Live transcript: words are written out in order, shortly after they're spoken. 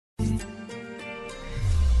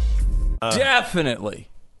Definitely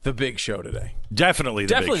the big show today. Definitely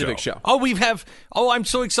the big show. I'm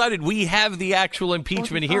so excited. We have the actual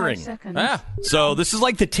impeachment hearing. So this is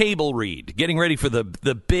like the table read, getting ready for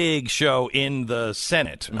the big show in the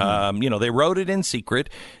Senate. Mm-hmm. They wrote it in secret.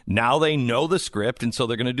 Now they know the script, and so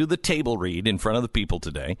they're going to do the table read in front of the people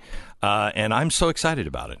today. And I'm so excited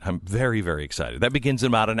about it. I'm very, very excited. That begins in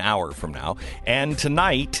about an hour from now. And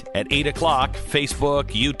tonight at 8 o'clock,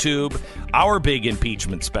 Facebook, YouTube, our big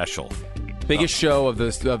impeachment special. Biggest show of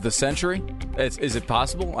the century? Is it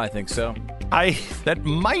possible? I think so. That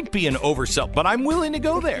might be an oversell, but I'm willing to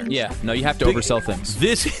go there. Yeah, no, you have to oversell things.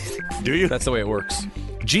 Do you? That's the way it works.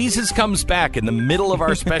 Jesus comes back in the middle of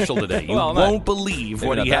our special today. You won't believe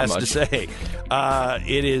what he has to say.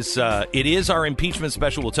 It is our impeachment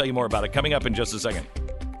special. We'll tell you more about it coming up in just a second.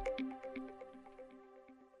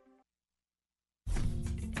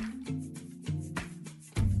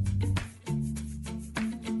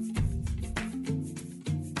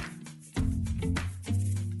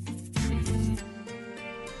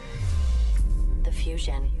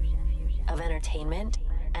 Of entertainment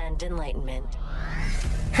and enlightenment.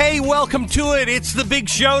 Hey, welcome to it. It's the big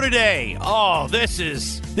show today. Oh, this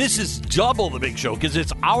is double the big show because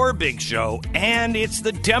it's our big show and it's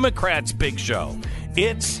the Democrats' big show.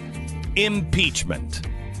 It's impeachment.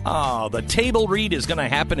 Oh, the table read is going to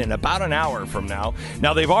happen in about an hour from now.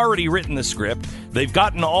 Now, they've already written the script. They've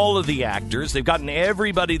gotten all of the actors. They've gotten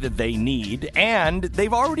everybody that they need. And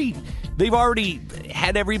they've already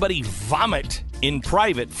had everybody vomit in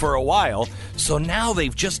private for a while. So now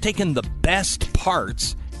they've just taken the best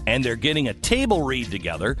parts and they're getting a table read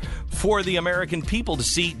together for the American people to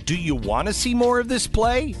see. Do you want to see more of this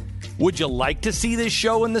play? Would you like to see this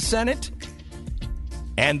show in the Senate?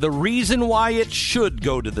 And the reason why it should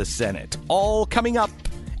go to the Senate. All coming up.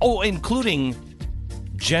 Oh, including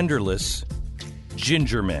genderless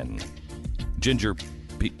ginger men. Ginger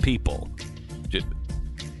people.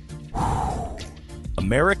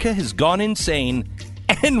 America has gone insane,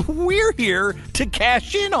 and we're here to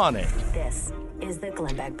cash in on it. This is the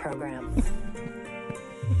Glenn Program.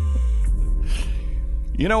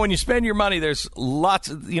 When you spend your money, there's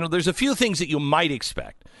there's a few things that you might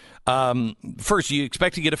expect. First, you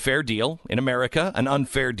expect to get a fair deal in America. An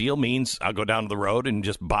unfair deal means I'll go down to the road and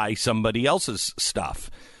just buy somebody else's stuff.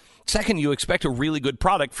 Second, you expect a really good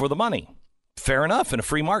product for the money. Fair enough in a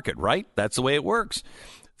free market, right? That's the way it works.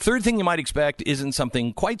 Third thing you might expect isn't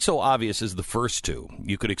something quite so obvious as the first two.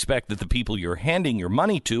 You could expect that the people you're handing your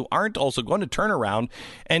money to aren't also going to turn around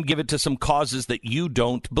and give it to some causes that you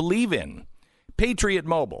don't believe in. Patriot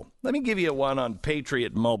Mobile. Let me give you one on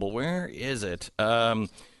Patriot Mobile. Where is it?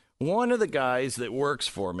 One of the guys that works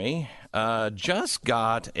for me just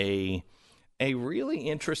got a really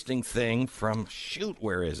interesting thing from,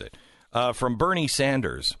 where is it? From Bernie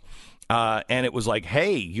Sanders. And it was like,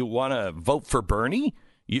 hey, you want to vote for Bernie?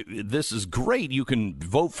 This is great. You can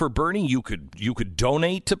vote for Bernie. You could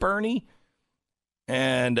donate to Bernie.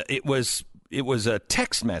 And it was a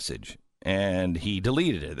text message, and he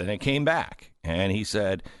deleted it. And it came back, and he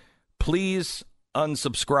said, please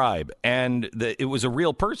unsubscribe. And it was a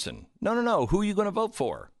real person. No. Who are you going to vote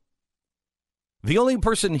for? The only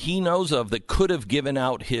person he knows of that could have given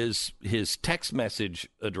out his text message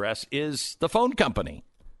address is the phone company.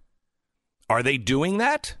 Are they doing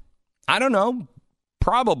that? I don't know.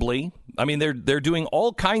 Probably. I mean, they're doing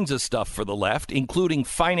all kinds of stuff for the left, including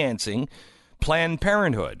financing Planned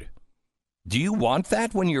Parenthood. Do you want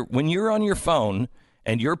that when you're on your phone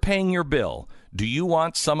and you're paying your bill? Do you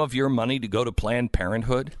want some of your money to go to Planned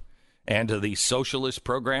Parenthood and to these socialist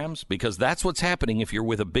programs? Because that's what's happening if you're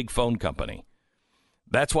with a big phone company.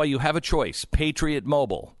 That's why you have a choice. Patriot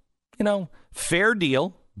Mobile. Fair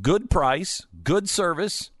deal, good price, good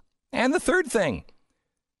service. And the third thing,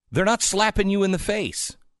 they're not slapping you in the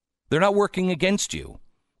face. They're not working against you.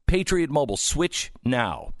 Patriot Mobile. Switch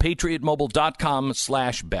now.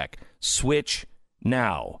 PatriotMobile.com/Beck. Switch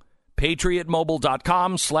now.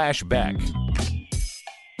 PatriotMobile.com/Beck.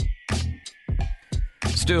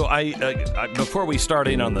 Stu, I before we start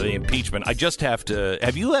in on the impeachment, I just have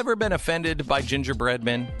you ever been offended by gingerbread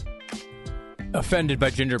men? Offended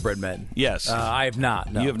by gingerbread men? Yes. I have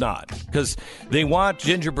not. No. You have not. Because they want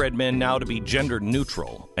gingerbread men now to be gender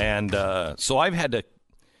neutral. And so I've had to,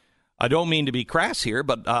 I don't mean to be crass here,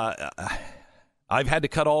 but I've had to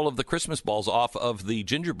cut all of the Christmas balls off of the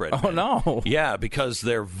gingerbread men. Oh, no. Yeah, because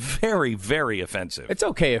they're very, very offensive. It's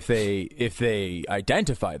okay if they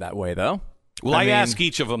identify that way, though. Well, I ask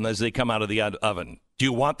each of them as they come out of the oven, do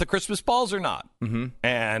you want the Christmas balls or not? Mm-hmm.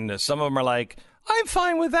 And some of them are like, I'm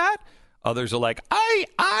fine with that. Others are like, I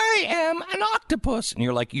am an octopus. And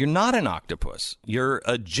you're like, you're not an octopus. You're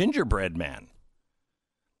a gingerbread man.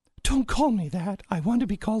 Don't call me that. I want to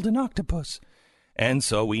be called an octopus. And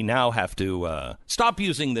so we now have to stop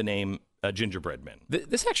using the name gingerbread men.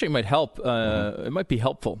 This actually might help. It might be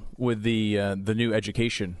helpful with the new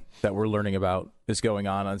education that we're learning about is going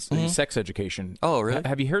on sex education. Oh, really?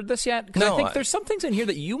 Have you heard this yet? Because No, I think there's some things in here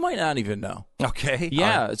that you might not even know. Okay.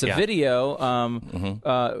 Yeah, it's a video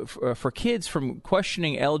for kids from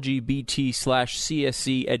questioning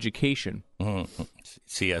LGBT/CSC education.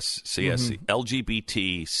 CSC.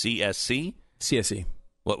 LGBT CSC? CSC.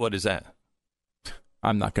 What is that?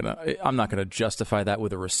 I'm not gonna justify that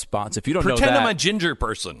with a response. If you don't know that, pretend I'm a ginger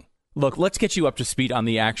person. Look, let's get you up to speed on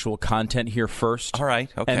the actual content here first. All right,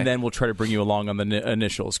 okay. And then we'll try to bring you along on the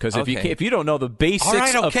initials. Because if you don't know the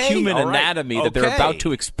basics of okay, human anatomy that they're about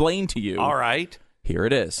to explain to you. All right. Here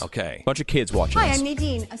it is. Okay. Bunch of kids watching Hi, this. I'm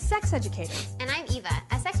Nadine, a sex educator. And I'm Eva,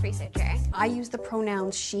 a sex researcher. I use the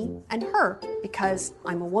pronouns she and her because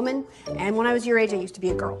I'm a woman, and when I was your age, I used to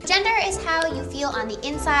be a girl. Gender is how you feel on the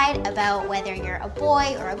inside about whether you're a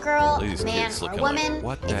boy or a girl, These a man kids or a looking woman. like,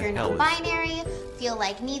 what the if you're hell is- non-binary, feel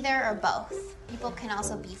like neither or both. People can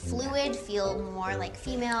also be fluid, feel more like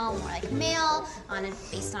female, more like male,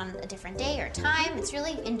 based on a different day or time. It's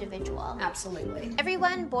really individual. Absolutely.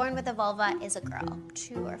 Everyone born with a vulva is a girl.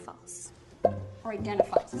 True or false? Or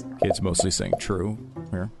identifies as a girl. Kids mostly saying true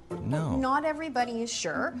here. No. Not everybody is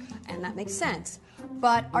sure, and that makes sense.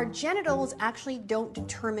 But our genitals actually don't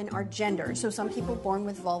determine our gender. So some people born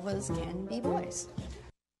with vulvas can be boys.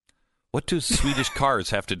 What do Swedish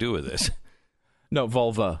cars have to do with this? No,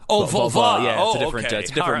 vulva. Oh, vulva. Yeah, it's a different, okay.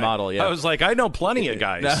 it's a different All right. model. Yeah. I was like, I know plenty of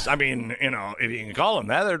guys. I mean, if you can call them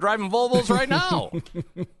that, they're driving Volvos right now.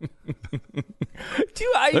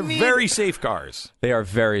 They're very safe cars. They are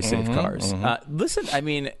very safe cars. Listen, I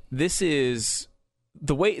mean, this is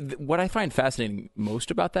the way. What I find fascinating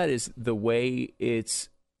most about that is the way it's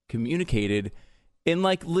communicated in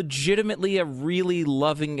like legitimately a really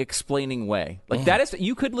loving, explaining way. Like that is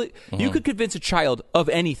you could convince a child of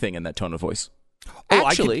anything in that tone of voice.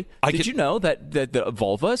 Actually, did you know that the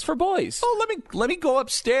vulva is for boys? Oh, let me go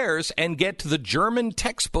upstairs and get to the German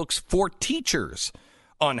textbooks for teachers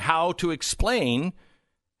on how to explain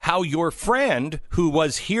how your friend who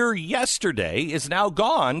was here yesterday is now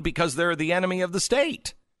gone because they're the enemy of the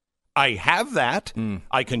state. I have that.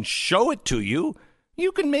 I can show it to you.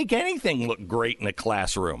 You can make anything look great in a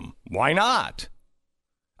classroom. Why not?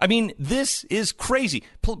 I mean, this is crazy.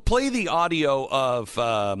 Play the audio of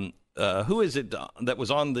who is it that was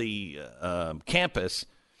on the campus?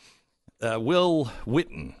 Will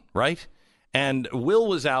Whitten, right? And Will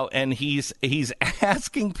was out, and he's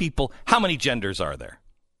asking people, how many genders are there?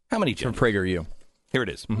 How many genders? From PragerU. Here it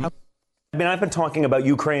is. I mean, I've been talking about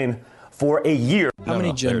Ukraine for a year. How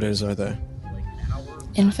many genders are there?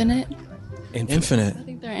 Infinite. Infinite. I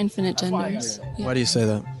think there are infinite genders. Yeah. Why do you say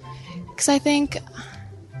that? Because I think,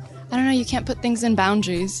 I don't know, you can't put things in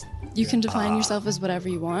boundaries. You can define yourself as whatever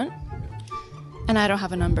you want. And I don't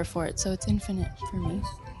have a number for it, so it's infinite for me.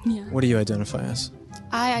 Yeah. What do you identify as?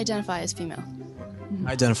 I identify as female.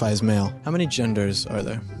 I identify as male. How many genders are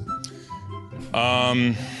there?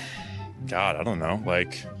 God, I don't know.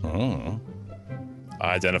 Like, I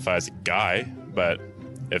identify as a guy, but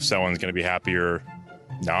if someone's going to be happy or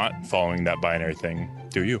not following that binary thing,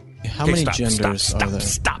 do you? How many genders are there?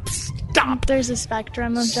 Stop. There's a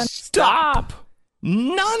spectrum of gender. Stop.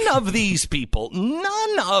 None of these people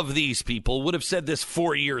would have said this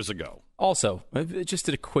 4 years ago. Also, I just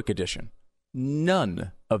did a quick addition.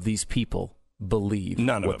 None of these people believe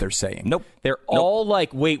what they're saying. Nope. They're all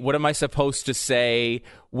like, wait, what am I supposed to say?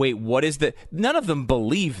 Wait, what is the... None of them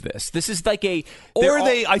believe this. This is like a...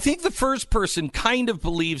 I think the first person kind of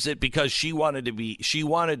believes it because she wanted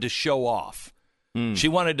to show off. She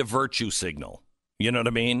wanted to virtue signal. You know what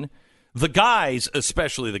I mean? The guys,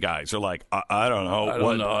 especially the guys, are like, I don't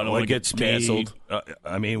know. What gets canceled?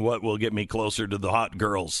 I mean, what will get me closer to the hot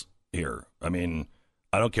girls here? I mean,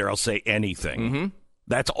 I don't care. I'll say anything.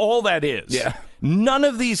 That's all that is. Yeah. None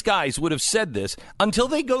of these guys would have said this until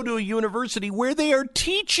they go to a university where they are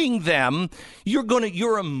teaching them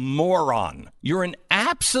you're a moron. You're an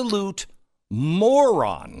absolute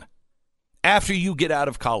moron after you get out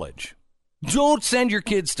of college. Don't send your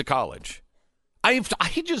kids to college. I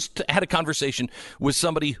just had a conversation with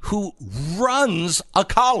somebody who runs a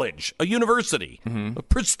college, a university, a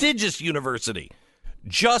prestigious university,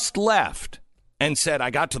 just left and said, I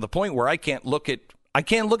got to the point where I can't look at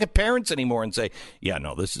parents anymore and say, yeah,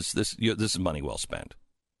 no, this is money well spent.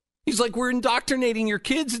 He's like, we're indoctrinating your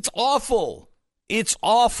kids. It's awful. It's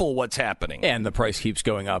awful what's happening. And the price keeps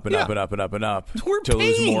going up and up and up and up and up. We're to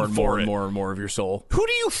lose paying more and for more it. and more and more of your soul. Who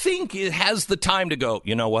do you think has the time to go,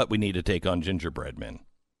 you know what, we need to take on gingerbread men?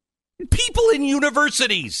 People in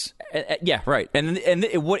universities. Yeah, right. And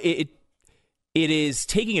it is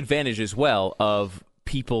taking advantage as well of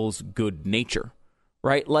people's good nature,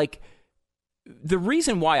 right? Like, the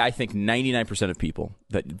reason why I think 99% of people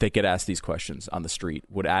that get asked these questions on the street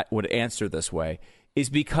would answer this way is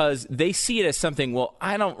because they see it as something, well,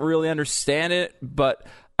 I don't really understand it, but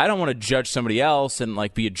I don't want to judge somebody else and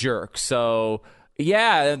like be a jerk. So,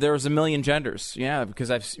 yeah, there's a million genders. Yeah,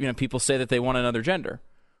 because people say that they want another gender.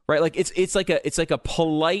 Right? Like it's like a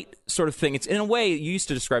polite sort of thing. It's in a way you used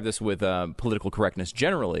to describe this with political correctness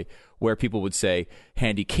generally, where people would say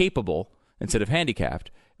handy-capable instead of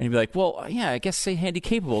handicapped. And you'd be like, well, yeah, I guess say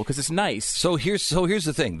handy-capable because it's nice. So here's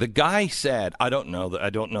the thing. The guy said, I don't know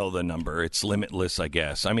the number. It's limitless, I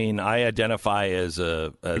guess. I mean, I identify as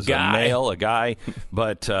a male, a guy,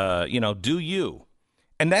 but do you?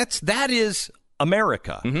 And that is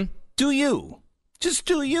America. Mm-hmm. Do you? Just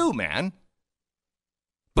do you, man.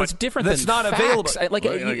 But it's different that's than not facts.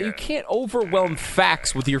 available. You can't overwhelm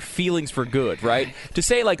facts with your feelings for good, right? To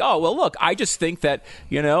say like, oh, well, look, I just think that,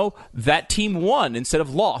 that team won instead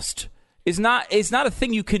of lost is not a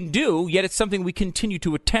thing you can do, yet it's something we continue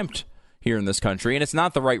to attempt here in this country, and it's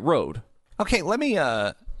not the right road. Okay, let me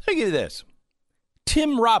give you this.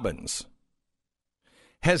 Tim Robbins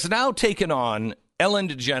has now taken on Ellen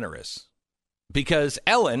DeGeneres because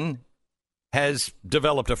Ellen has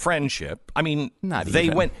developed a friendship. I mean, they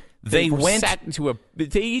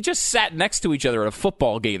just sat next to each other at a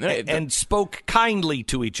football game and spoke kindly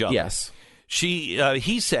to each other. Yes.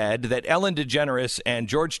 He said that Ellen DeGeneres and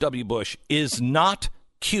George W. Bush is not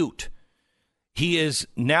cute. He is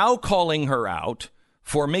now calling her out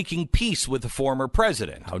for making peace with the former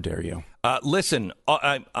president. How dare you? Listen,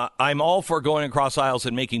 I'm all for going across aisles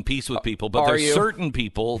and making peace with people, but there's certain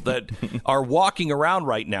people that are walking around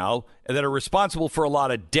right now that are responsible for a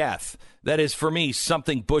lot of death. That is, for me,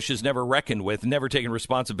 something Bush has never reckoned with, never taken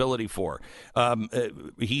responsibility for.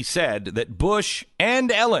 He said that Bush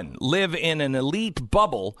and Ellen live in an elite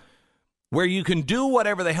bubble where you can do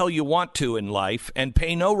whatever the hell you want to in life and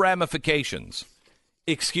pay no ramifications.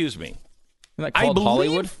 Excuse me. I believe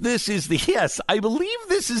Hollywood? I believe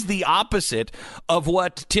this is the opposite of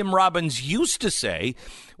what Tim Robbins used to say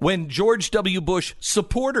when George W. Bush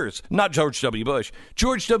supporters, not George W. Bush,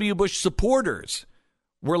 George W. Bush supporters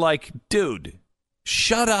were like, dude,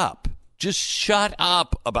 shut up. Just shut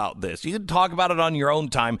up about this. You can talk about it on your own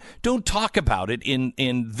time. Don't talk about it in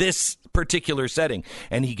this particular setting.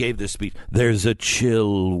 And he gave this speech. There's a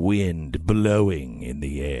chill wind blowing in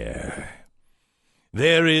the air.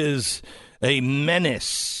 There is a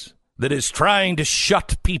menace that is trying to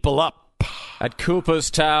shut people up. At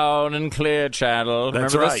Cooperstown and Clear Channel.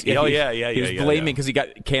 That's Remember right. This? Yeah, He was blaming because he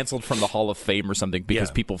got canceled from the Hall of Fame or something because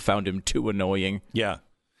people found him too annoying. Yeah.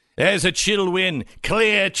 There's a chill wind,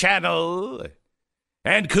 Clear Channel,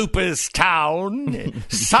 and Cooperstown,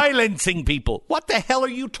 silencing people. What the hell are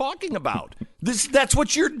you talking about? That's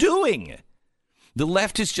what you're doing. The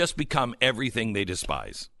left has just become everything they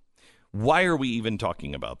despise. Why are we even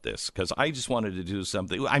talking about this? Because I just wanted to do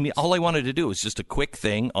something. I mean, all I wanted to do was just a quick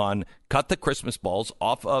thing on cut the Christmas balls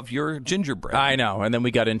off of your gingerbread. I know. And then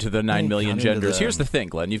we got into the 9 million genders. Here's the thing,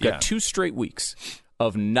 Glenn. You've got 2 straight weeks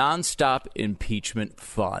of nonstop impeachment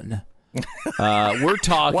fun. We're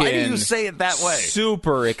talking. Why do you say it that way?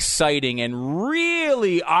 Super exciting and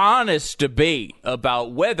really honest debate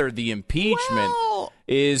about whether the impeachment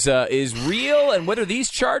is real and whether these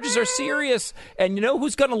charges are serious. And you know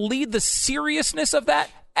who's going to lead the seriousness of that?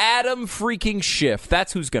 Adam freaking Schiff.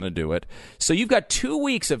 That's who's going to do it. So you've got 2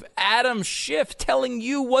 weeks of Adam Schiff telling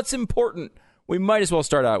you what's important. We might as well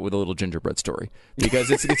start out with a little gingerbread story because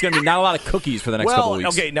it's going to be not a lot of cookies for the next couple of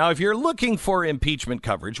weeks. Okay, now if you're looking for impeachment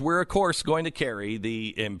coverage, we're, of course, going to carry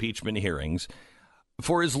the impeachment hearings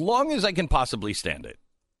for as long as I can possibly stand it.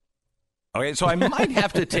 Okay, so I might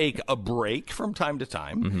have to take a break from time to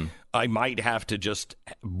time. Mm-hmm. I might have to just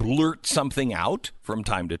blurt something out from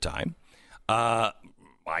time to time. Do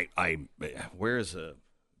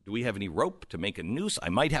we have any rope to make a noose? I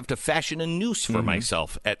might have to fashion a noose for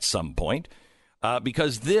myself at some point.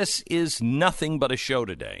 Because this is nothing but a show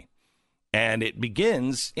today. And it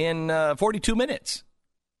begins in 42 minutes.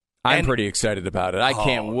 I'm pretty excited about it. I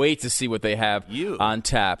can't wait to see what they have on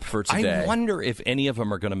tap for today. I wonder if any of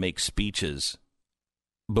them are going to make speeches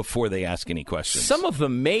before they ask any questions. Some of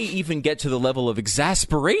them may even get to the level of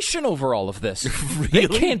exasperation over all of this. Really? They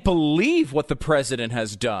can't believe what the president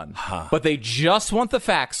has done. But they just want the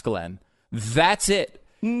facts, Glenn. That's it.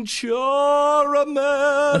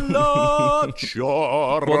 Charamella,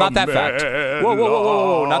 charamella. Well, not that fact.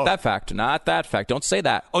 Whoa. Not that fact. Not that fact. Don't say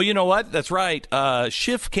that. Oh, you know what? That's right.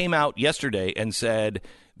 Schiff came out yesterday and said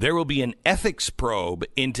there will be an ethics probe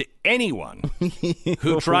into anyone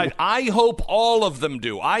who tried. I hope all of them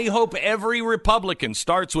do. I hope every Republican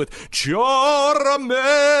starts with charamella,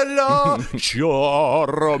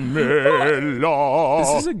 charamella.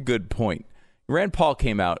 This is a good point. Rand Paul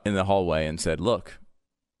came out in the hallway and said, look,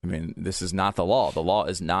 I mean, this is not the law. The law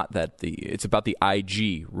is not that it's about the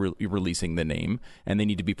IG releasing the name, and they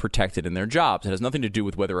need to be protected in their jobs. It has nothing to do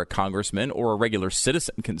with whether a congressman or a regular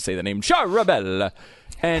citizen can say the name Charabella.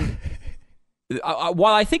 And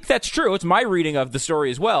while I think that's true, it's my reading of the story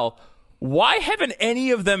as well. Why haven't any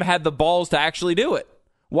of them had the balls to actually do it?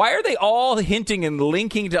 Why are they all hinting and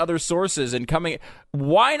linking to other sources and coming?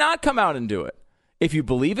 Why not come out and do it? If you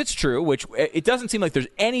believe it's true, which it doesn't seem like there's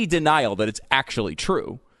any denial that it's actually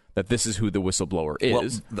true, that this is who the whistleblower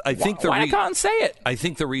is. Well, I think why can't say it? I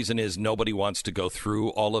think the reason is nobody wants to go through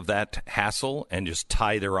all of that hassle and just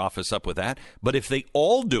tie their office up with that. But if they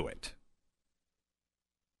all do it,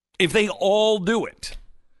 what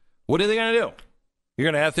are they going to do?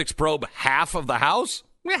 You're going to ethics probe half of the House?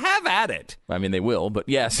 Have at it. I mean, they will, but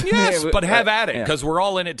yes. Yes, but have at it, because we're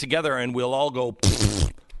all in it together and we'll all go...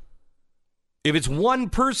 If it's one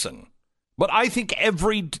person, but I think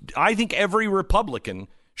every Republican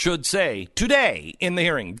should say today in the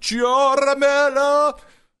hearing, Charamella,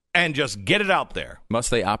 and just get it out there.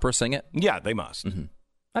 Must they opera sing it? Yeah, they must. Mm-hmm.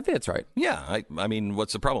 I think that's right. Yeah, I mean,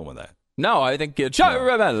 what's the problem with that? No, I think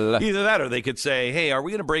Charamella. No. Either that or they could say, hey, are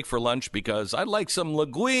we going to break for lunch because I'd like some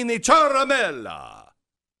linguine charamella.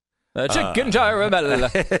 Chicken charamella.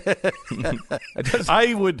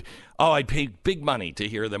 I'd pay big money to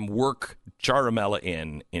hear them work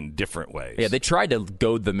charamella in different ways. Yeah, they tried to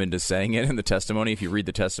goad them into saying it in the testimony. If you read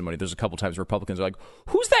the testimony, there's a couple times Republicans are like,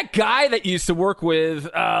 who's that guy that you used to work with?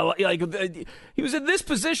 He was in this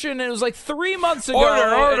position, and it was like 3 months ago.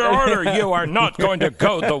 Order. You are not going to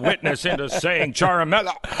goad the witness into saying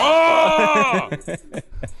charamella. Oh!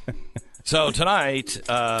 So tonight,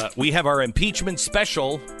 we have our impeachment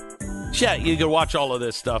special. Yeah, you could watch all of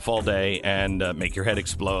this stuff all day and make your head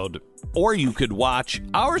explode. Or you could watch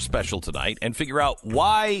our special tonight and figure out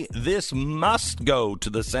why this must go to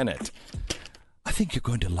the Senate. I think you're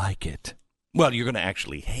going to like it. Well, you're going to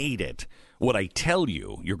actually hate it. What I tell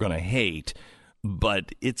you, you're going to hate.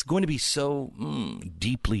 But it's going to be so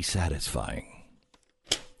deeply satisfying.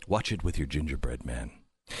 Watch it with your gingerbread man.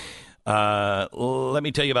 Let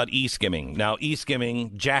me tell you about e-skimming. Now,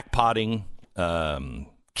 e-skimming, jackpotting,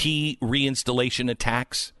 key reinstallation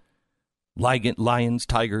attacks, lions,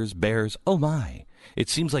 tigers, bears. Oh, my. It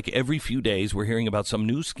seems like every few days we're hearing about some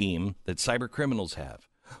new scheme that cyber criminals have.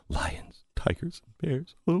 Lions, tigers,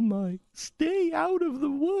 bears. Oh, my. Stay out of the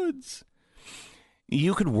woods.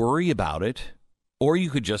 You could worry about it, or you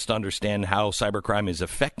could just understand how cybercrime is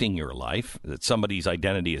affecting your life, that somebody's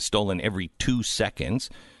identity is stolen every 2 seconds,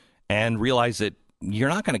 and realize that you're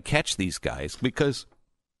not going to catch these guys because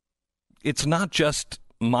it's not just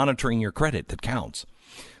monitoring your credit that counts.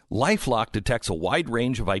 LifeLock detects a wide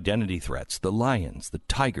range of identity threats, the lions, the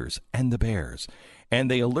tigers, and the bears,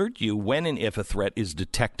 and they alert you when and if a threat is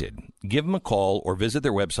detected. Give them a call or visit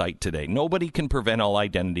their website today. Nobody can prevent all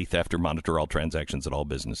identity theft or monitor all transactions at all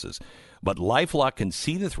businesses, but LifeLock can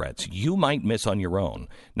see the threats you might miss on your own.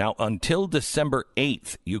 Now, until December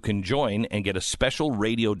 8th, you can join and get a special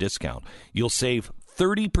radio discount. You'll save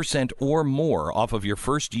 30% or more off of your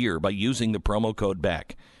first year by using the promo code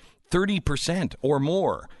BECK. 30% or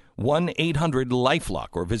more. 1-800-LifeLock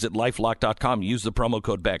or visit lifelock.com. Use the promo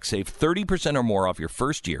code BECK. Save 30% or more off your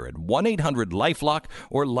first year at 1-800-LifeLock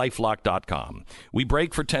or lifelock.com. We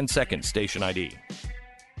break for 10 seconds. Station ID.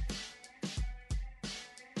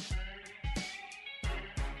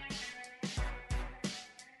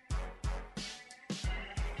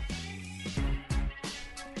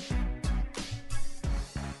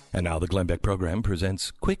 And now the Glenn Beck program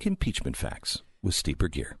presents Quick Impeachment Facts with Steeper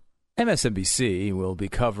Gear. MSNBC will be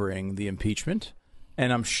covering the impeachment,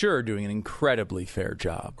 and I'm sure doing an incredibly fair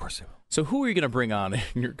job. Of course they will. So who are you going to bring on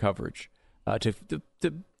in your coverage? I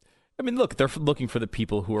mean, look, they're looking for the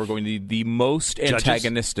people who are going to be the most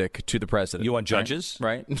antagonistic to the president. You want judges?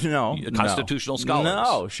 Right? No. Constitutional scholars?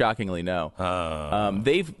 No, shockingly, no.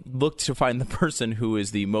 They've looked to find the person who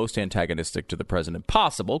is the most antagonistic to the president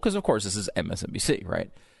possible, because, of course, this is MSNBC, right?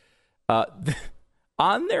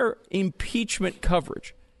 On their impeachment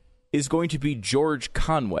coverage is going to be George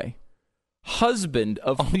Conway, husband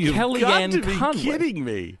of Kellyanne Conway. You've got to be kidding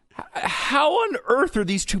me. How on earth are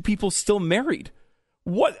these two people still married?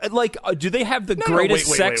 What, like, do they have the greatest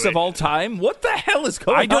sex of all time? What the hell is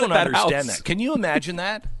going on? I don't in that understand house? that. Can you imagine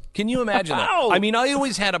that? Can you imagine that? I mean, I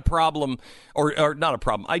always had a problem, or not a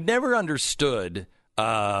problem. I never understood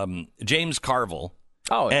James Carville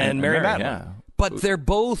and Mary Madeline. Yeah. But they're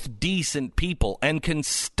both decent people and can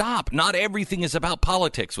stop. Not everything is about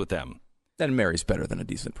politics with them. And Mary's better than a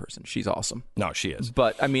decent person. She's awesome. No, she is.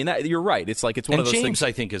 But, I mean, you're right. It's like it's one of those James, things.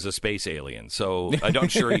 I think, is a space alien, so I'm not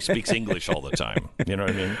sure he speaks English all the time. You know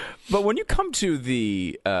what I mean? But when you come to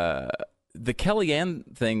the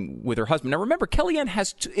Kellyanne thing with her husband, now remember, Kellyanne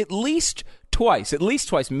has at least twice,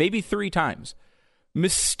 maybe 3 times,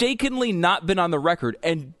 mistakenly not been on the record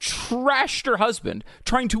and trashed her husband,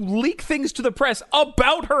 trying to leak things to the press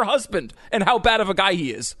about her husband and how bad of a guy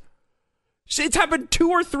he is. It's happened 2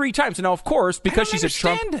 or 3 times. And now, of course, because she's a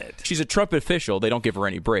Trump official, they don't give her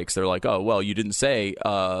any breaks. They're like, oh, well, you didn't say,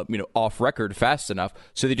 off record fast enough.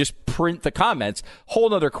 So they just print the comments.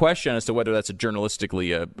 Whole other question as to whether that's a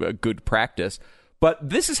journalistically a good practice. But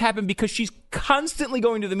this has happened because she's constantly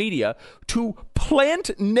going to the media to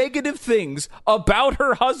plant negative things about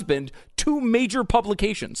her husband to major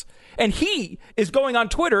publications. And he is going on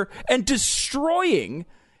Twitter and destroying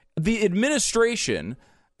the administration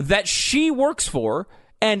that she works for,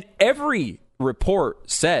 and every report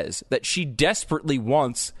says that she desperately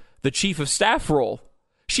wants the chief of staff role.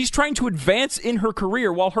 She's trying to advance in her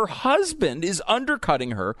career while her husband is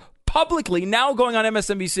undercutting her publicly, now going on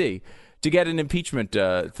MSNBC to get an impeachment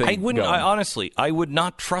thing going. Honestly, I would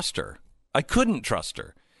not trust her. I couldn't trust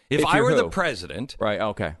her. If I were the president, right?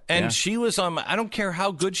 Okay, and she was on, I don't care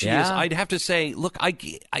how good she is. I'd have to say, look, I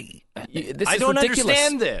don't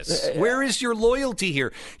understand this. Where is your loyalty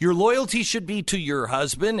here? Your loyalty should be to your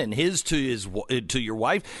husband and to your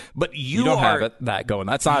wife. But you don't have that going.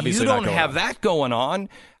 That's obviously you don't have that going on.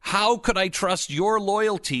 How could I trust your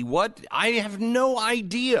loyalty? What? I have no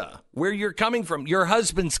idea where you're coming from. Your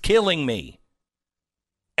husband's killing me.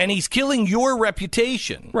 And he's killing your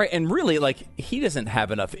reputation. Right, and really, he doesn't have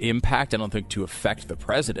enough impact, I don't think, to affect the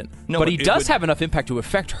president. No, but he does have enough impact to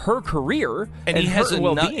affect her career and he has her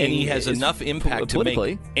well-being. And he has enough impact to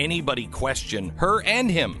make anybody question her and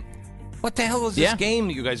him. What the hell is this game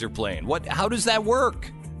you guys are playing? How does that work?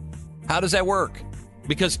 How does that work?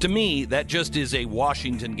 Because to me, that just is a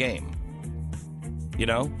Washington game. You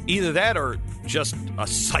know? Either that or just a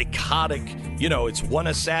psychotic, it's one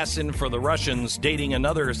assassin for the Russians dating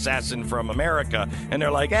another assassin from America, and they're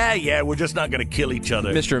like, we're just not going to kill each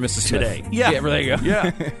other. Mr. and Mrs. today. Smith. Yeah, there you go.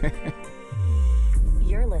 Yeah.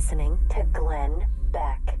 You're listening to Glenn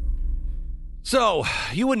Beck. So,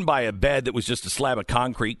 you wouldn't buy a bed that was just a slab of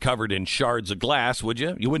concrete covered in shards of glass, would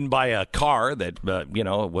you? You wouldn't buy a car that,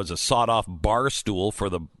 was a sawed-off bar stool for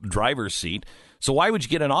the driver's seat. So why would you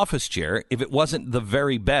get an office chair if it wasn't the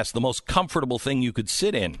very best, the most comfortable thing you could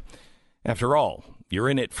sit in? After all, you're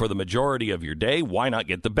in it for the majority of your day. Why not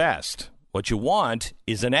get the best? What you want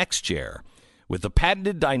is an X chair. With the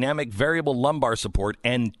patented dynamic variable lumbar support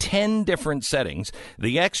and 10 different settings,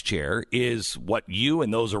 the X chair is what you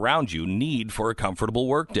and those around you need for a comfortable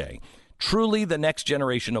workday. Truly the next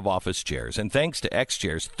generation of office chairs. And thanks to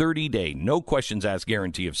X-Chair's 30-day, no-questions-asked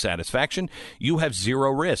guarantee of satisfaction, you have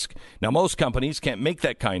zero risk. Now, most companies can't make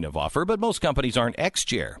that kind of offer, but most companies aren't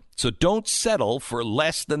X-Chair. So don't settle for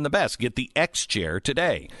less than the best. Get the X-Chair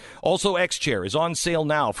today. Also, X-Chair is on sale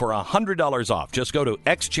now for $100 off. Just go to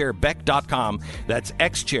xchairbeck.com. That's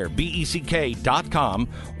xchairbeck.com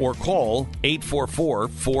or call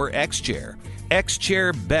 844-4XChair.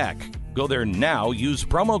 X-Chair Beck. Go there now, use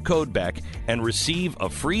promo code Beck, and receive a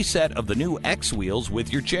free set of the new X wheels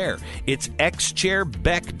with your chair. It's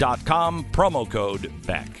xchairbeck.com, promo code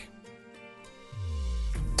Beck.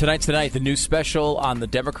 Tonight's the night, the new special on the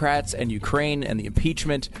Democrats and Ukraine and the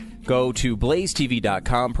impeachment. Go to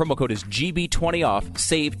blazetv.com. Promo code is GB20 off.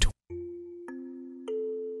 Save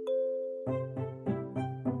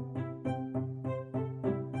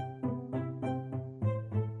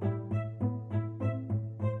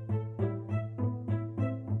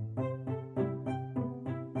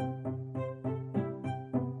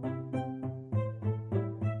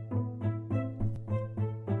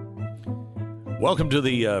Welcome to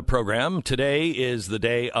the program. Today is the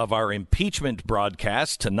day of our impeachment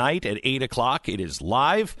broadcast. Tonight at 8 o'clock, it is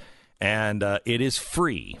live, and it is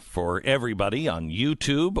free for everybody on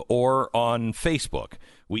YouTube or on Facebook.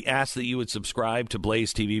 We ask that you would subscribe to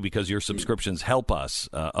Blaze TV because your subscriptions help us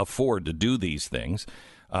afford to do these things.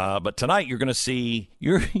 But tonight you're going to see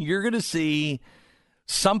you're going to see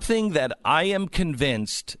something that I am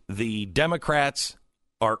convinced the Democrats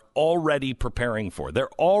are already preparing for.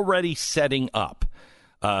 They're already setting up.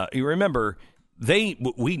 You remember,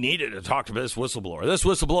 we needed to talk to this whistleblower. This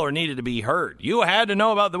whistleblower needed to be heard. You had to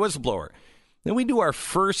know about the whistleblower. Then we do our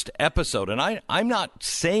first episode, and I'm not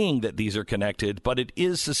saying that these are connected, but it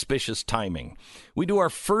is suspicious timing. We do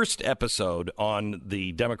our first episode on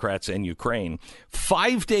the Democrats and Ukraine.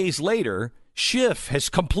 5 days later, Schiff has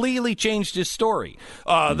completely changed his story.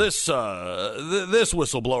 This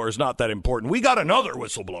whistleblower is not that important. We got another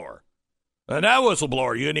whistleblower. And that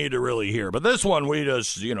whistleblower you need to really hear. But this one, we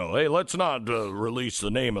just, hey, let's not release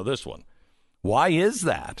the name of this one. Why is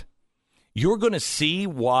that? You're going to see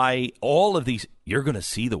why all of these, you're going to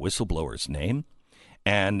see the whistleblower's name,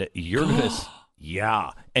 and you're going to,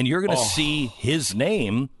 and you're going to see his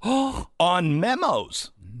name on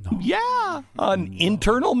memos. No. Yeah, on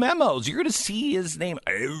internal memos. You're going to see his name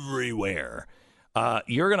everywhere.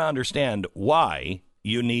 You're going to understand why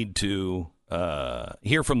you need to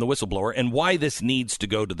hear from the whistleblower and why this needs to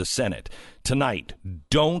go to the Senate tonight.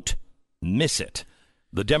 Don't miss it.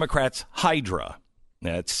 The Democrats' Hydra.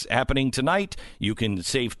 That's happening tonight. You can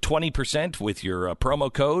save 20% with your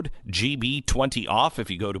promo code GB20OFF if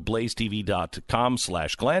you go to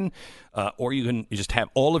blazetv.com/Glenn, or you can just have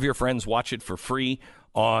all of your friends watch it for free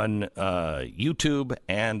on YouTube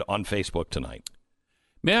and on Facebook tonight.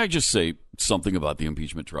 May I just say something about the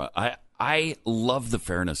impeachment trial? I love the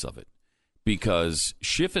fairness of it, because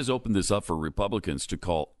Schiff has opened this up for Republicans to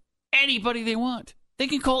call anybody they want. They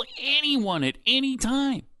can call anyone at any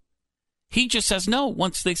time. He just says no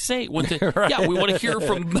once they say, right. Yeah, we want to hear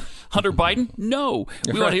from Hunter Biden? No.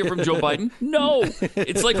 We want to hear from Joe Biden? No.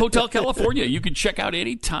 It's like Hotel California. You can check out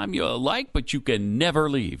any time you like, but you can never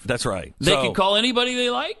leave. That's right. They can call anybody they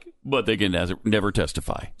like, but they can never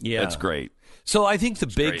testify. Yeah. That's great. So I think the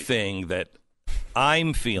big thing that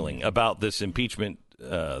I'm feeling about this impeachment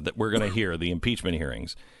that we're going to hear, the impeachment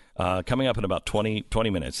hearings, coming up in about 20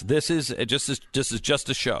 minutes, this is just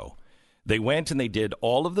a show. They went and they did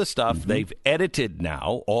all of the stuff. Mm-hmm. They've edited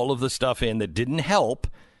now all of the stuff in that didn't help,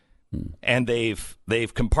 and they've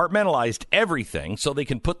compartmentalized everything so they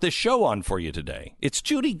can put this show on for you today. It's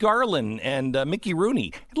Judy Garland and Mickey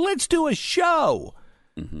Rooney. Let's do a show.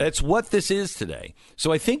 Mm-hmm. That's what this is today.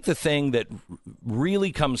 So I think the thing that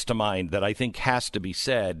really comes to mind that I think has to be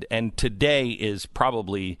said, and today is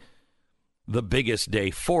probably the biggest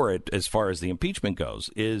day for it as far as the impeachment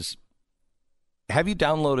goes, is, have you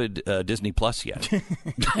downloaded Disney Plus yet?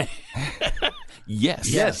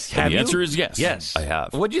 Yes. Yes. The answer is yes. Yes. I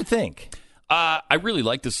have. What'd you think? I really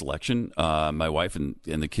liked the selection. My wife and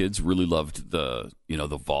the kids really loved the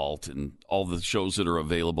Vault and all the shows that are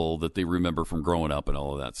available that they remember from growing up and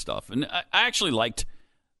all of that stuff. And I actually liked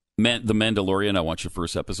The Mandalorian. I watched the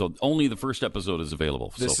first episode. Only the first episode is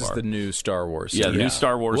available so far. This is the new Star Wars. Yeah, the new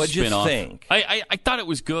Star Wars What'd spin-off. What'd you think? I thought it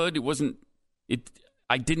was good. It wasn't.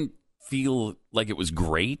 I didn't feel like it was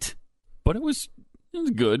great, but it was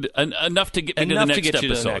good enough to get me to the next episode. You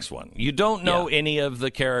to the next one. You don't know any of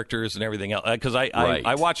the characters and everything else, because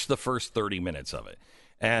I watched the first 30 minutes of it,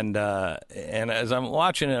 and as I'm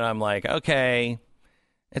watching it, I'm like, okay,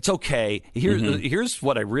 it's okay. Here's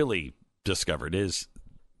what I really discovered is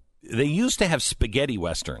they used to have spaghetti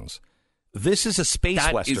westerns. This is a space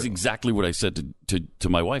western. That is exactly what I said to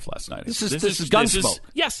my wife last night. This is Gunsmoke.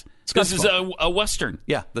 Yes. This is a western.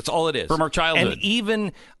 Yeah, that's all it is. From our childhood. And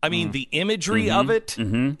even, the imagery of it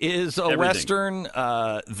is a western.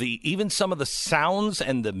 Even some of the sounds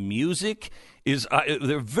and the music is,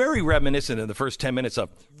 they're very reminiscent in the first 10 minutes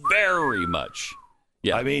of. Very much.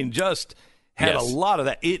 Yeah. I mean, just had a lot of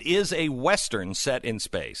that. It is a western set in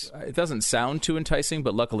space. It doesn't sound too enticing,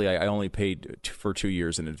 but luckily I only paid for 2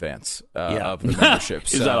 years in advance of the membership.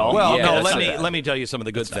 Is that all? Well, no. Let me tell you some of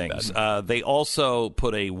the good things. They also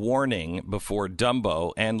put a warning before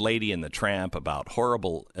Dumbo and Lady and the Tramp about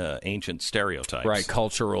horrible ancient stereotypes. Right,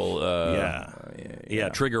 cultural.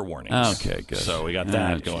 Trigger warnings. Okay, good. So we got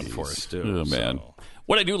that going for us too. Oh man,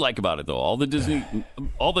 what I do like about it though, all the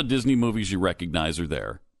Disney movies you recognize are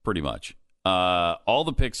there pretty much. All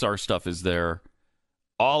the Pixar stuff is there.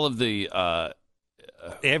 All of the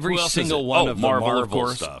every single one of Marvel, the of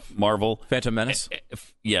course. Stuff. Marvel, Phantom Menace.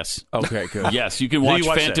 Yes. Okay, good. Yes, you can watch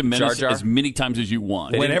Phantom Menace Jar Jar? as many times as you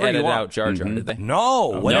want. Whenever you want. Out Jar Jar, did they?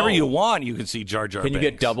 No, whenever you want, you can see Jar Jar. Can you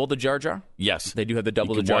Binks. get double the Jar Jar? Yes, they do have the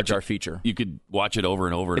double the Jar Jar feature. You could watch it over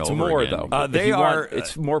and over and it's over more, again. though.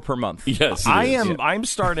 It's more per month. Yes, I'm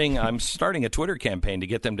starting a Twitter campaign to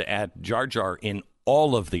get them to add Jar Jar in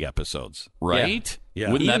all of the episodes. Right?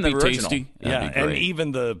 Yeah. Wouldn't even that be the original. tasty? Yeah, and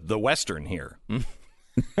even the Western here.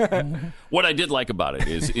 What I did like about it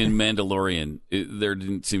is in Mandalorian, there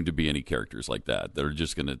didn't seem to be any characters like that that are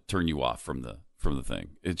just going to turn you off from the thing.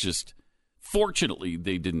 It's just, fortunately,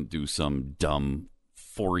 they didn't do some dumb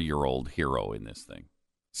 4-year-old hero in this thing.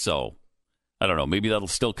 So I don't know. Maybe that'll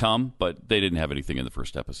still come, but they didn't have anything in the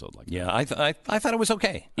first episode like that. Yeah, I thought it was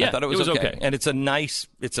okay. Yeah, I thought it was okay. And it's a nice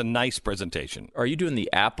presentation. Are you doing the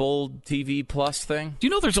Apple TV Plus thing? Do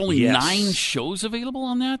you know there's only 9 shows available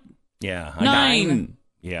on that? Yeah. 9!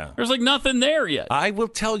 Yeah. There's like nothing there yet. I will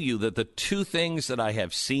tell you that the 2 things that I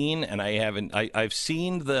have seen, and I've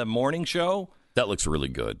seen the morning show. That looks really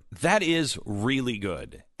good. That is really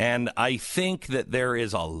good. And I think that there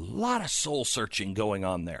is a lot of soul searching going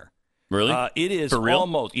on there. Really? It is For real?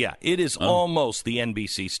 almost, it is almost the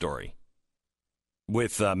NBC story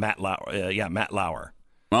with Matt Lauer. Matt Lauer.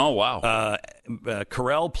 Oh, wow.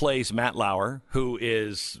 Carell plays Matt Lauer, who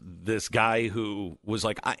is this guy who was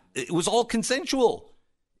like, it was all consensual.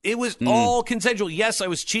 It was all consensual. Yes, I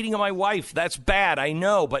was cheating on my wife. That's bad. I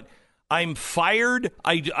know, but I'm fired.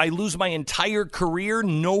 I lose my entire career.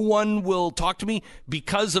 No one will talk to me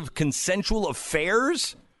because of consensual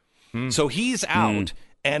affairs. So he's out.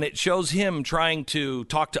 And it shows him trying to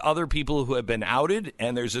talk to other people who have been outed.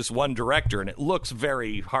 And there's this one director, and it looks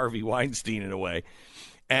very Harvey Weinstein in a way.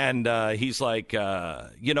 And he's like,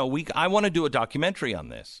 I want to do a documentary on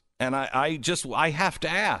this. And I have to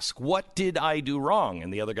ask, what did I do wrong?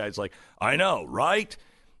 And the other guy's like, I know, right?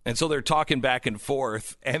 And so they're talking back and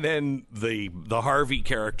forth. And then the Harvey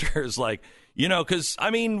character is like, because,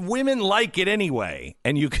 women like it anyway.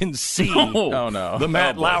 And you can see the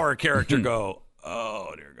Matt Lauer character go,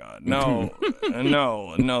 oh, dear God. No,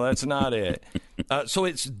 no, that's not it. So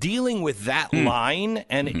it's dealing with that line,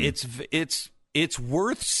 and it's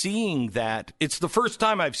worth seeing that. It's the first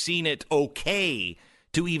time I've seen it okay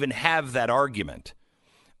to even have that argument.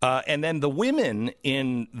 And then the women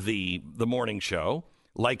in the morning show,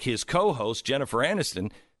 like his co-host, Jennifer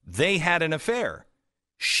Aniston, they had an affair.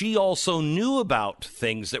 She also knew about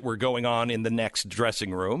things that were going on in the next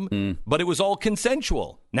dressing room, but it was all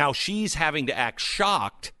consensual. Now she's having to act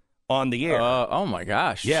shocked on the air. Oh my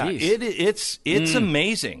gosh! Yeah, Jeez. it's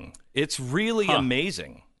amazing. It's really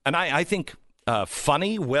amazing, and I think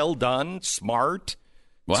funny, well done, smart.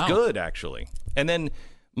 It's good actually. And then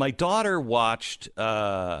my daughter watched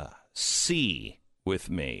C with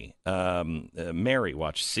me. Mary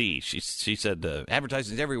watched C. She said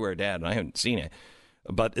advertising's everywhere, Dad, and I haven't seen it.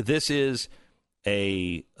 But this is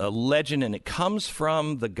a legend, and it comes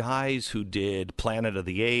from the guys who did Planet of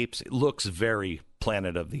the Apes. It looks very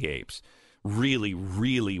Planet of the Apes. Really,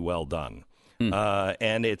 really well done.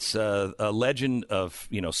 And it's a legend of,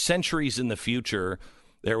 centuries in the future,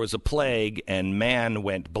 there was a plague, and man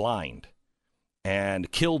went blind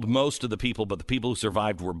and killed most of the people, but the people who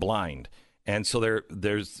survived were blind. And so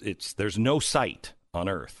there's no sight on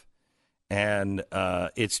Earth. And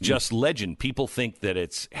it's just legend. People think that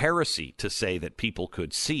it's heresy to say that people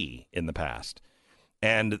could see in the past.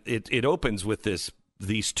 And it opens with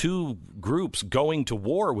these 2 groups going to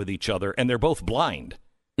war with each other, and they're both blind.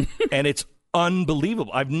 And it's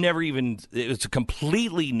unbelievable. It's a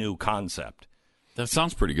completely new concept. That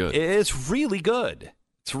sounds pretty good. It's really good.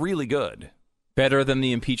 It's really good. Better than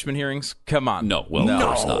the impeachment hearings? Come on. No, well, no, of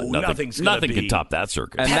course not. Nothing can top that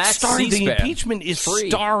circuit. And that's the impeachment is free.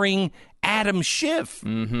 Starring Adam Schiff.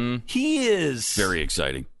 Mm-hmm. He is very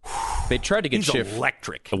exciting. They tried to get Schiff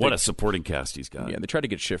electric. What a supporting cast he's got. Yeah, they tried to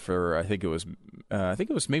get Schiff for I think it was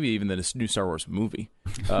maybe even the new Star Wars movie,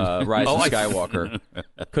 Rise of Skywalker.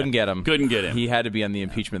 Couldn't get him. He had to be on the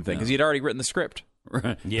impeachment thing because he had already written the script.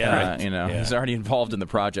 Right. Yeah. He's already involved in the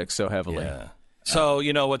project so heavily. Yeah. So,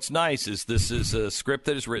 what's nice is this is a script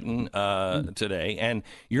that is written today, and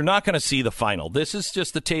you're not going to see the final. This is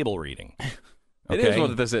just the table reading. Okay? It is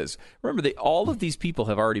what this is. Remember, all of these people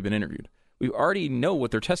have already been interviewed. We already know what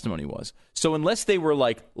their testimony was. So unless they were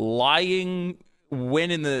lying when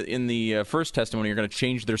in the first testimony are going to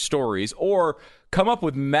change their stories or come up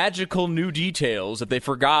with magical new details that they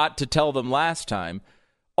forgot to tell them last time,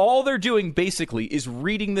 all they're doing basically is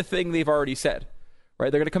reading the thing they've already said.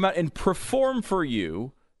 Right? They're going to come out and perform for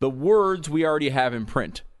you the words we already have in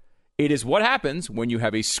print. It is what happens when you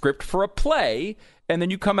have a script for a play, and then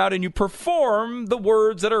you come out and you perform the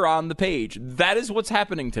words that are on the page. That is what's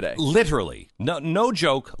happening today. Literally. No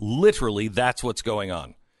joke. Literally, that's what's going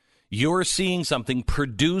on. You're seeing something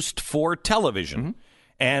produced for television,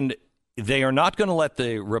 and they are not going to let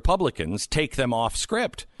the Republicans take them off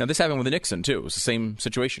script. Now, this happened with Nixon, too. It was the same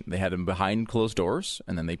situation. They had him behind closed doors,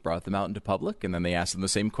 and then they brought them out into public, and then they asked them the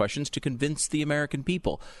same questions to convince the American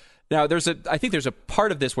people. Now, I think there's a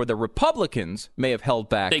part of this where the Republicans may have held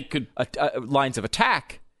back lines of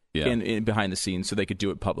attack in behind the scenes so they could do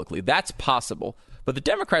it publicly. That's possible. But the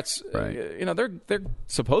Democrats, they're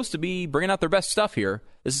supposed to be bringing out their best stuff here.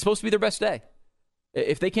 This is supposed to be their best day.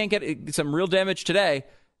 If they can't get some real damage today,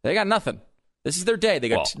 they got nothing. This is their day. They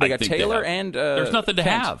got Taylor and there's nothing to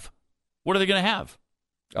Kent. have. What are they going to have?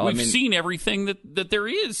 Well, We've seen everything that there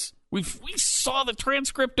is. We saw the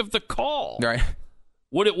transcript of the call. Right.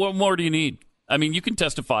 What more do you need? I mean, you can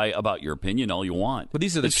testify about your opinion all you want. But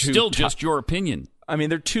these are it's still just your opinion. I mean,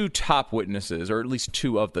 they're two top witnesses, or at least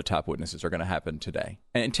two of the top witnesses are going to happen today.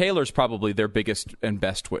 And Taylor's probably their biggest and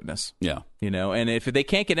best witness. Yeah. And if they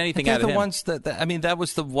can't get anything out of him. Ones that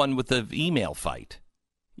was the one with the email fight.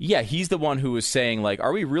 Yeah, he's the one who was saying, like,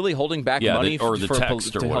 are we really holding back money or the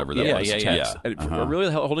text or whatever that was? Yeah. Are we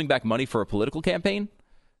really holding back money for a political campaign?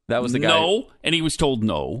 That was the guy. No, and he was told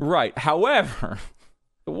no. Right. However,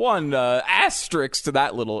 the one asterisk to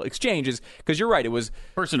that little exchange is, because you're right, it was...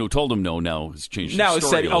 The person who told him no now has changed now his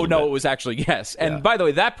story said, oh, no, it was actually yes. And by the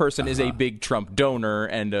way, that person is a big Trump donor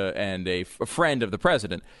and a friend of the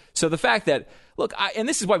president. So the fact that, look, and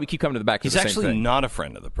this is why we keep coming to the back to He's the same actually thing. not a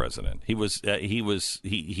friend of the president.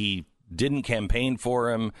 He didn't campaign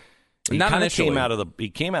for him. He kind of came out of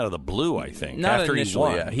the blue, I think, not after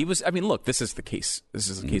initially, he won. Yeah. He was. I mean, look, this is the case. This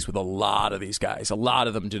is the case with a lot of these guys. A lot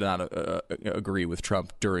of them did not agree with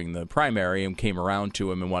Trump during the primary and came around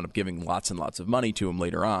to him and wound up giving lots and lots of money to him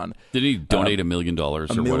later on. Did he donate $1 million or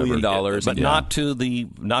whatever? $1 million, but not to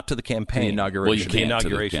the campaign. The inauguration. Well, you can't the to the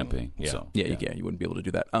inauguration. campaign. Yeah. So. Yeah, you wouldn't be able to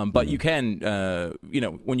do that. But you can,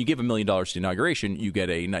 when you give $1 million to the inauguration, you get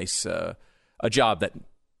a nice a job that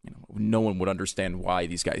no one would understand why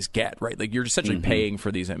these guys get, right? Like, you're essentially paying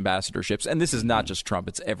for these ambassadorships. And this is not just Trump.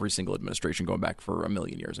 It's every single administration going back for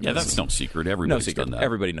 1,000,000 years. I mean, that's no secret. Everybody's done that.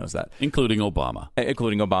 Everybody knows that. Including Obama.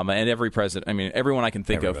 And every president. I mean, everyone I can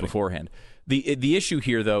think of beforehand. The issue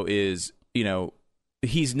here, though, is,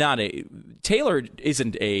 he's not Taylor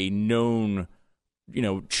isn't a known,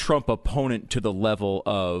 Trump opponent to the level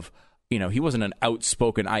of, he wasn't an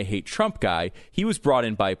outspoken I hate Trump guy. He was brought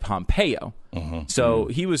in by Pompeo. So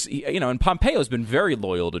he was, and Pompeo's been very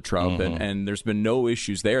loyal to Trump, and there's been no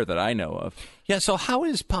issues there that I know of. Yeah, so how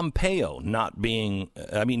is Pompeo not being,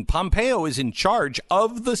 Pompeo is in charge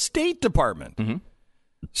of the State Department.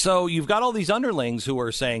 So you've got all these underlings who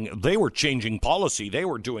are saying they were changing policy, they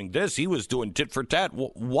were doing this, he was doing tit for tat.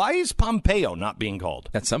 Well, why is Pompeo not being called?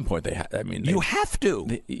 At some point, you have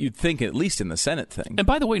to. You'd think, at least in the Senate thing. And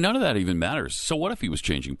by the way, none of that even matters. So what if he was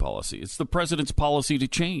changing policy? It's the president's policy to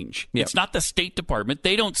change. Yep. It's not the State Department.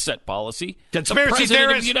 They don't set policy. Conspiracy the president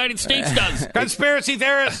theorists. of the United States does. Conspiracy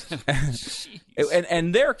theorists.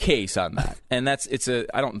 and their case on that, and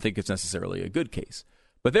I don't think it's necessarily a good case,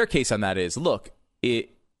 but their case on that is, look,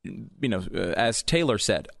 as Taylor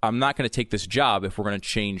said, I'm not going to take this job if we're going to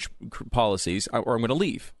change policies, or I'm going to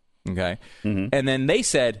leave. Okay. And then they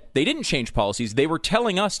said they didn't change policies. They were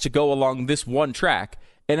telling us to go along this one track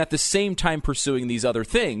and at the same time pursuing these other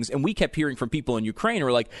things. And we kept hearing from people in Ukraine who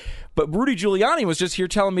were like, but Rudy Giuliani was just here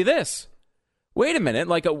telling me this. Wait a minute.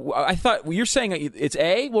 Like, I thought you're saying it's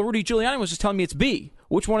A? Well, Rudy Giuliani was just telling me it's B.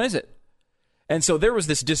 Which one is it? And so there was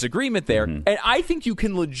this disagreement there. And I think you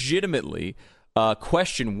can legitimately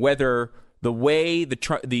question whether the way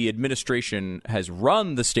the administration has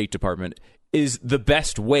run the State Department is the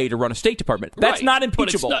best way to run a State Department. That's not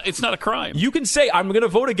impeachable. But it's not a crime. You can say, I'm going to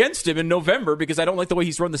vote against him in November because I don't like the way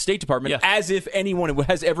he's run the State Department, as if anyone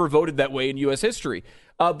has ever voted that way in U.S. history.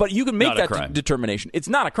 But you can make that determination. It's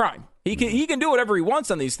not a crime. He can do whatever he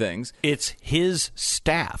wants on these things. It's his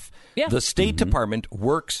staff. Yeah. The State Department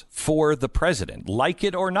works for the president. Like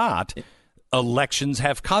it or not, elections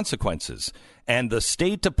have consequences. And the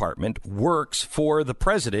State Department works for the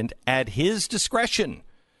president at his discretion.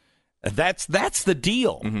 That's the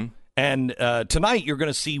deal. And tonight you're going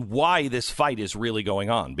to see why this fight is really going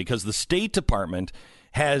on, because the State Department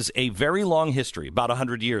has a very long history, about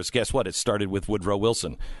 100 years. Guess what? It started with Woodrow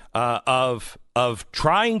Wilson, of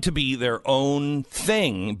trying to be their own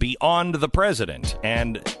thing beyond the president.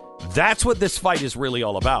 And that's what this fight is really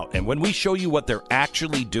all about. And when we show you what they're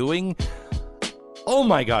actually doing, oh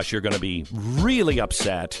my gosh, you're going to be really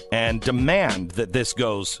upset and demand that this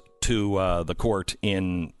goes to the court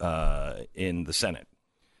in the Senate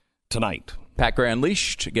tonight. Pat Gray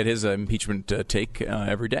Unleashed, get his impeachment take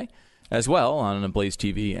every day as well on Blaze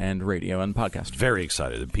TV and radio and podcast. Very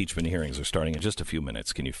excited. Impeachment hearings are starting in just a few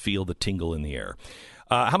minutes. Can you feel the tingle in the air?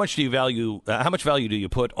 How much value do you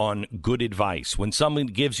put on good advice? When someone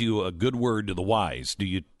gives you a good word to the wise, do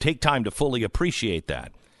you take time to fully appreciate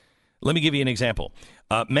that? Let me give you an example.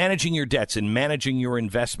 Managing your debts and managing your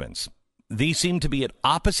investments. These seem to be at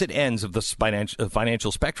opposite ends of the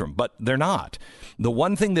financial spectrum, but they're not. The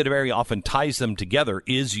one thing that very often ties them together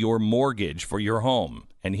is your mortgage for your home.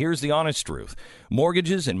 And here's the honest truth.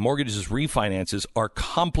 Mortgages and mortgages refinances are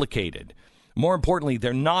complicated. More importantly,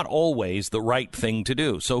 they're not always the right thing to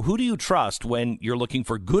do. So who do you trust when you're looking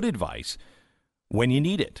for good advice when you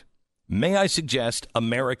need it? May I suggest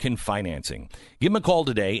American Financing? Give them a call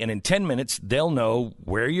today, and in 10 minutes, they'll know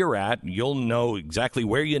where you're at. You'll know exactly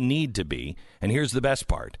where you need to be. And here's the best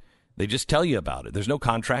part. They just tell you about it. There's no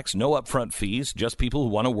contracts, no upfront fees, just people who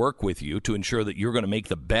want to work with you to ensure that you're going to make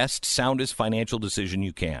the best, soundest financial decision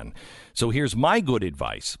you can. So here's my good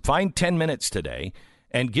advice. Find 10 minutes today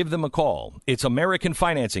and give them a call. It's American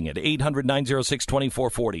Financing at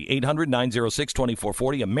 800-906-2440.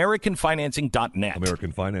 800-906-2440. AmericanFinancing.net.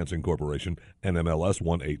 American Financing Corporation, NMLS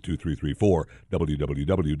 182334,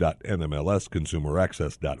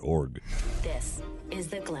 www.nmlsconsumeraccess.org. This is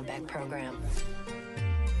the Glenn Beck Program.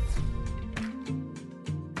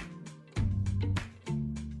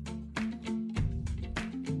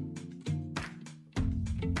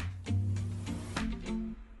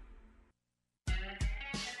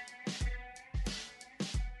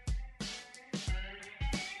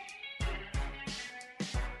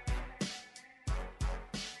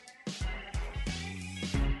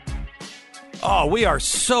 Oh, we are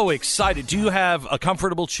so excited. Do you have a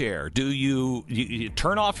comfortable chair? Do you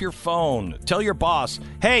turn off your phone? Tell your boss,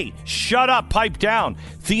 hey, shut up, pipe down.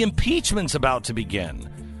 The impeachment's about to begin.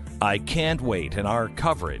 I can't wait. And our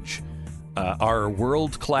coverage, our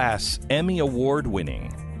world-class Emmy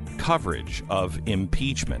Award-winning coverage of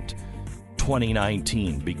impeachment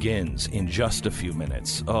 2019 begins in just a few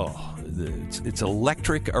minutes. Oh, it's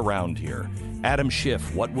electric around here. Adam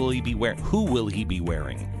Schiff, what will he be wearing? Who will he be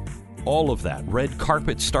wearing? All of that. Red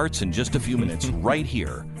carpet starts in just a few minutes right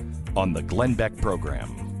here on the Glenn Beck Program.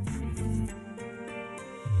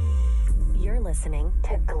 You're listening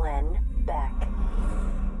to Glenn Beck.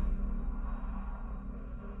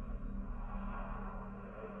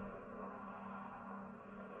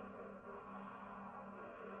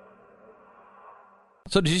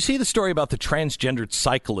 So did you see the story about the transgendered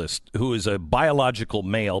cyclist who is a biological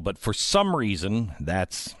male, but for some reason,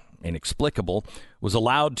 that's inexplicable, was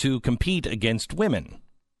allowed to compete against women?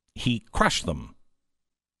 He crushed them.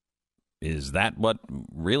 Is this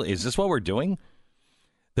what we're doing?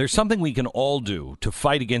 There's something we can all do to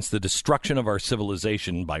fight against the destruction of our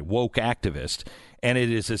civilization by woke activists, and it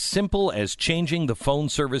is as simple as changing the phone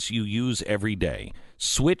service you use every day.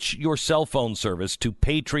 Switch your cell phone service to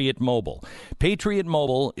Patriot Mobile. Patriot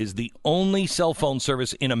Mobile is the only cell phone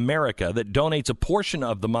service in America that donates a portion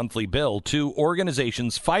of the monthly bill to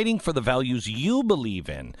organizations fighting for the values you believe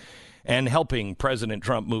in and helping President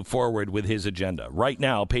Trump move forward with his agenda. Right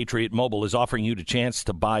now, Patriot Mobile is offering you the chance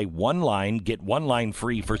to buy one line, get one line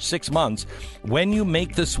free for 6 months when you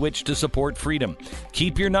make the switch to support freedom.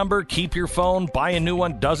 Keep your number, keep your phone, buy a new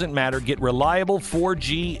one, doesn't matter. Get reliable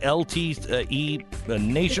 4G LTE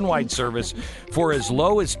nationwide service for as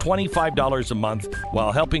low as $25 a month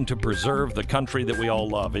while helping to preserve the country that we all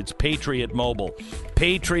love. It's Patriot Mobile.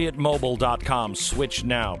 PatriotMobile.com. Switch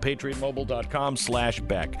now.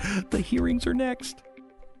 PatriotMobile.com/Beck. The hearings are next.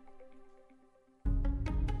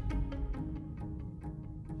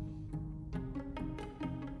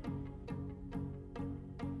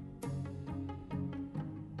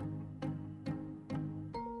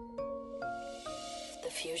 The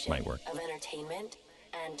fusion of entertainment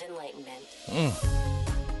and enlightenment.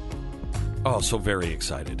 Oh, so very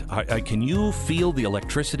excited. Can you feel the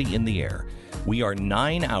electricity in the air? We are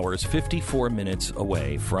 9 hours, 54 minutes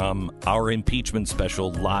away from our impeachment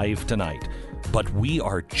special live tonight, but we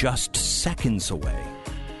are just seconds away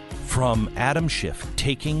from Adam Schiff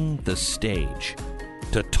taking the stage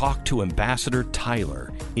to talk to Ambassador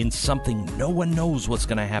Tyler in something no one knows what's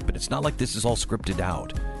going to happen. It's not like this is all scripted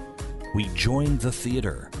out. We joined the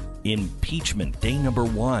theater. Impeachment day number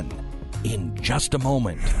 1 in just a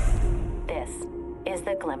moment. This is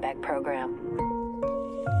the Glenn Beck Program.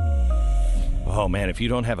 Oh, man, if you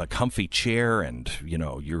don't have a comfy chair and,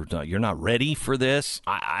 you're not ready for this,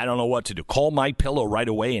 I don't know what to do. Call My Pillow right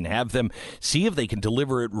away and have them see if they can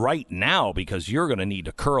deliver it right now, because you're going to need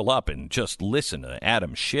to curl up and just listen to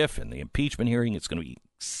Adam Schiff and the impeachment hearing. It's going to be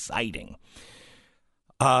exciting.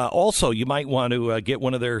 Also, you might want to get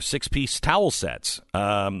one of their 6-piece towel sets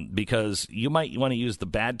because you might want to use the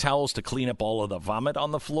bad towels to clean up all of the vomit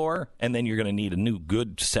on the floor, and then you're going to need a new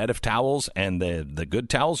good set of towels, and the good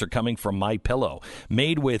towels are coming from My Pillow.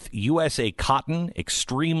 Made with USA cotton,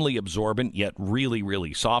 extremely absorbent, yet really,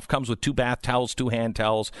 really soft. Comes with 2 bath towels, 2 hand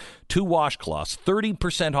towels, 2 washcloths,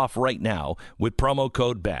 30% off right now with promo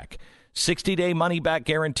code BECK. 60-day money-back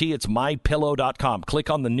guarantee. It's MyPillow.com. Click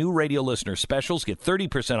on the new radio listener specials. Get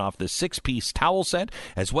 30% off this 6-piece towel set,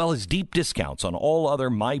 as well as deep discounts on all other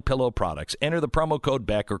MyPillow products. Enter the promo code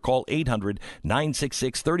Beck or call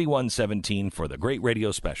 800-966-3117 for the great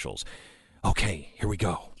radio specials. Okay, here we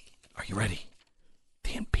go. Are you ready?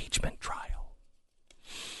 The impeachment trial.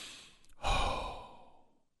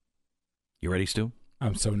 You ready, Stu?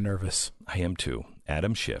 I'm so nervous. I am too.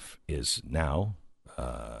 Adam Schiff is now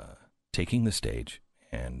taking the stage,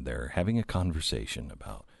 and they're having a conversation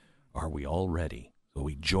about, are we all ready? So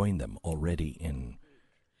we join them already in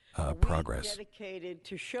progress. Dedicated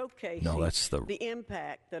to showcasing the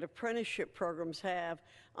impact that apprenticeship programs have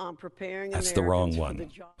on preparing That's Americans the wrong for one. the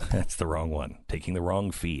job. That's the wrong one. Taking the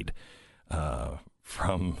wrong feed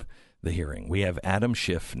from the hearing. We have Adam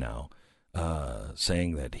Schiff now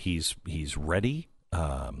saying that he's ready.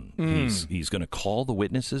 He's going to call the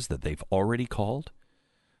witnesses that they've already called.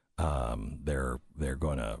 They're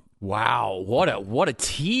going to. Wow, what a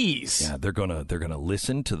tease! Yeah, they're gonna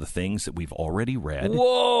listen to the things that we've already read.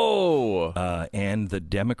 Whoa! And the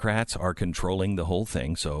Democrats are controlling the whole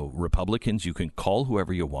thing. So Republicans, you can call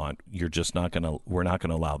whoever you want. We're not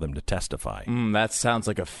gonna allow them to testify. That sounds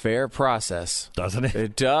like a fair process, doesn't it?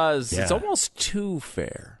 It does. Yeah. It's almost too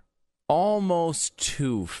fair. Almost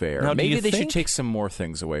too fair. Now, Maybe they should take some more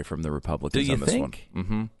things away from the Republicans on this one.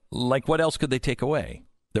 Mm-hmm. Like what else could they take away?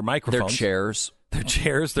 Their microphones. Their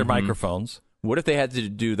chairs. Their microphones. What if they had to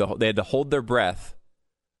they had to hold their breath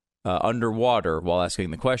underwater while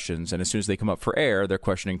asking the questions, and as soon as they come up for air, their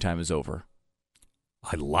questioning time is over?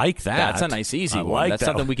 I like that. That's a nice, easy one. That's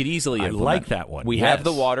something we could easily implement. I like that one. We have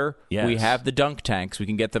the water. Yes. We have the dunk tanks. We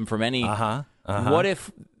can get them from any. What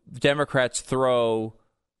if Democrats throw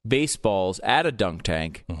baseballs at a dunk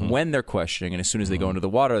tank when they're questioning, and as soon as they go into the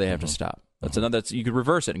water, they have to stop? That's another. You could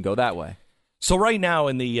reverse it and go that way. So right now,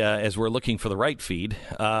 in the as we're looking for the right feed,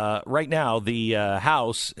 right now the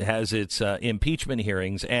House has its impeachment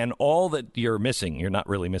hearings, and all that you're missing, you're not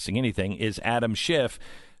really missing anything, is Adam Schiff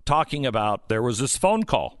talking about there was this phone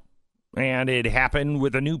call, and it happened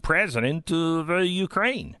with a new president of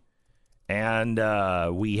Ukraine, and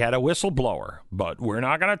we had a whistleblower, but we're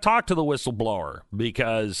not going to talk to the whistleblower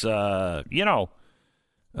because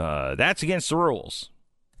that's against the rules.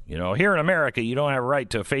 Here in America, you don't have a right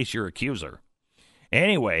to face your accuser.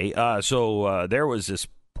 Anyway, so there was this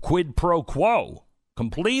quid pro quo,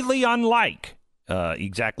 completely unlike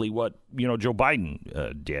exactly what Joe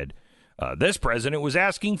Biden did. This president was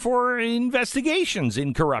asking for investigations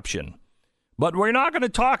in corruption, but we're not going to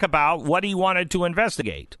talk about what he wanted to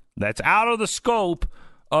investigate. That's out of the scope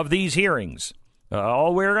of these hearings.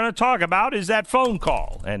 All we're going to talk about is that phone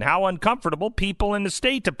call and how uncomfortable people in the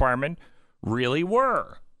State Department really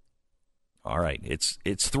were. All right, it's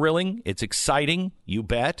thrilling, it's exciting, you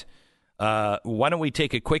bet. Why don't we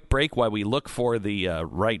take a quick break while we look for the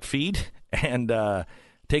right feed, and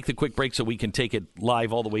take the quick break so we can take it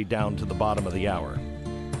live all the way down to the bottom of the hour.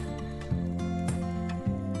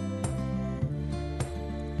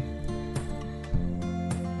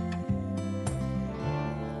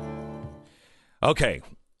 Okay.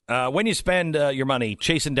 When you spend your money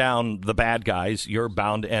chasing down the bad guys, you're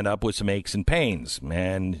bound to end up with some aches and pains.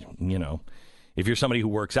 And, if you're somebody who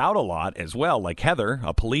works out a lot as well, like Heather,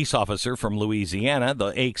 a police officer from Louisiana,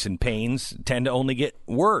 the aches and pains tend to only get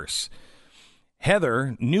worse.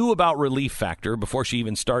 Heather knew about Relief Factor before she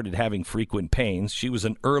even started having frequent pains. She was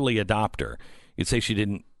an early adopter. You'd say she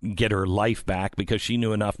didn't get her life back because she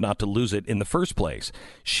knew enough not to lose it in the first place.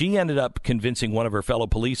 She ended up convincing one of her fellow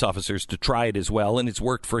police officers to try it as well, and it's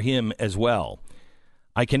worked for him as well.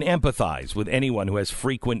 I can empathize with anyone who has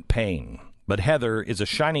frequent pain, but Heather is a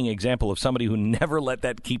shining example of somebody who never let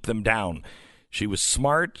that keep them down. She was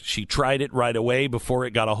smart. She tried it right away before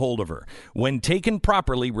it got a hold of her. When taken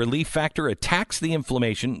properly, Relief Factor attacks the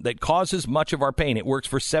inflammation that causes much of our pain. It works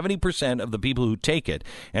for 70% of the people who take it,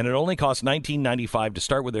 and it only costs $19.95 to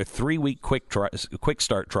start with their 3-week quick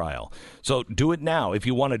start trial. So do it now. If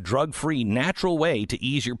you want a drug-free, natural way to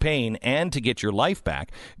ease your pain and to get your life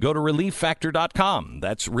back, go to ReliefFactor.com.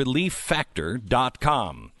 That's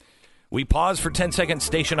ReliefFactor.com. We pause for 10 seconds,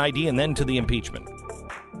 station ID, and then to the impeachment.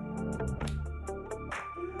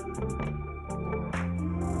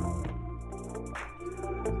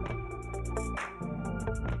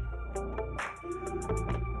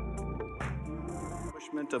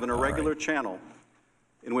 Of an irregular channel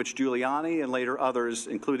in which Giuliani and later others,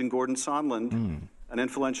 including Gordon Sondland, an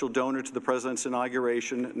influential donor to the president's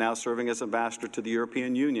inauguration, now serving as ambassador to the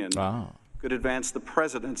European Union, could advance the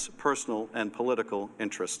president's personal and political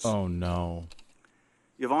interests. Oh, no.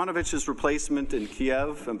 Yovanovitch's replacement in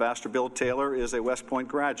Kiev, Ambassador Bill Taylor, is a West Point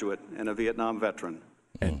graduate and a Vietnam veteran.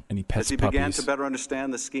 And he pets As he puppies. began to better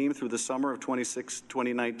understand the scheme through the summer of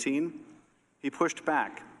 2019, he pushed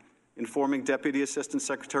back, informing Deputy Assistant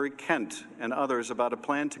Secretary Kent and others about a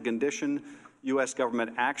plan to condition U.S.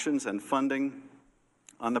 government actions and funding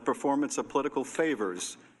on the performance of political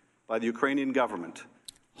favors by the Ukrainian government,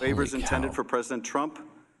 favors intended for President Trump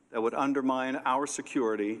that would undermine our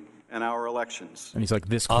security and our elections. And he's like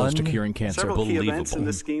this close to curing cancer. Several key events in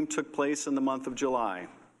the scheme took place in the month of July.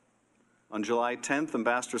 On July 10th,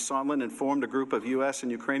 Ambassador Sondland informed a group of U.S.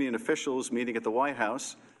 and Ukrainian officials meeting at the White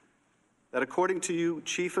House that according to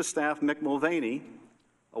Chief of Staff Mick Mulvaney,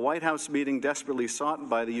 a White House meeting desperately sought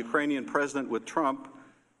by the Ukrainian president with Trump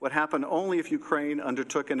would happen only if Ukraine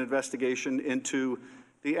undertook an investigation into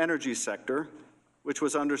the energy sector, which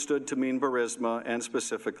was understood to mean Burisma and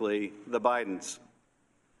specifically the Bidens.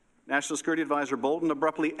 National Security Advisor Bolton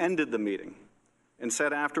abruptly ended the meeting and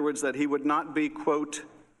said afterwards that he would not be, quote,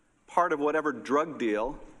 part of whatever drug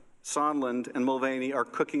deal Sondland and Mulvaney are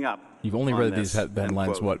cooking up. You've only read these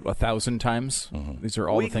headlines, what, 1,000 times? These are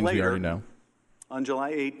all the things we already know. On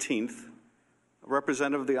July 18th, a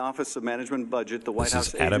representative of the Office of Management and Budget, the White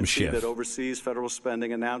House Adam agency Schiff. that oversees federal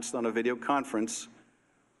spending, announced on a video conference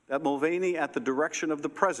that Mulvaney, at the direction of the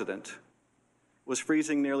president, was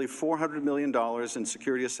freezing nearly $400 million in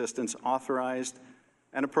security assistance authorized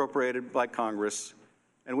and appropriated by Congress,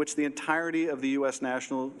 and which the entirety of the U.S.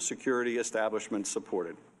 national security establishment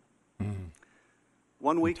supported.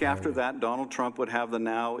 1 week after that, Donald Trump would have the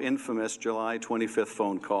now infamous July 25th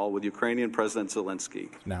phone call with Ukrainian President Zelensky.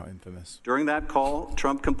 Now infamous. During that call,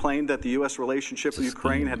 Trump complained that the U.S. relationship with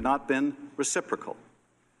Ukraine had not been reciprocal.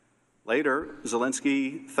 Later,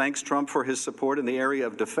 Zelensky thanks Trump for his support in the area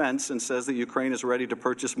of defense and says that Ukraine is ready to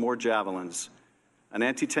purchase more javelins, an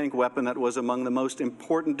anti-tank weapon that was among the most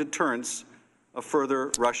important deterrents of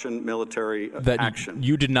further Russian military action.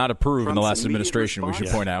 You did not approve in the Trump's last immediate administration, we should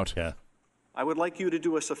response? point out. Yeah. I would like you to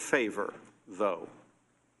do us a favor, though.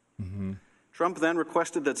 Trump then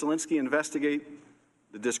requested that Zelensky investigate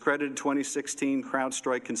the discredited 2016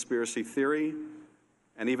 CrowdStrike conspiracy theory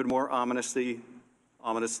and even more ominously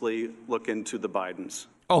look into the Bidens.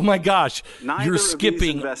 Oh, my gosh. Neither You're of these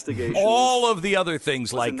skipping investigations all of the other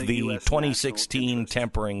things was like in the the U.S. 2016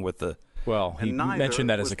 tampering with the... Well, he And neither mentioned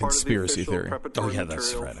that as was a part of the conspiracy official theory. preparatory Oh, yeah,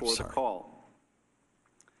 that's material right. I'm for the sorry. call.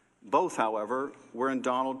 Both, however, were in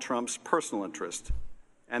Donald Trump's personal interest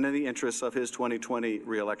and in the interests of his 2020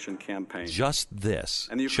 reelection campaign. Just this,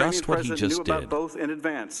 And the Ukrainian just what he president just knew about did, both in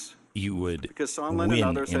advance. you would Because Sondland win and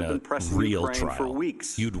others in had been a pressing real Ukraine trial. for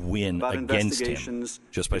weeks You'd win about against him investigations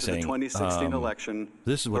just by into saying, the 2016 election,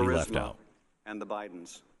 this is what he left Burisma, out. and the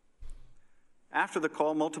Bidens. After the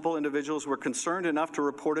call, multiple individuals were concerned enough to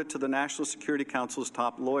report it to the National Security Council's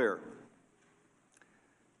top lawyer.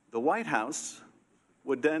 The White House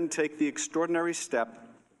would then take the extraordinary step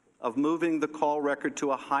of moving the call record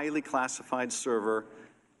to a highly classified server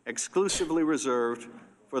exclusively reserved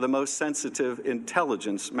for the most sensitive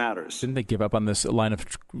intelligence matters. Didn't they give up on this line of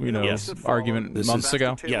Yes. argument This months is-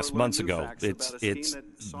 ago? Yes, months ago. It's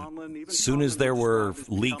as soon as there were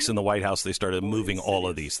leaks in the White House, they started moving all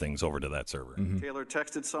of these things over to that server. Taylor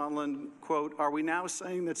texted Sondland, quote, "Are we now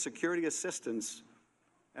saying that security assistance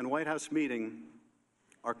and White House meeting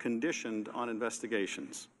are conditioned on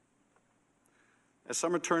investigations?" As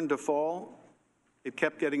summer turned to fall, it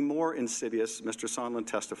kept getting more insidious, Mr. Sondland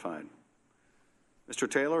testified. Mr.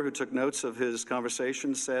 Taylor, who took notes of his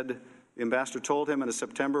conversation, said the ambassador told him in a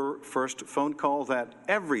September 1st phone call that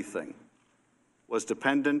everything was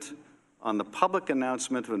dependent on the public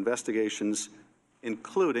announcement of investigations,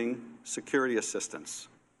 including security assistance.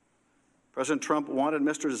 President Trump wanted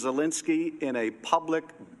Mr. Zelensky in a public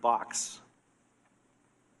box.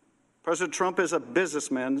 President Trump is a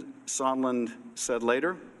businessman, Sondland said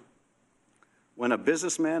later. When a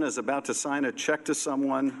businessman is about to sign a check to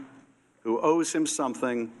someone who owes him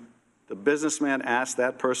something, the businessman asks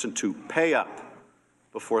that person to pay up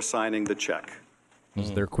before signing the check. This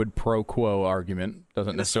is their quid pro quo argument.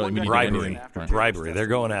 Doesn't necessarily mean bribery. anything. Bribery. They're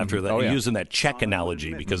going after that, using that check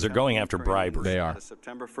analogy because they're going after bribery. They are. At a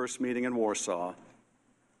September 1st meeting in Warsaw,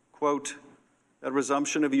 quote, that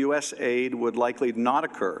resumption of U.S. aid would likely not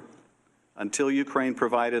occur until Ukraine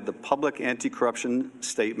provided the public anti-corruption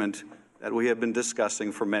statement that we have been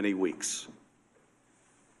discussing for many weeks.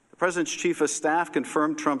 The President's Chief of Staff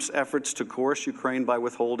confirmed Trump's efforts to coerce Ukraine by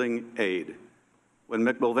withholding aid. When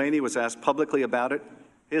Mick Mulvaney was asked publicly about it,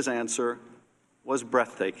 his answer was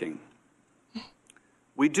breathtaking.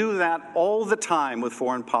 "We do that all the time with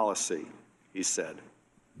foreign policy," he said.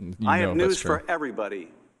 "I have news for everybody.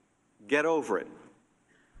 Get over it.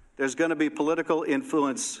 There's going to be political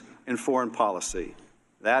influence in foreign policy.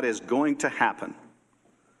 That is going to happen.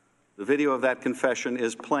 The video of that confession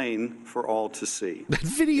is plain for all to see. That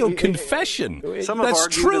video confession. That's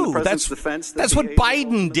true. That's what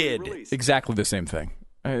Biden did. Exactly the same thing.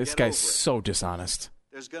 This guy's so dishonest.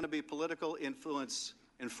 There's going to be political influence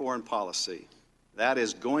in foreign policy. That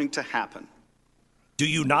is going to happen. Do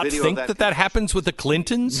you not think that happens with the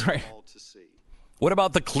Clintons? Right. What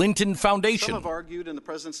about the Clinton Foundation? Some have argued in the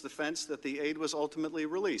president's defense that the aid was ultimately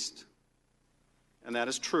released. And that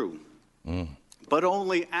is true. But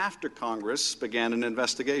only after Congress began an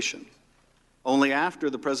investigation. Only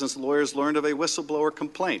after the president's lawyers learned of a whistleblower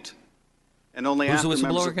complaint. And only after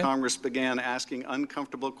members of Congress began asking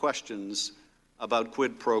uncomfortable questions about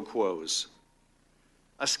quid pro quos.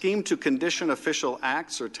 A scheme to condition official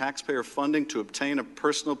acts or taxpayer funding to obtain a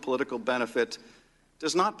personal political benefit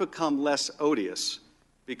does not become less odious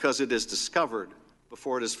because it is discovered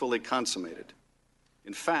before it is fully consummated.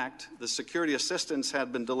 In fact, the security assistance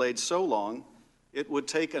had been delayed so long, it would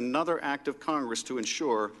take another act of Congress to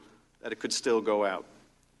ensure that it could still go out.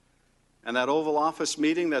 And that Oval Office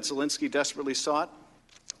meeting that Zelensky desperately sought,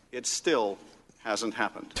 it still hasn't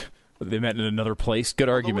happened. They met in another place. Good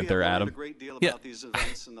argument there, Adam. Yeah.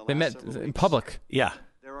 They met in public. Yeah.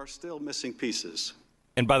 There are still missing pieces.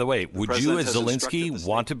 And by the way, would you as Zelensky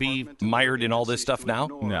want to be mired in all this stuff now?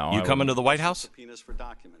 No. You come into the White House? Subpoenas for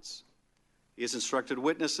documents. He has instructed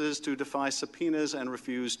witnesses to defy subpoenas and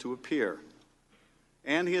refuse to appear.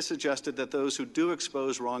 And he has suggested that those who do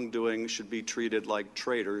expose wrongdoing should be treated like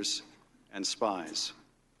traitors and spies.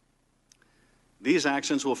 These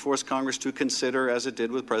actions will force Congress to consider, as it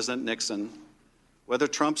did with President Nixon, whether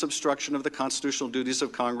Trump's obstruction of the constitutional duties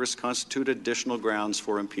of Congress constitute additional grounds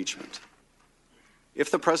for impeachment. If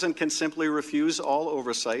the president can simply refuse all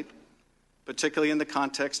oversight, particularly in the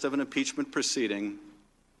context of an impeachment proceeding,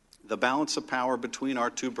 the balance of power between our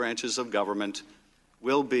two branches of government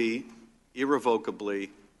will be irrevocably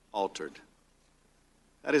altered.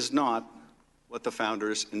 That is not what the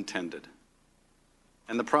founders intended.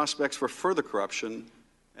 And the prospects for further corruption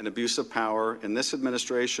and abuse of power in this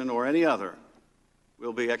administration or any other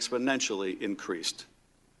will be exponentially increased.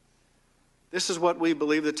 This is what we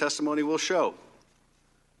believe the testimony will show,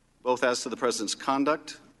 both as to the president's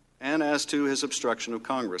conduct and as to his obstruction of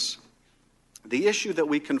Congress. The issue that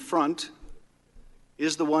we confront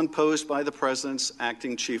is the one posed by the president's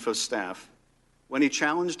acting chief of staff when he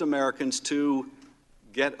challenged Americans to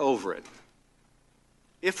get over it.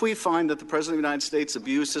 If we find that the President of the United States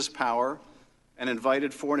abused his power and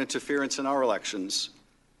invited foreign interference in our elections,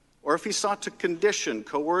 or if he sought to condition,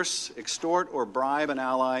 coerce, extort, or bribe an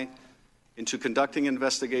ally into conducting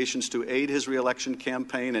investigations to aid his reelection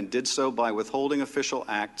campaign and did so by withholding official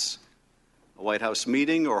acts, a White House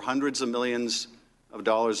meeting, or hundreds of millions of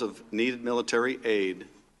dollars of needed military aid,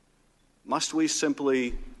 must we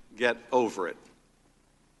simply get over it?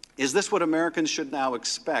 Is this what Americans should now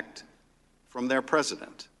expect from their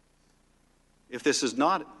president? If this is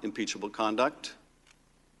not impeachable conduct,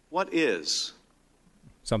 what is?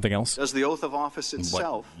 Something else? Does the oath of office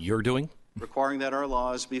itself, what you're doing, requiring that our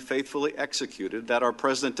laws be faithfully executed, that our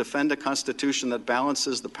president defend a constitution that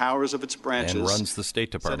balances the powers of its branches and runs the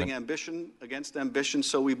State Department, setting ambition against ambition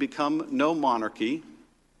so we become no monarchy,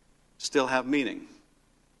 still have meaning?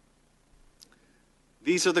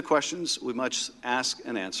 These are the questions we must ask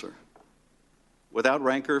and answer, without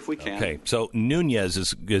rancor if we can. Okay, so Nunez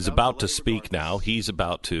is about to speak now. He's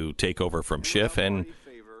about to take over from Schiff and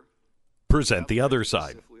present the other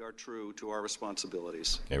side. If we are true to our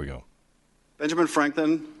responsibilities. There we go. Benjamin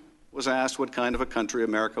Franklin was asked what kind of a country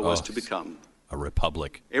America was to become. A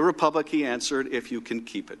republic. A republic, he answered, if you can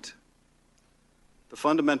keep it. The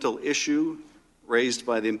fundamental issue raised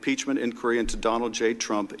by the impeachment inquiry into Donald J.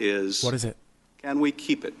 Trump is... What is it? Can we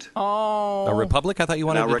keep it? Oh. A republic? I thought you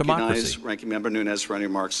wanted a democracy. I recognize Ranking Member Nunez for any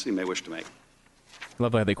remarks he may wish to make. I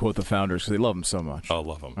love how they quote the founders because they love them so much. Oh,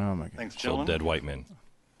 love them. Oh, my God. Thanks, So gentlemen. dead white men.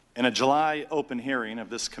 In a July open hearing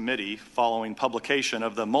of this committee following publication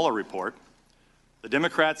of the Mueller report, the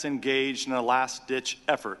Democrats engaged in a last-ditch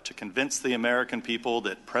effort to convince the American people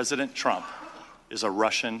that President Trump is a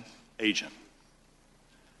Russian agent.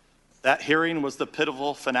 That hearing was the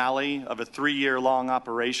pivotal finale of a 3-year-long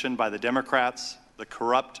operation by the Democrats, the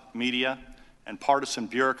corrupt media, and partisan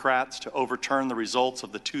bureaucrats to overturn the results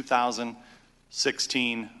of the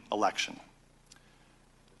 2016 election.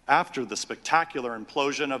 After the spectacular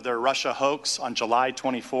implosion of their Russia hoax on July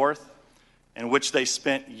 24th, in which they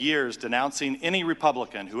spent years denouncing any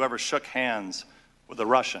Republican who ever shook hands with a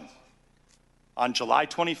Russian, on July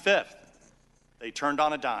 25th, they turned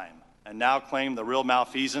on a dime and now claim the real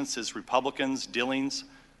malfeasance is Republicans' dealings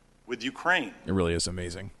with Ukraine. It really is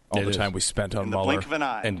amazing. All the time we spent on In the Mueller. blink of an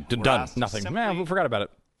eye, And we're done. asked to Nothing. simply Man, we forgot about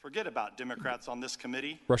it. Forget about Democrats on this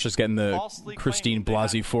committee. Russia's getting the falsely Christine claiming they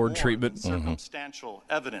Blasey had Ford more treatment. than circumstantial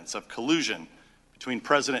evidence of collusion between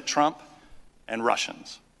President Trump and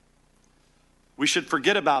Russians. We should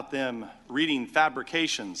forget about them reading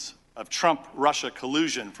fabrications of Trump-Russia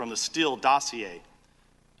collusion from the Steele dossier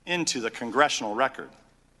into the congressional record.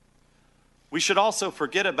 We should also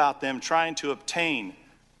forget about them trying to obtain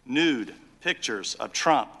nude pictures of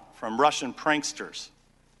Trump from Russian pranksters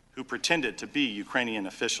who pretended to be Ukrainian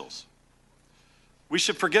officials. We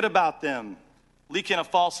should forget about them leaking a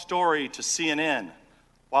false story to CNN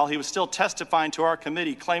while he was still testifying to our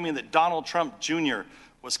committee, claiming that Donald Trump Jr.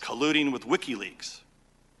 was colluding with WikiLeaks.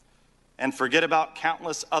 And forget about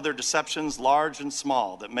countless other deceptions, large and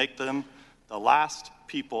small, that make them the last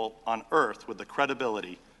people on earth with the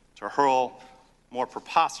credibility to hurl more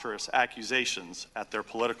preposterous accusations at their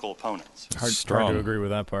political opponents. Hard to agree with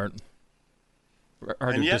that part.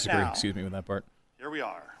 Hard to disagree, now, with that part. Here we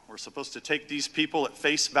are. We're supposed to take these people at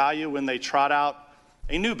face value when they trot out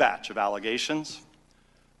a new batch of allegations.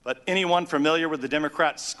 But anyone familiar with the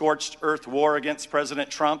Democrats' scorched earth war against President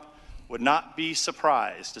Trump would not be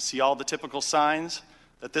surprised to see all the typical signs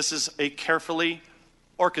that this is a carefully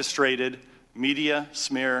orchestrated media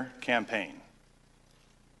smear campaign.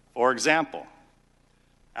 For example,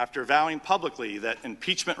 after vowing publicly that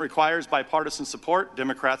impeachment requires bipartisan support,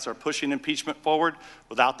 Democrats are pushing impeachment forward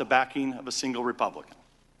without the backing of a single Republican.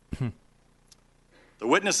 The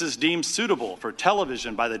witnesses deemed suitable for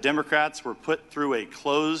television by the Democrats were put through a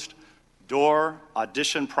closed-door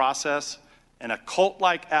audition process in a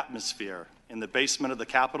cult-like atmosphere in the basement of the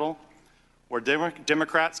Capitol, where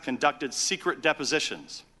Democrats conducted secret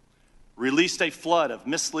depositions, released a flood of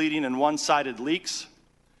misleading and one-sided leaks,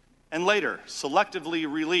 and later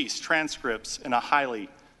selectively released transcripts in a highly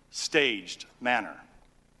staged manner.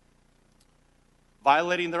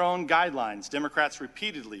 Violating their own guidelines, Democrats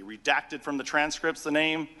repeatedly redacted from the transcripts the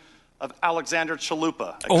name of Alexander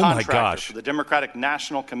Chalupa, a contractor for the Democratic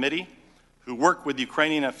National Committee who worked with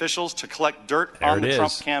Ukrainian officials to collect dirt on the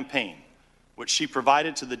Trump campaign, which she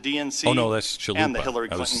provided to the DNC and the Hillary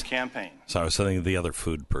Clinton campaign. So I was thinking of the other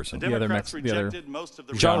food person. The Democrats rejected most of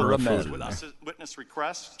the witness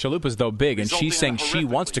requests. Chalupa's though big, and she's saying she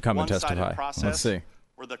wants to come and testify. Let's see.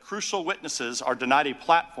 Where the crucial witnesses are denied a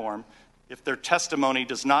platform if their testimony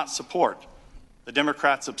does not support the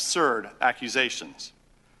Democrats' absurd accusations.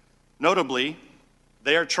 Notably,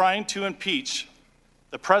 they are trying to impeach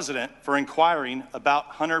the president for inquiring about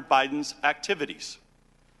Hunter Biden's activities.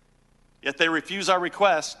 Yet they refuse our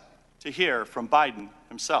request to hear from Biden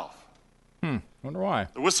himself. Wonder why.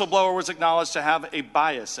 The whistleblower was acknowledged to have a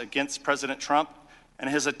bias against President Trump, and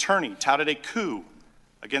his attorney touted a coup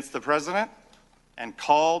against the president and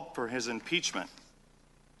called for his impeachment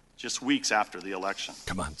just weeks after the election.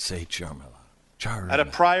 Come on, say Charmela. At a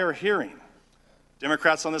prior hearing,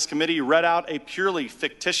 Democrats on this committee read out a purely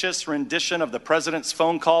fictitious rendition of the president's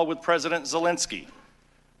phone call with President Zelensky.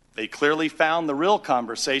 They clearly found the real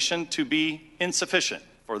conversation to be insufficient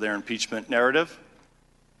for their impeachment narrative,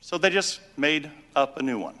 so they just made up a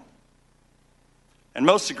new one. And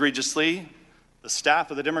most egregiously, the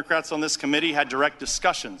staff of the Democrats on this committee had direct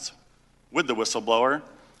discussions with the whistleblower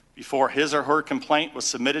before his or her complaint was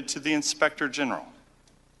submitted to the Inspector General.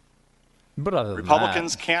 But other than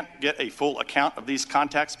Republicans can't get a full account of these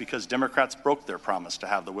contacts because Democrats broke their promise to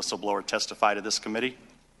have the whistleblower testify to this committee.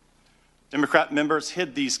 Democrat members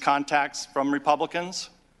hid these contacts from Republicans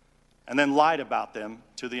and then lied about them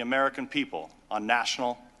to the American people on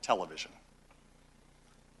national television.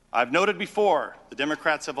 I've noted before, the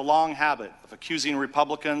Democrats have a long habit of accusing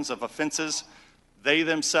Republicans of offenses they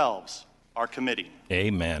themselves are committing.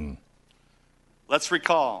 Amen. Let's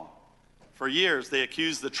recall, for years they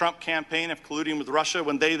accused the Trump campaign of colluding with Russia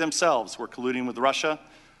when they themselves were colluding with Russia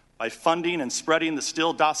by funding and spreading the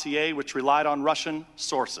Steele dossier, which relied on Russian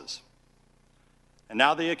sources. And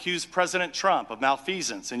now they accuse President Trump of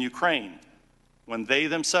malfeasance in Ukraine when they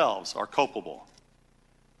themselves are culpable.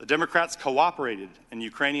 The Democrats cooperated in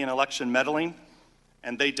Ukrainian election meddling,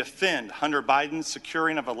 and they defend Hunter Biden's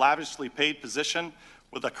securing of a lavishly paid position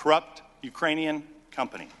with a corrupt Ukrainian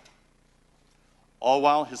company, all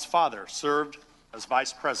while his father served as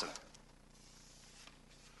vice president.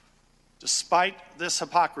 Despite this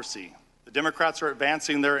hypocrisy, the Democrats are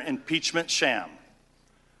advancing their impeachment sham.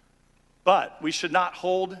 But we should not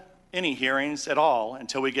hold any hearings at all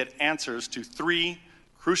until we get answers to three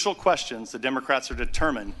crucial questions the Democrats are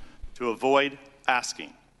determined to avoid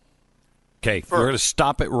asking. Okay, we're going to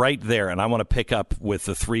stop it right there, and I want to pick up with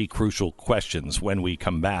the 3 crucial questions when we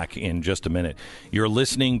come back in just a minute. You're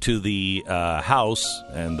listening to the House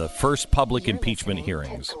and the first public impeachment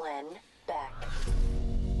hearings. All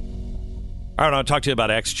right, I want to talk to you about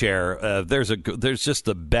X Chair. There's just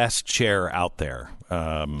the best chair out there,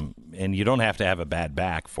 and you don't have to have a bad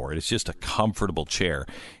back for it. It's just a comfortable chair.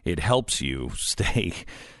 It helps you stay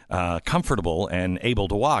comfortable and able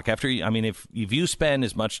to walk. If you spend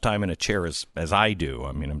as much time in a chair as I do,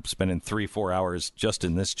 I'm spending 3-4 hours just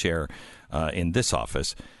in this chair in this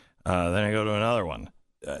office, then I go to another one.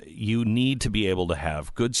 You need to be able to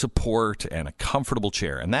have good support and a comfortable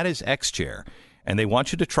chair, and that is X Chair. And they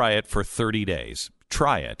want you to try it for 30 days.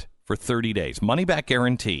 Try it for 30 days. Money back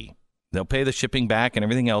guarantee. They'll pay the shipping back and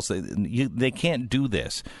everything else. They can't do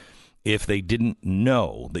this if they didn't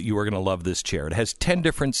know that you were going to love this chair. It has 10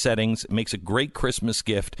 different settings. It makes a great Christmas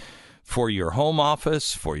gift for your home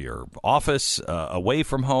office, for your office away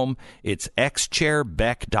from home. It's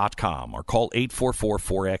xchairbeck.com or call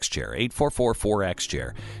 844-4XChair,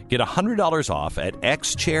 844-4XChair. Get $100 off at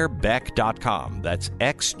xchairbeck.com. That's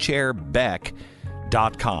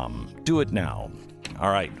xchairbeck.com. Do it now. All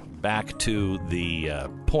right, back to the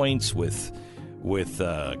points with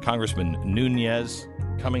Congressman Nunez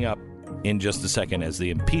coming up in just a second as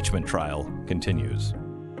the impeachment trial continues.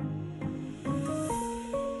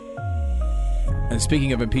 And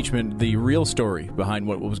speaking of impeachment, the real story behind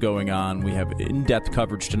what was going on, we have in-depth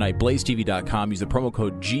coverage tonight. BlazeTV.com. Use the promo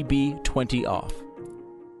code GB20OFF.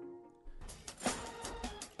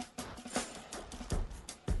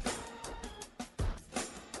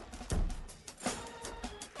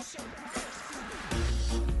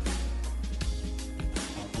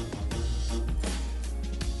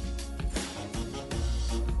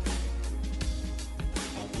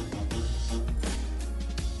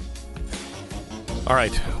 All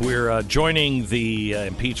right, we're joining the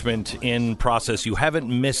impeachment in process. You haven't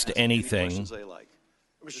missed anything.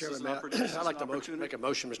 Mr. Chairman, I'd like to make a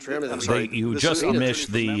motion, Mr. Chairman. You just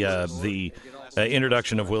missed the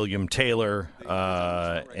introduction of William Taylor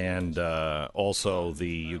and also the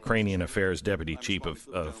Ukrainian Affairs Deputy Chief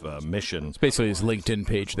of Mission. It's basically his LinkedIn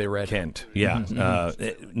page they read. Kent, yeah.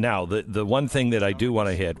 Now, the one thing that I do want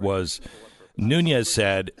to hit was Nunez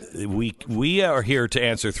said, we are here to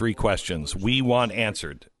answer 3 questions. We want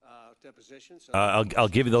answered. I'll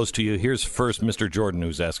give those to you. Here's first Mr. Jordan,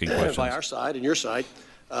 who's asking questions. By our side and your side,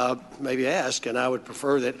 maybe ask, and I would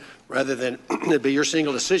prefer that rather than it be your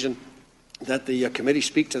single decision, that the committee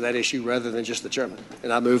speak to that issue rather than just the chairman.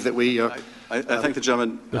 And I move that we... I think the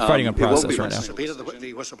gentleman... They're fighting a process right now. Subpoena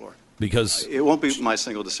the whistleblower. Because... It won't be my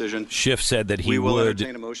single decision. Schiff said that he would... We will would...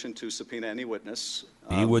 entertain a motion to subpoena any witness.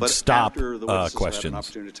 He would stop questions. An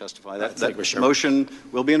opportunity to testify. That motion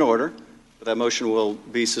will be in order, but that motion will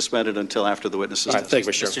be suspended until after the witnesses testify.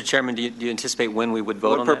 Mr. Chairman, do you anticipate when we would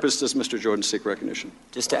vote on that? What purpose does Mr. Jordan seek recognition?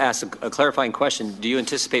 Just to ask a clarifying question, do you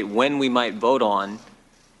anticipate when we might vote on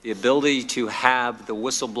the ability to have the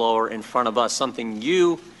whistleblower in front of us, something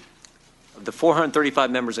you, of the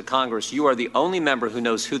 435 members of Congress, you are the only member who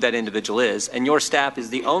knows who that individual is, and your staff is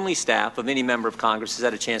the only staff of any member of Congress who's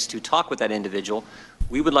had a chance to talk with that individual.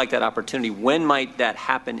 We would like that opportunity. When might that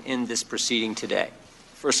happen in this proceeding today?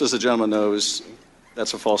 First, as the gentleman knows,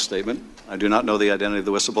 that's a false statement. I do not know the identity of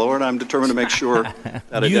the whistleblower, and I'm determined to make sure that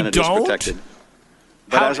identity is protected.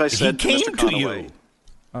 But as I said, he came Mr. Conaway, to you.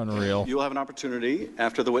 Unreal. You will have an opportunity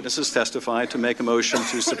after the witnesses testify to make a motion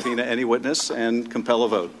to subpoena any witness and compel a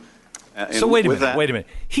vote. So wait a minute.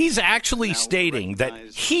 He's actually stating that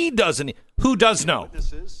he doesn't. Who does know?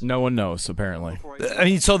 No one knows, apparently. I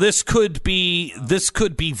mean, so this could be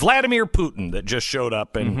Vladimir Putin that just showed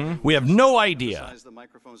up, and we have no idea.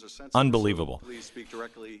 Unbelievable.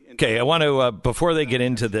 Okay, I want to, before they get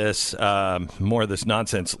into this, more of this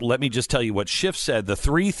nonsense, let me just tell you what Schiff said. The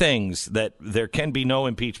 3 things that there can be no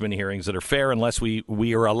impeachment hearings that are fair unless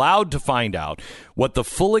we are allowed to find out what the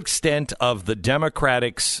full extent of the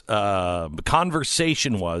Democrats'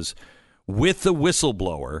 conversation was with the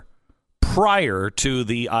whistleblower prior to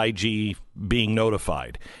the IG being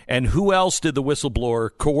notified. And who else did the whistleblower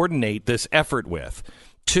coordinate this effort with?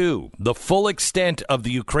 2, the full extent of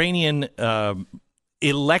the Ukrainian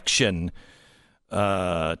election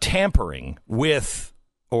tampering with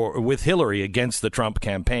Hillary against the Trump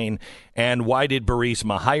campaign. And why did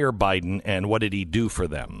Burisma hire Biden, and what did he do for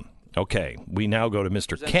them? Okay, we now go to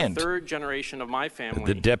Mr. Kent, the 3rd generation of my family,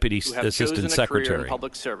 the Deputy Assistant Secretary in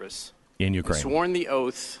public service. In Ukraine. Sworn the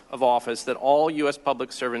oath of office that all U.S.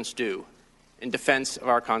 public servants do in defense of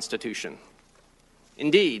our Constitution.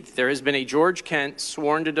 Indeed, there has been a George Kent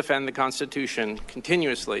sworn to defend the Constitution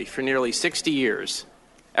continuously for nearly 60 years,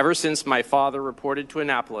 ever since my father reported to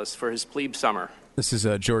Annapolis for his plebe summer. This is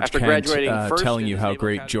George After Kent graduating first telling in you his how Naval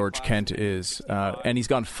great Academy George Kent is. And he's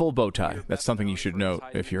gone full bow tie. That's something you should note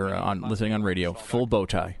if you're listening on radio. Full bow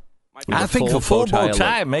tie. I think the full bow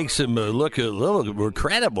tie makes him look a little more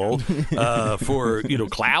credible for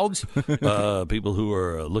clouds, people who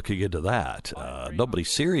are looking into that. Nobody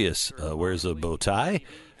serious wears a bow tie.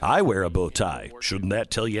 I wear a bow tie. Shouldn't that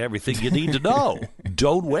tell you everything you need to know?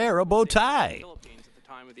 Don't wear a bow tie. At the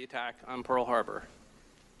time of the attack on Pearl Harbor,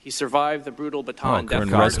 he survived the brutal Bataan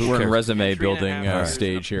death We're in resume building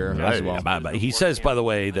stage here as well. He says, by the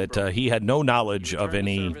way, that he had no knowledge of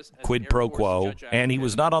any quid pro quo, and he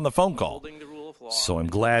was not on the phone call. So I'm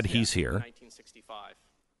glad he's here.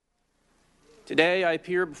 Today, I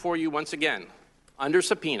appear before you once again, under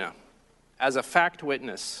subpoena, as a fact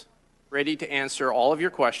witness, ready to answer all of your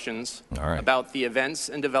questions about the events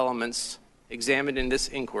and developments examined in this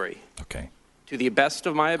inquiry. Okay. To the best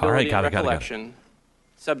of my ability and recollection,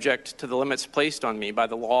 subject to the limits placed on me by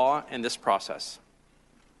the law and this process.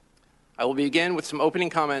 I will begin with some opening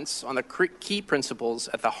comments on the key principles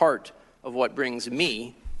at the heart of what brings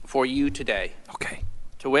me before you today. Okay.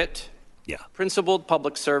 To wit, principled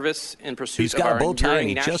public service in pursuit of our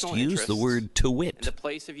enduring national interests the word to wit. and the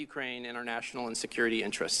place of Ukraine in our national and security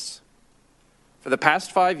interests. For the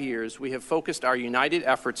past 5 years, we have focused our united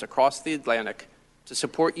efforts across the Atlantic to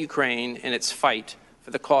support Ukraine in its fight for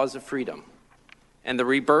the cause of freedom and the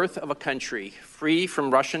rebirth of a country free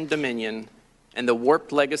from Russian dominion and the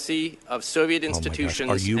warped legacy of Soviet institutions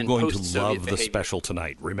Are you and going to post-Soviet love the behavior. special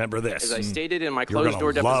tonight? Remember this. As I stated in my You're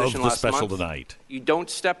closed-door gonna love deposition the last special month, tonight. you don't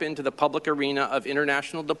step into the public arena of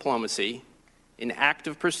international diplomacy in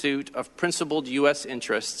active pursuit of principled U.S.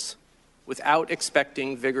 interests without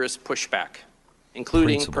expecting vigorous pushback,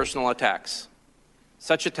 including personal attacks.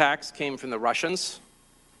 Such attacks came from the Russians,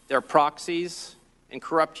 their proxies, and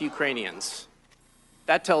corrupt Ukrainians.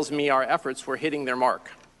 That tells me our efforts were hitting their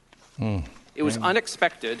mark. It was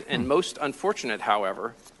unexpected and most unfortunate,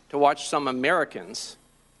 however, to watch some Americans,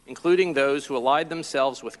 including those who allied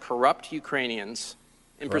themselves with corrupt Ukrainians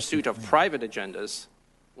in pursuit of private agendas,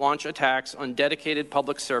 launch attacks on dedicated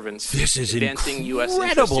public servants This is advancing U.S. interests in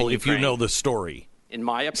incredible if you Ukraine. know the story. In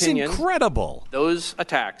my opinion, it's incredible. Those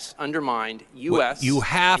attacks undermined U.S. You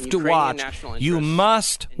have and to Ukrainian watch. national You interests.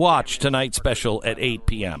 must watch tonight's special at 8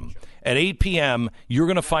 p.m. At 8 p.m., you're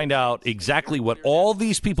going to find out exactly what all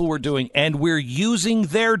these people were doing, and we're using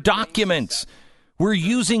their documents. We're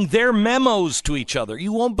using their memos to each other.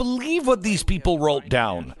 You won't believe what these people wrote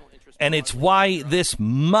down. And it's why this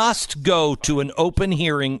must go to an open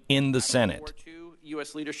hearing in the Senate.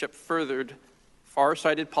 U.S. leadership furthered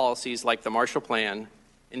far-sighted policies like the Marshall Plan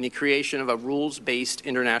and the creation of a rules-based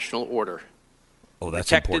international order. Oh, that's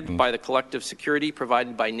Protected important. by the collective security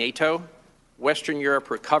provided by NATO, Western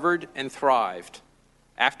Europe recovered and thrived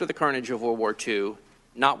after the carnage of World War II,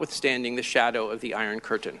 notwithstanding the shadow of the Iron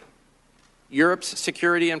Curtain. Europe's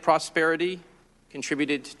security and prosperity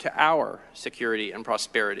contributed to our security and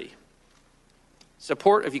prosperity.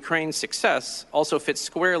 Support of Ukraine's success also fits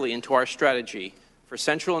squarely into our strategy for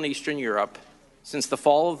Central and Eastern Europe since the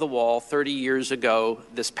fall of the wall 30 years ago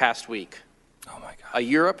this past week. A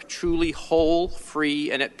Europe truly whole,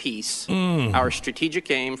 free, and at peace, our strategic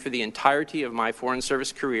aim for the entirety of my Foreign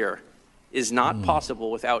Service career, is not possible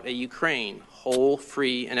without a Ukraine whole,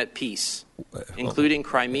 free, and at peace, including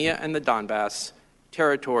Crimea and the Donbass,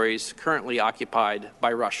 territories currently occupied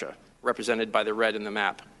by Russia, represented by the red in the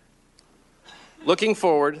map. Looking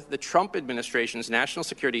forward, the Trump administration's national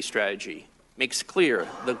security strategy makes clear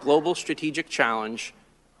the global strategic challenge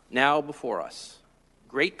now before us: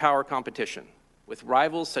 great power competition with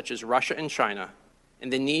rivals such as Russia and China,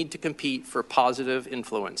 and the need to compete for positive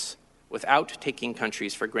influence without taking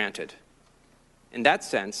countries for granted. In that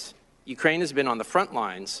sense, Ukraine has been on the front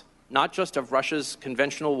lines, not just of Russia's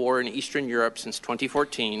conventional war in Eastern Europe since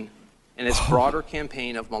 2014 and its broader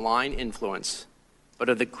campaign of malign influence, but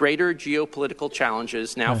of the greater geopolitical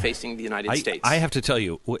challenges now facing the United States. I have to tell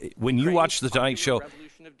you, when you watch the Tonight Show,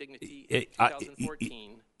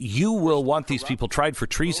 you will want these people tried for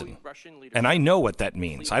treason. And I know what that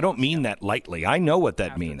means. I don't mean that lightly. I know what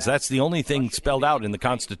that means. That's the only thing spelled out in the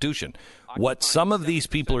Constitution. What some of these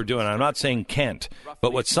people are doing, I'm not saying Kent,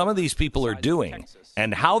 but what some of these people are doing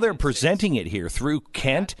and how they're presenting it here through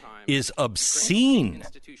Kent is obscene.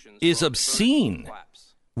 Is obscene.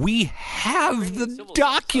 We have the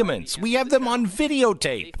documents. We have them on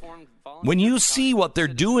videotape. When you see what they're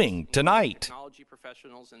doing tonight,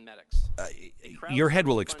 your head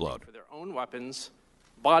will explode. For their own weapons,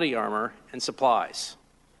 body armor, and supplies.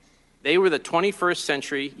 They were the 21st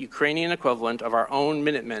century Ukrainian equivalent of our own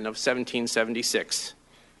Minutemen of 1776,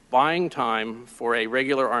 buying time for a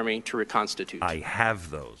regular army to reconstitute. I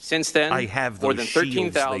have those. Since then, I have more those than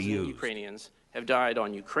shields they 13,000 use. Ukrainians have died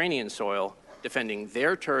on Ukrainian soil defending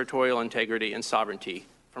their territorial integrity and sovereignty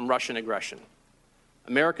from Russian aggression.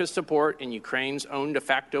 America's support in Ukraine's own de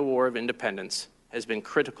facto war of independence has been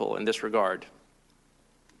critical in this regard.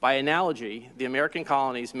 By analogy, the American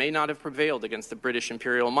colonies may not have prevailed against the British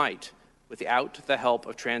imperial might without the help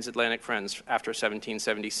of transatlantic friends after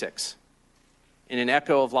 1776. In an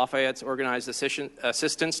echo of Lafayette's organized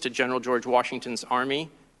assistance to General George Washington's Army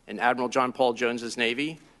and Admiral John Paul Jones's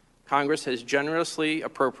Navy, Congress has generously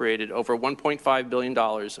appropriated over $1.5 billion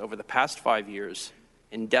over the past 5 years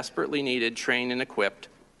in desperately needed trained and equipped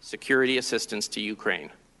security assistance to Ukraine.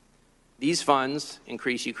 These funds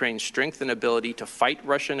increase Ukraine's strength and ability to fight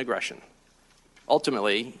Russian aggression.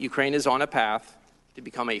 Ultimately, Ukraine is on a path to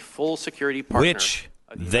become a full security partner. Which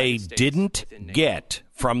they didn't get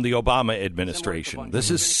from the Obama administration.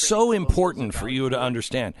 This is so important for you to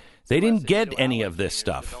understand. They didn't get any of this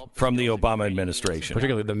stuff from the Obama administration.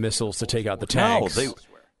 Particularly the missiles to take out the tanks. No,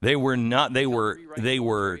 they were not. They were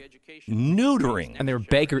neutering. And they were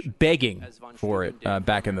begging for it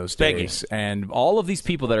back in those days. And all of these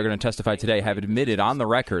people that are going to testify today have admitted on the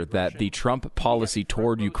record that the Trump policy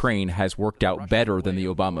toward Ukraine has worked out better than the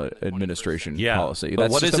Obama administration policy. But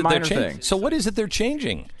That's what just is a it they're minor changing? thing. So what is it they're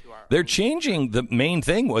changing? They're changing. The main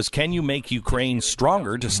thing was, can you make Ukraine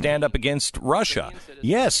stronger to stand up against Russia?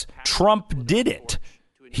 Yes, Trump did it.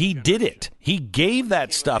 He did it. He gave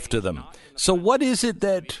that stuff to them. So what is it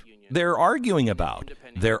that they're arguing about?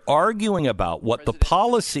 They're arguing about what the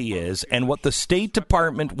policy is and what the State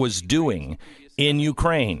Department was doing in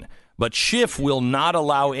Ukraine. But Schiff will not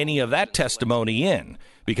allow any of that testimony in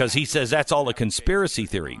because he says that's all a conspiracy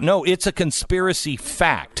theory. No, it's a conspiracy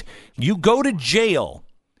fact. You go to jail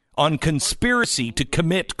on conspiracy to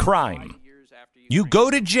commit crime. You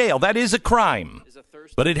go to jail. That is a crime.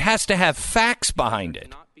 But it has to have facts behind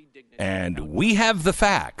it. And we have the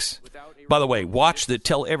facts. By the way,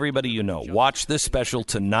 tell everybody you know. Watch this special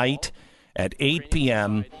tonight at 8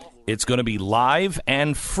 p.m. It's going to be live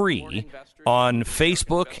and free on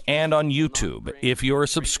Facebook and on YouTube. If you're a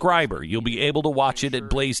subscriber, you'll be able to watch it at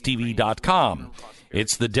blazetv.com.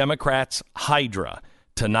 It's the Democrats' Hydra.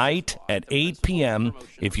 Tonight at 8 p.m.,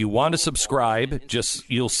 if you want to subscribe,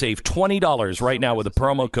 you'll save $20 right now with the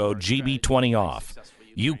promo code GB20OFF.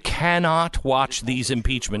 You cannot watch these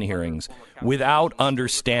impeachment hearings without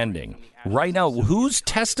understanding. Right now, who's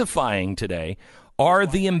testifying today are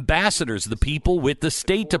the ambassadors, the people with the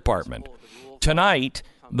State Department. Tonight,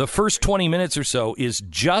 the first 20 minutes or so is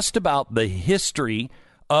just about the history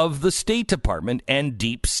of the State Department and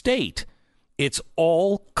deep state. It's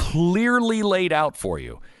all clearly laid out for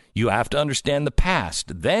you. You have to understand the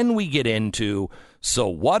past. Then we get into, so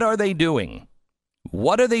what are they doing?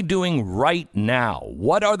 What are they doing right now?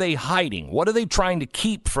 What are they hiding? What are they trying to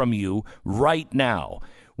keep from you right now?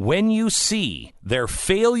 When you see their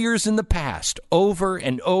failures in the past over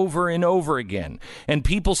and over and over again, and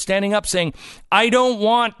people standing up saying, I don't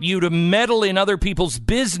want you to meddle in other people's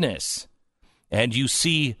business, and you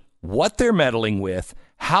see what they're meddling with,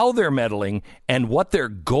 how they're meddling, and what their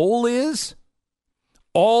goal is,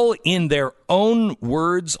 all in their own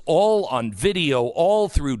words, all on video, all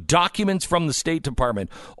through documents from the State Department,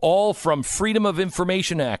 all from Freedom of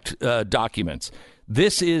Information Act documents.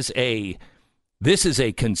 This is a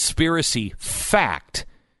conspiracy fact,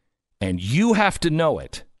 and you have to know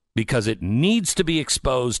it because it needs to be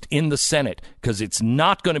exposed in the Senate because it's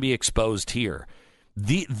not going to be exposed here.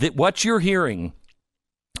 What you're hearing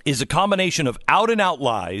is a combination of out-and-out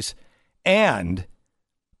lies and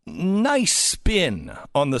nice spin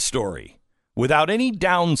on the story without any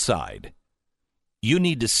downside. You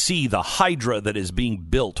need to see the hydra that is being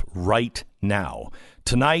built right now.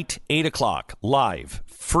 Tonight, 8 o'clock, live,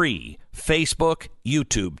 free, Facebook,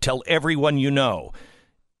 YouTube. Tell everyone you know.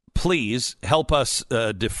 Please help us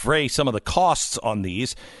defray some of the costs on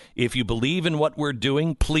these. If you believe in what we're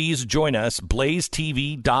doing, please join us.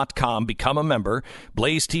 blazetv.com. Become a member.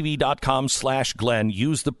 blazetv.com/Glenn.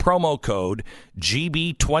 Use the promo code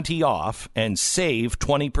GB20OFF and save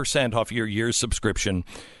 20% off your year's subscription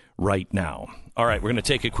right now. All right, we're going to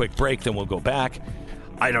take a quick break, then we'll go back.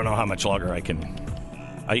 I don't know how much longer I can.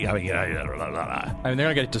 I mean, they're going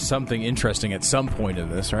to get to something interesting at some point in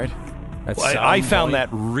this, right? I found that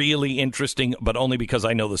really interesting, but only because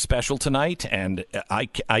I know the special tonight, and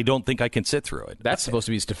I don't think I can sit through it. That's supposed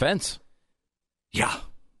to be his defense. Yeah.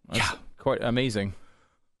 That's quite amazing.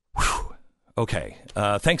 Whew. Okay,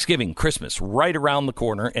 Thanksgiving, Christmas, right around the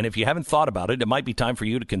corner. And if you haven't thought about it, it might be time for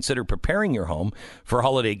you to consider preparing your home for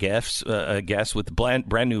holiday gifts with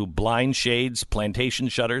brand new blind shades, plantation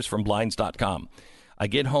shutters from Blinds.com. I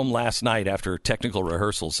get home last night after technical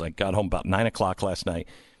rehearsals. I got home about 9 o'clock last night,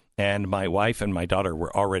 and my wife and my daughter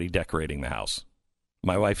were already decorating the house.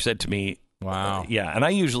 My wife said to me, wow. Yeah, and I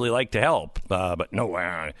usually like to help, but no.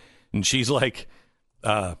 And she's like,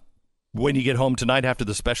 when you get home tonight after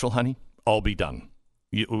the special, honey, I'll be done.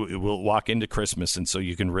 We'll walk into Christmas, and so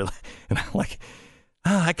you can really... And I'm like,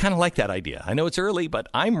 I kind of like that idea. I know it's early, but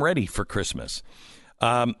I'm ready for Christmas.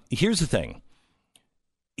 Here's the thing.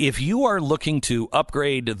 If you are looking to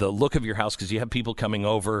upgrade the look of your house because you have people coming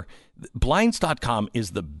over, Blinds.com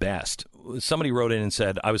is the best. Somebody wrote in and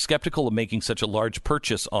said, I was skeptical of making such a large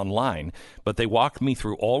purchase online, but they walked me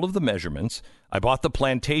through all of the measurements. I bought the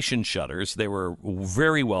plantation shutters. They were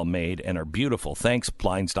very well made and are beautiful. Thanks,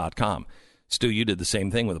 Blinds.com. Stu, you did the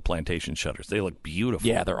same thing with the plantation shutters. They look beautiful.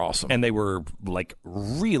 Yeah, they're awesome. And they were like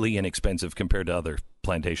really inexpensive compared to other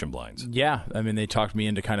plantation blinds. Yeah, I mean, they talked me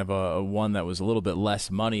into kind of a one that was a little bit less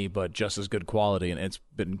money, but just as good quality, and it's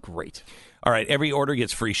been great. All right, every order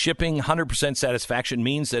gets free shipping. 100% satisfaction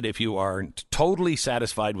means that if you are totally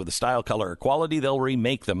satisfied with the style, color, or quality, they'll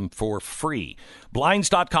remake them for free.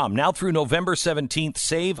 Blinds.com, now through November 17th,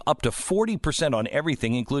 save up to 40% on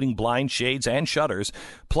everything, including blinds, shades, and shutters.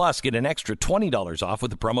 Plus, get an extra $20 off with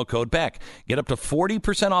the promo code BECK. Get up to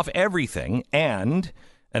 40% off everything and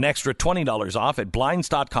an extra $20 off at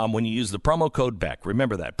Blinds.com when you use the promo code BECK.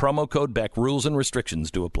 Remember that, promo code BECK. Rules and restrictions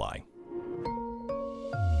do apply.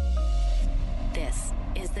 This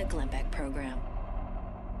is the Glenn Beck Program.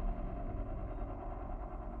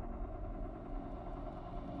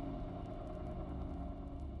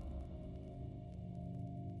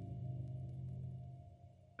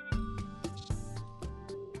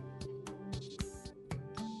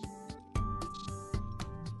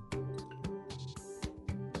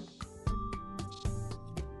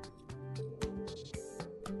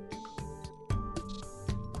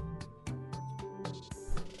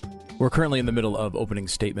 We're currently in the middle of opening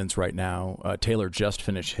statements right now. Taylor just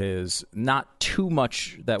finished his. Not too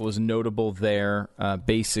much that was notable there.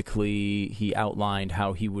 Basically, he outlined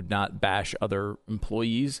how he would not bash other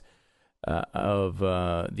employees of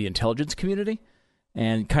the intelligence community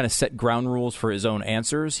and kind of set ground rules for his own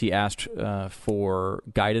answers. He asked for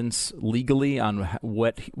guidance legally on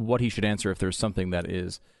what he should answer if there's something that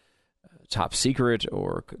is top secret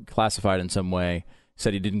or classified in some way.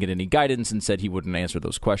 Said he didn't get any guidance and said he wouldn't answer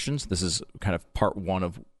those questions. This is kind of part one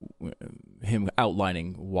of him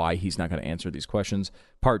outlining why he's not going to answer these questions.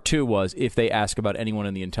 Part two was if they ask about anyone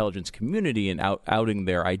in the intelligence community and outing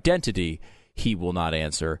their identity, he will not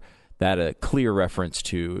answer. That a clear reference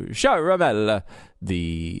to Sara,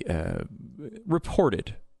 the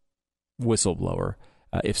reported whistleblower.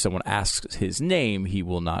 If someone asks his name, he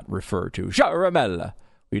will not refer to Sara.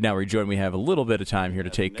 We now rejoin. We have a little bit of time here to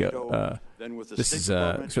take. This is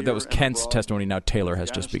so that was Kent's testimony. Now Taylor has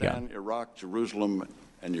just begun. Iraq, Jerusalem,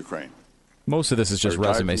 and Ukraine. Most of this is just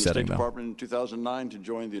resume setting, though. though. Department in 2009 to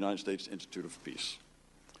join the United States Institute of Peace.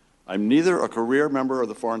 I'm neither a career member of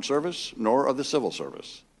the Foreign Service nor of the Civil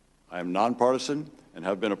Service. I am nonpartisan and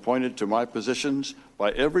have been appointed to my positions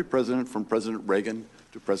by every president from President Reagan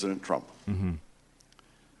to President Trump. Mm-hmm.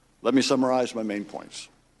 Let me summarize my main points.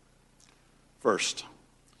 First,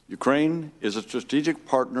 Ukraine is a strategic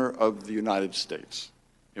partner of the United States,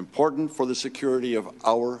 important for the security of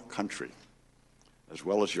our country, as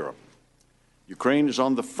well as Europe. Ukraine is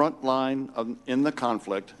on the front line in the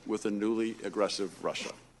conflict with a newly aggressive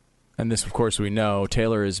Russia. And this, of course, we know.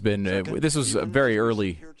 Taylor has been, this was very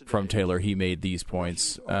early from Taylor. He made these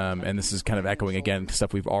points, and this is kind of echoing, again,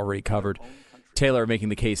 stuff we've already covered. Taylor making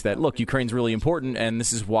the case that, look, Ukraine's really important, and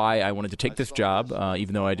this is why I wanted to take this job,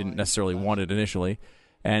 even though I didn't necessarily want it initially.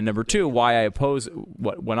 And number two, why I oppose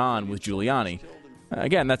what went on with Giuliani.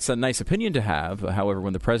 Again, that's a nice opinion to have. However,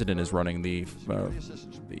 when the president is running the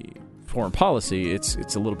foreign policy, it's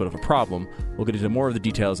a little bit of a problem. We'll get into more of the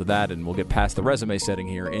details of that, and we'll get past the resume setting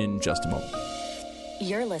here in just a moment.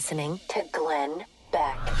 You're listening to Glenn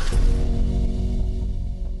Beck.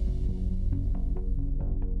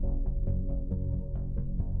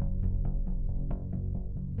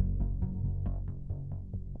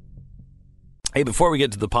 Hey, before we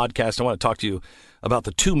get to the podcast, I want to talk to you about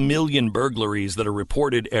the 2 million burglaries that are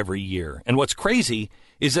reported every year. And what's crazy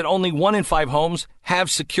is that only 1 in 5 homes have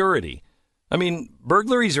security. I mean,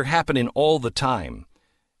 burglaries are happening all the time.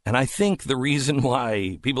 And I think the reason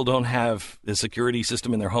why people don't have a security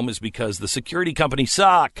system in their home is because the security companies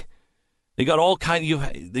suck. They got all kind.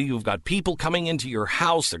 You've got people coming into your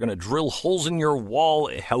house. They're going to drill holes in your wall.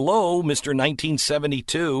 Hello, Mr.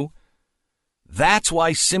 1972. That's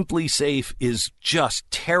why Simply Safe is just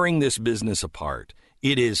tearing this business apart.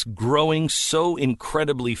 It is growing so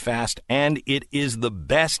incredibly fast, and it is the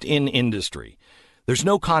best in industry. There's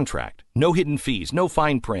no contract, no hidden fees, no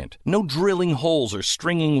fine print, no drilling holes or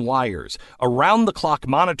stringing wires. Around-the-clock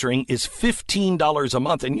monitoring is $15 a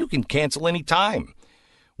month, and you can cancel any time.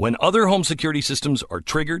 When other home security systems are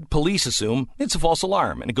triggered, police assume it's a false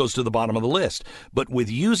alarm, and it goes to the bottom of the list. But with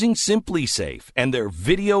using Simply Safe and their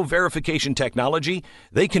video verification technology,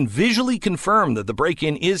 they can visually confirm that the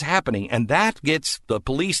break-in is happening, and that gets the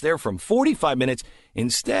police there from 45 minutes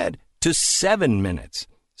instead to 7 minutes.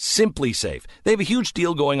 Simply Safe. They have a huge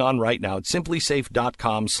deal going on right now at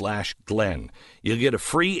simplysafe.com/Glenn. You'll get a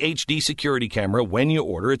free HD security camera when you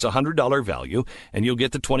order. It's a $100 value, and you'll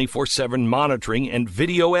get the 24/7 monitoring and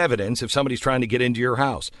video evidence if somebody's trying to get into your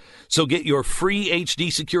house. So get your free HD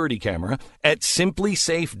security camera at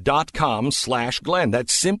simplysafe.com/Glenn.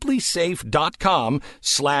 That's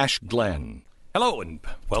simplysafe.com/Glenn. Hello, and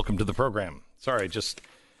welcome to the program. Sorry, just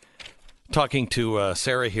talking to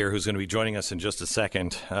Sara here, who's going to be joining us in just a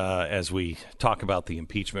second as we talk about the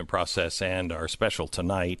impeachment process and our special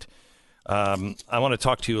tonight. I want to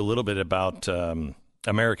talk to you a little bit about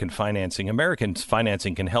American financing. American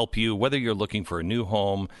financing can help you, whether you're looking for a new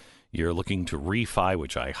home, you're looking to refi,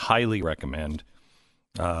 which I highly recommend,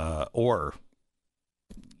 or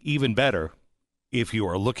even better, if you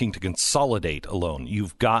are looking to consolidate a loan.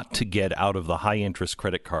 You've got to get out of the high-interest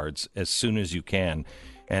credit cards as soon as you can.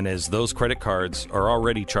 And as those credit cards are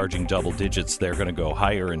already charging double digits, they're going to go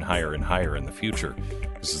higher and higher and higher in the future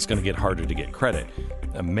because it's going to get harder to get credit.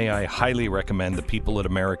 May I highly recommend the people at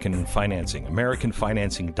American Financing,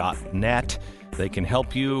 AmericanFinancing.net. They can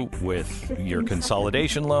help you with your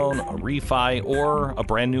consolidation loan, a refi, or a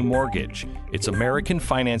brand new mortgage. It's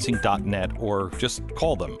AmericanFinancing.net, or just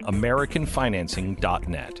call them,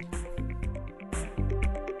 AmericanFinancing.net.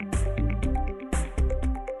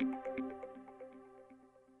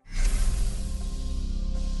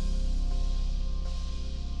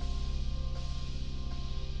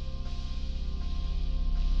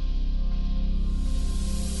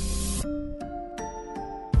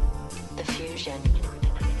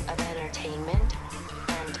 Of entertainment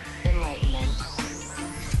and enlightenment.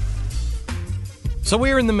 So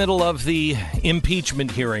we're in the middle of the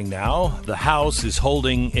impeachment hearing now. The House is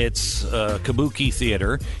holding its kabuki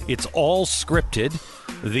theater. It's all scripted.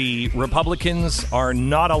 The Republicans are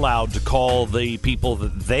not allowed to call the people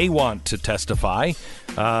that they want to testify.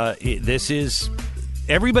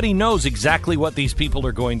 Everybody knows exactly what these people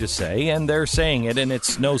are going to say, and they're saying it, and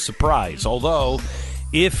it's no surprise. Although,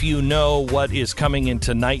 if you know what is coming in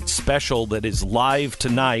tonight's special that is live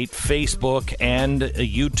tonight, Facebook and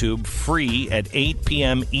YouTube, free at 8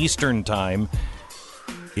 p.m. Eastern Time,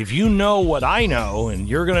 if you know what I know, and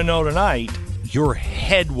you're going to know tonight, your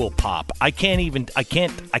head will pop. I can't even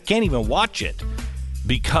watch it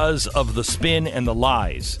because of the spin and the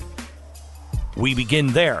lies. We begin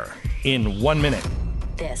there in 1 minute.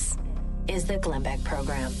 This is the Glenn Beck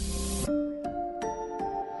Program.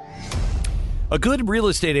 A good real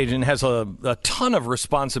estate agent has a ton of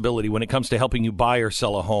responsibility when it comes to helping you buy or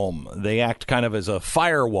sell a home. They act kind of as a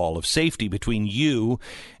firewall of safety between you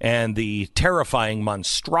and the terrifying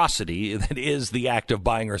monstrosity that is the act of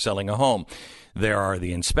buying or selling a home. There are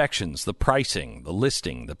the inspections, the pricing, the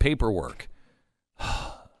listing, the paperwork.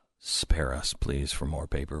 Spare us, please, for more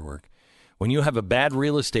paperwork. When you have a bad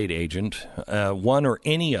real estate agent, one or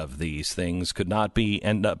any of these things could not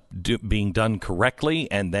end up being done correctly,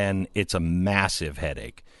 and then it's a massive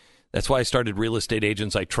headache. That's why I started Real Estate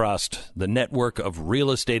Agents I Trust, the network of real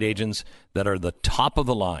estate agents that are the top of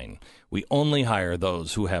the line. We only hire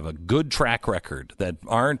those who have a good track record, that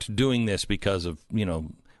aren't doing this because of,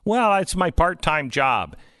 well, it's my part-time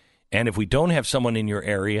job. And if we don't have someone in your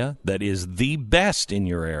area that is the best in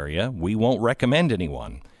your area, we won't recommend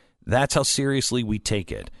anyone. That's how seriously we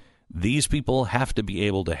take it. These people have to be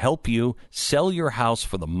able to help you sell your house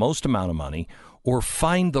for the most amount of money or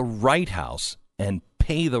find the right house and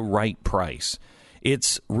pay the right price.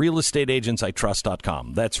 It's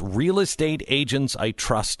realestateagentsitrust.com. That's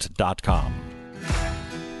realestateagentsitrust.com.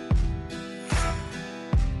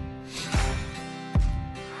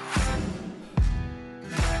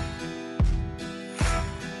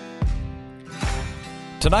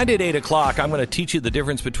 Tonight at 8 o'clock, I'm going to teach you the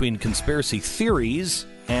difference between conspiracy theories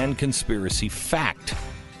and conspiracy fact.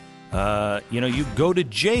 You go to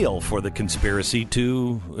jail for the conspiracy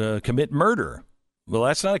to commit murder. Well,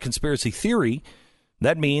 that's not a conspiracy theory.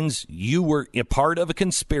 That means you were a part of a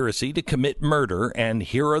conspiracy to commit murder, and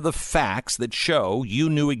here are the facts that show you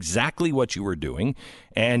knew exactly what you were doing,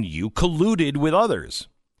 and you colluded with others.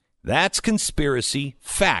 That's conspiracy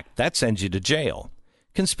fact. That sends you to jail.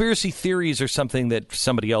 Conspiracy theories are something that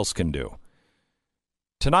somebody else can do.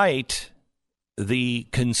 Tonight, the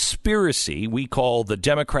conspiracy we call the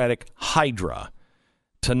Democratic Hydra.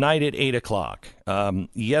 Tonight at 8 o'clock.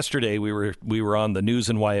 Yesterday, we were on the News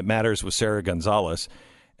and Why It Matters with Sara Gonzales,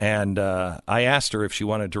 and I asked her if she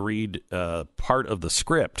wanted to read part of the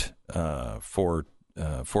script for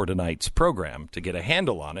tonight's program to get a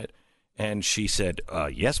handle on it, and she said,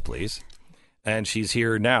 yes, please. And she's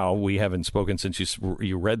here now. We haven't spoken since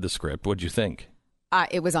you read the script. What'd you think?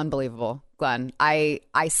 It was unbelievable, Glenn. I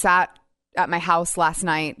sat at my house last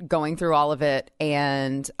night going through all of it,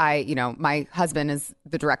 and my husband is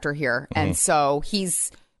the director here, and so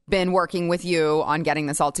he's been working with you on getting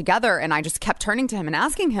this all together, and I just kept turning to him and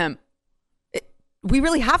asking him, we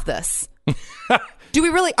really have this? Do we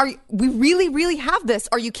really? We really have this?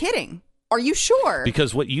 Are you kidding? Are you sure?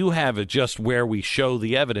 Because what you have is just where we show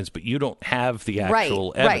the evidence, but you don't have the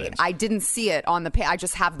actual evidence. Right. I didn't see it on the page. I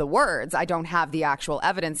just have the words. I don't have the actual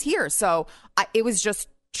evidence here. So it was just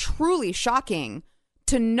truly shocking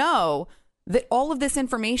to know that all of this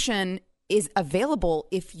information is available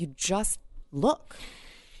if you just look.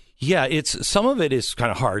 Yeah, some of it is kind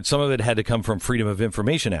of hard. Some of it had to come from Freedom of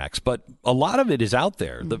Information Acts, but a lot of it is out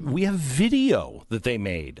there. We have video that they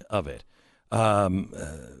made of it.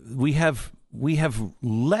 We have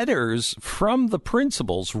letters from the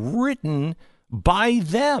principals written by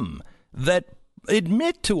them that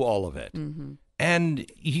admit to all of it. Mm-hmm. And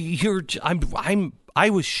I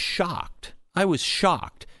was shocked.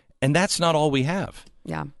 And that's not all we have.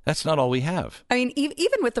 Yeah. That's not all we have. I mean,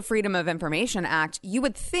 even with the Freedom of Information Act, you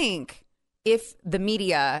would think if the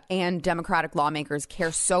media and Democratic lawmakers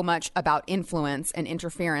care so much about influence and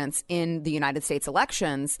interference in the United States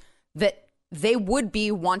elections that they would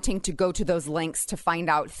be wanting to go to those lengths to find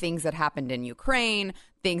out things that happened in Ukraine,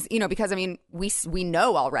 things, because, I mean, we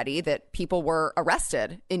know already that people were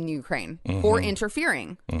arrested in Ukraine for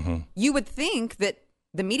interfering. Mm-hmm. You would think that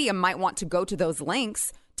the media might want to go to those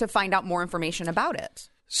lengths to find out more information about it.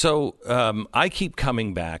 So I keep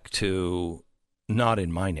coming back to not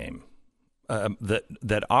in my name,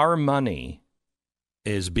 that our money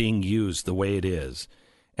is being used the way it is,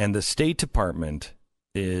 and the State Department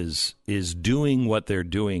is doing what they're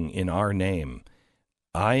doing in our name.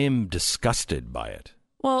 I am disgusted by it.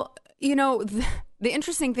 Well, the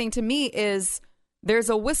interesting thing to me is there's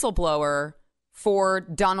a whistleblower for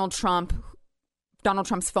Donald Trump's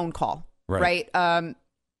phone call, right?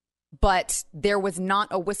 But there was not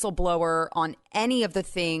a whistleblower on any of the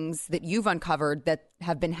things that you've uncovered that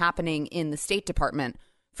have been happening in the State Department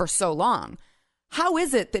for so long. How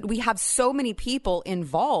is it that we have so many people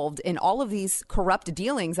involved in all of these corrupt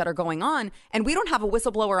dealings that are going on, and we don't have a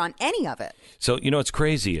whistleblower on any of it? So, what's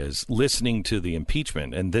crazy is listening to the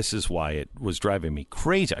impeachment, and this is why it was driving me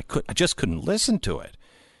crazy. I just couldn't listen to it,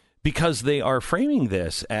 because they are framing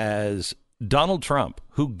this as Donald Trump,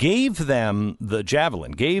 who gave them the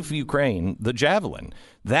javelin, gave Ukraine the javelin.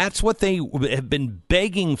 That's what they have been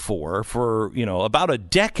begging for about a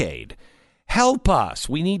decade. Help us.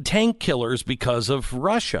 We need tank killers because of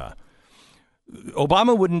Russia.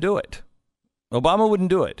 Obama wouldn't do it.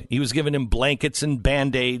 He was giving him blankets and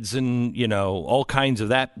Band-Aids and, all kinds of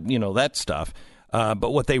that, that stuff.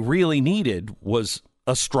 But what they really needed was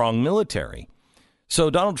a strong military. So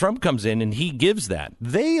Donald Trump comes in and he gives that.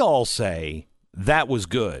 They all say that was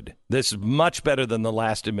good. This is much better than the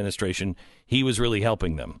last administration. He was really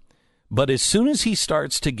helping them. But as soon as he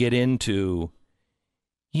starts to get into,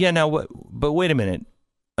 but wait a minute.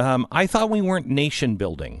 I thought we weren't nation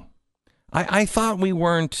building. I thought we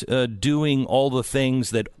weren't doing all the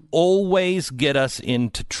things that always get us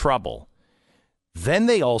into trouble. Then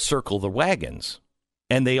they all circle the wagons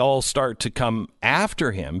and they all start to come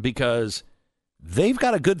after him because they've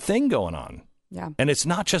got a good thing going on. Yeah. And it's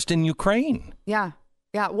not just in Ukraine. Yeah.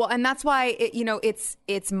 Yeah. Well, and that's why,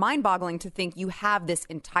 it's mind-boggling to think you have this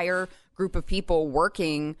entire group of people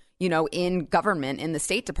working, in government, in the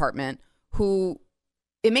State Department, who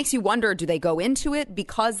it makes you wonder, do they go into it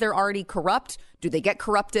because they're already corrupt? Do they get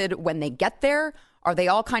corrupted when they get there? Are they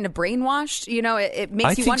all kind of brainwashed? It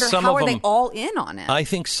makes you wonder, how are they all in on it? I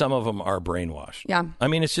think some of them are brainwashed. Yeah. I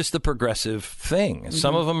mean, it's just the progressive thing. Mm-hmm.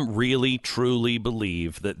 Some of them really, truly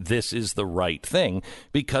believe that this is the right thing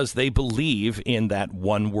because they believe in that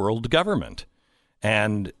one world government.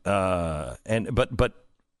 But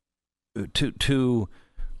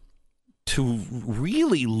to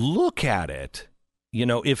really look at it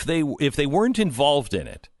if they weren't involved in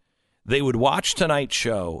it, they would watch tonight's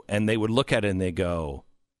show and they would look at it and they go,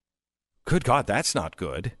 good God, that's not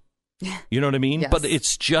good. You know what I mean? Yes. But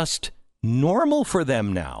it's just normal for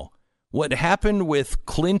them now. What happened with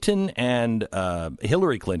Clinton and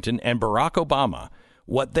Hillary Clinton and Barack Obama,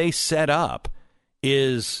 what they set up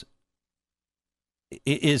is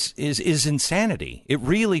insanity. It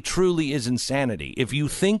really, truly is insanity. If you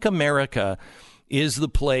think America is the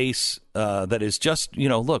place that is just,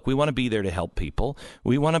 look, we want to be there to help people.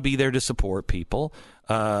 We want to be there to support people,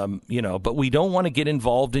 but we don't want to get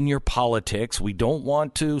involved in your politics. We don't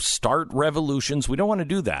want to start revolutions. We don't want to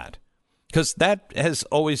do that because that has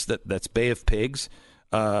always, that's Bay of Pigs.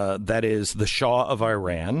 That is the Shah of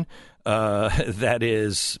Iran. That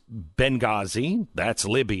is Benghazi. That's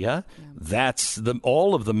Libya. Yeah. That's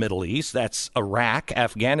all of the Middle East. That's Iraq,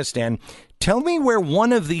 Afghanistan. Tell me where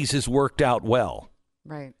one of these has worked out well.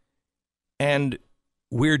 Right. And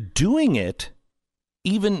we're doing it.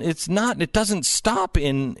 It doesn't stop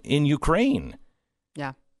in Ukraine.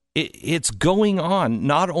 Yeah. It's going on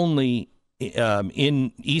not only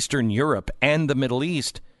in Eastern Europe and the Middle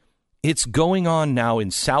East. It's going on now in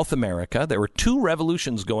South America. There were 2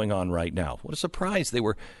 revolutions going on right now. What a surprise. They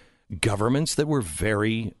were governments that were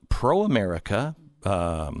very pro-America,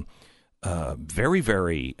 very,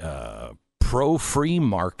 very pro-free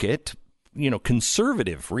market,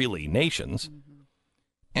 conservative, really, nations. Mm-hmm.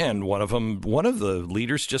 And one of the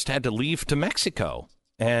leaders just had to leave to Mexico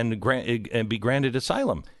and be granted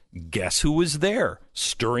asylum. Guess who was there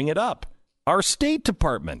stirring it up? Our State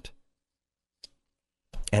Department.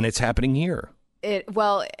 And it's happening here.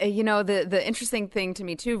 The interesting thing to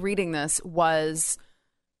me, too, reading this was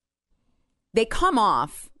they come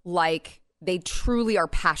off like they truly are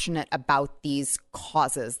passionate about these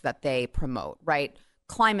causes that they promote, right?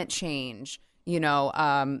 Climate change,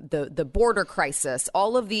 the border crisis,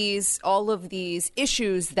 all of these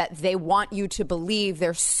issues that they want you to believe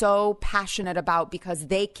they're so passionate about because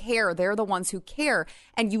they care. They're the ones who care.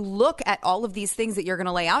 And you look at all of these things that you're going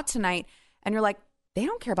to lay out tonight and you're like, they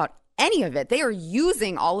don't care about any of it. They are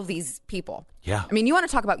using all of these people. Yeah. I mean, you want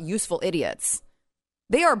to talk about useful idiots.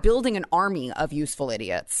 They are building an army of useful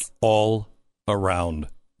idiots. All around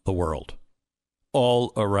the world.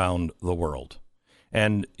 All around the world.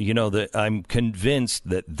 And, I'm convinced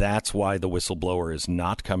that that's why the whistleblower is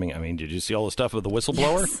not coming. I mean, did you see all the stuff with the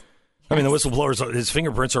whistleblower? Yes. I mean, the whistleblower, his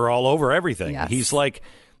fingerprints are all over everything. Yes.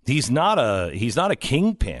 He's not a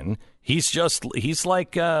kingpin.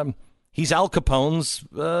 He's Al Capone's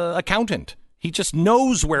accountant. He just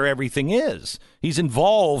knows where everything is. He's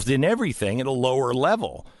involved in everything at a lower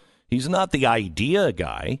level. He's not the idea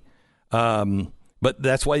guy. But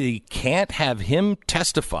that's why you can't have him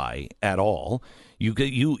testify at all.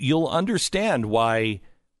 You'll understand why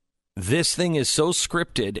this thing is so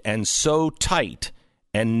scripted and so tight,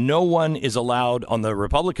 and no one is allowed on the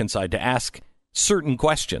Republican side to ask certain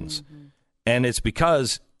questions. Mm-hmm. And it's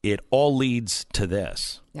because it all leads to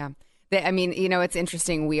this. Yeah. It's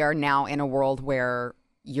interesting. We are now in a world where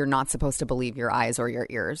you're not supposed to believe your eyes or your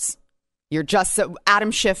ears.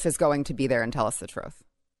 Adam Schiff is going to be there and tell us the truth.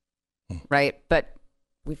 Right? But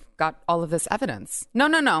we've got all of this evidence.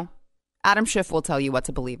 No. Adam Schiff will tell you what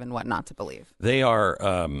to believe and what not to believe. They are,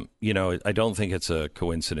 I don't think it's a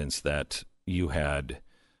coincidence that you had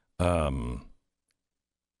the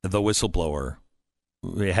whistleblower.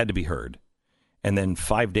 It had to be heard. And then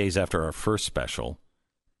 5 days after our first special,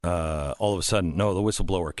 all of a sudden, no, the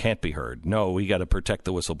whistleblower can't be heard. No, we got to protect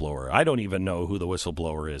the whistleblower. I don't even know who the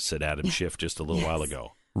whistleblower is, said Adam Schiff just a little while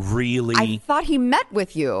ago. Really? I thought he met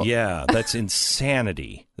with you. Yeah, that's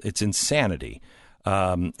insanity. It's insanity.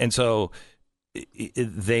 And so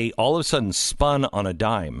they all of a sudden spun on a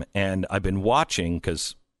dime. And I've been watching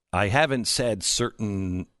because I haven't said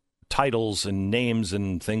certain titles and names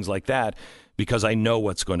and things like that because I know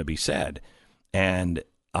what's going to be said. And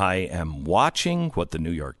I am watching what the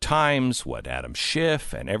New York Times, what Adam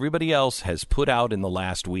Schiff and everybody else has put out in the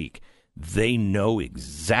last week. They know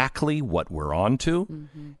exactly what we're on to,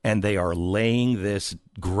 and they are laying this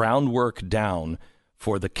groundwork down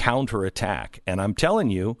for the counterattack. And I'm telling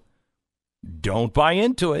you, don't buy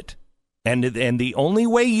into it. And the only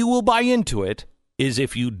way you will buy into it is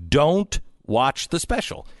if you don't watch the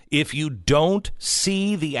special, if you don't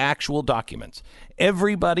see the actual documents.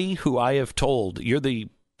 Everybody who I have told, you're the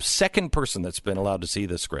second person that's been allowed to see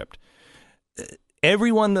the script.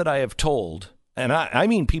 Everyone that I have told, and I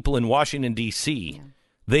mean people in Washington, D.C.,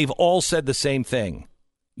 they've all said the same thing.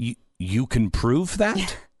 You can prove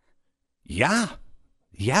that? Yeah,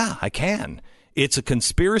 I can. It's a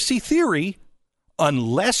conspiracy theory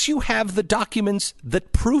unless you have the documents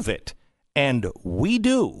that prove it. And we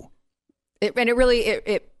do. It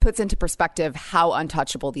really puts into perspective how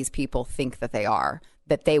untouchable these people think that they are,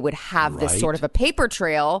 that they would have this sort of a paper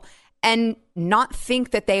trail and not think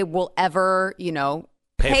that they will ever,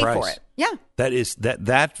 pay for it. Yeah.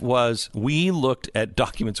 We looked at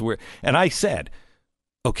documents and I said,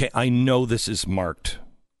 okay, I know this is marked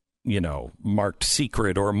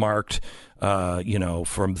secret or marked,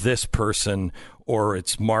 from this person, or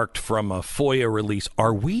it's marked from a FOIA release.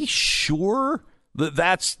 Are we sure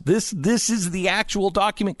that this is the actual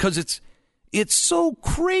document? Because it's so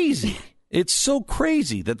crazy. It's so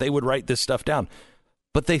crazy that they would write this stuff down.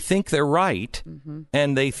 But they think they're right,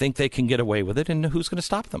 and they think they can get away with it, and who's going to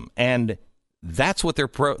stop them? And that's what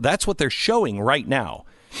they're showing right now.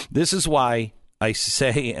 This is why I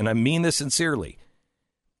say, and I mean this sincerely,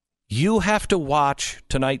 you have to watch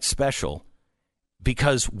tonight's special,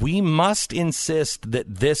 because we must insist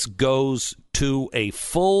that this goes to a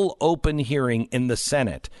full open hearing in the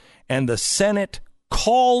Senate, and the Senate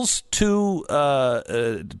calls to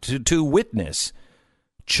witness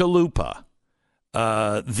Chalupa,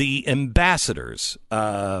 the ambassadors,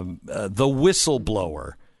 the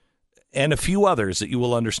whistleblower, and a few others that you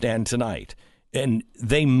will understand tonight. And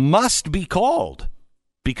they must be called,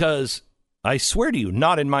 because I swear to you,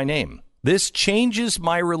 not in my name. This changes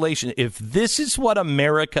my relation. If this is what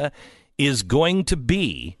America is going to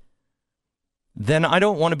be, then I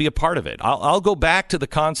don't want to be a part of it. I'll go back to the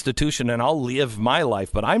Constitution and I'll live my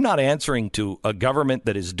life, but I'm not answering to a government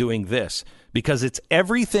that is doing this, because it's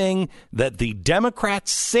everything that the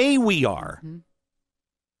Democrats say we are.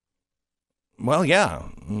 Well, yeah,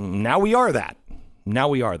 now we are that.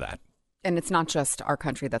 And it's not just our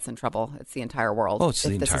country that's in trouble. It's the entire world. It's the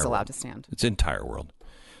entire this is allowed world. to stand. It's the entire world.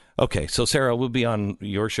 Okay, so Sarah, we'll be on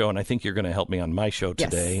your show, and I think you're going to help me on my show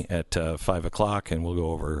today at 5 o'clock, and we'll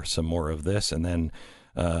go over some more of this. And then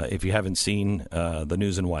if you haven't seen The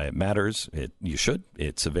News and Why It Matters, you should.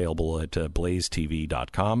 It's available at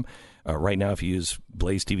blazetv.com. Right now, if you use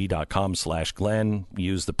blazetv.com/Glenn,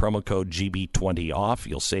 use the promo code GB20 off.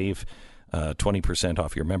 You'll save 20%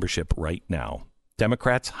 off your membership right now.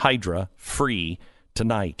 Democrats Hydra, free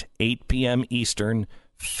tonight, 8 p.m. Eastern,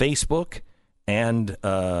 Facebook and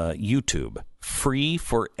YouTube. Free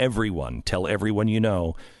for everyone. Tell everyone you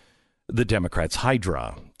know. The Democrats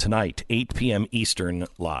Hydra, tonight, 8 p.m. Eastern,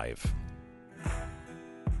 live.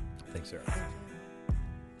 Thanks, Sarah.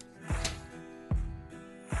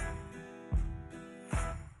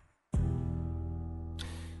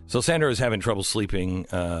 So Sandra is having trouble sleeping,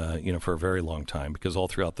 for a very long time, because all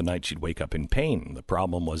throughout the night she'd wake up in pain. The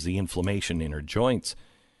problem was the inflammation in her joints.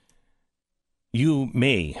 You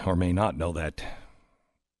may or may not know that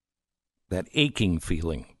aching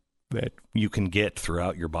feeling that you can get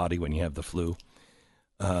throughout your body when you have the flu.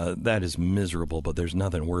 That is miserable, but there's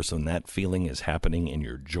nothing worse than that feeling is happening in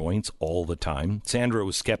your joints all the time. Sandra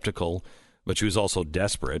was skeptical, but she was also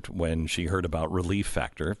desperate when she heard about Relief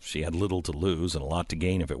Factor. She had little to lose and a lot to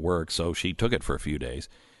gain if it worked, so she took it for a few days.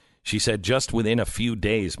 She said, just within a few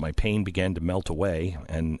days, my pain began to melt away,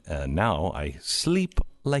 and now I sleep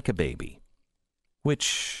like a baby.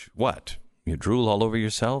 Which, what? You drool all over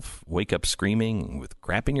yourself? Wake up screaming with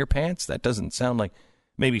crap in your pants? That doesn't sound like...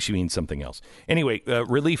 Maybe she means something else. Anyway,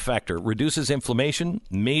 Relief Factor reduces inflammation,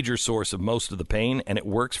 major source of most of the pain, and it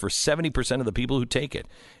works for 70% of the people who take it.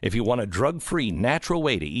 If you want a drug-free, natural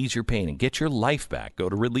way to ease your pain and get your life back, go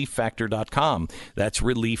to ReliefFactor.com. That's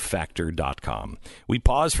ReliefFactor.com. We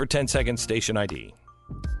pause for 10 seconds, station ID.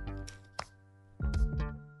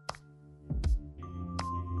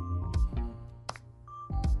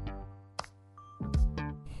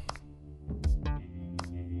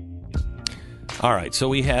 All right, so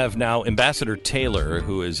we have now Ambassador Taylor,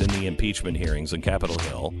 who is in the impeachment hearings on Capitol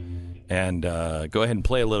Hill. And go ahead and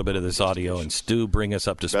play a little bit of this audio, and Stu, bring us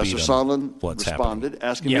up to speed on what's happening.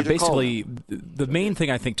 Basically, the main thing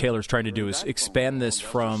I think Taylor's trying to do is expand this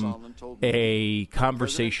from a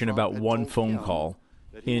conversation about one phone call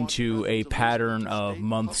into a pattern of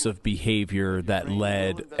months of behavior that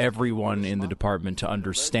led everyone in the department to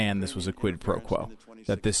understand this was a quid pro quo,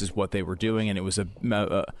 that this is what they were doing, and it was a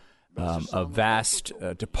vast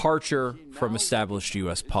departure from established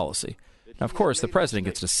U.S. policy. Now, of course, the president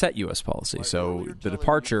gets to set U.S. policy, so the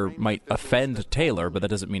departure might offend Taylor, but that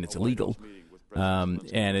doesn't mean it's illegal.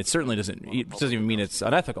 And it certainly doesn't even mean it's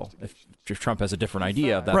unethical if Trump has a different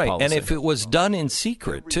idea of that policy. Right, and if it was done in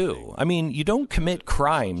secret, too. I mean, you don't commit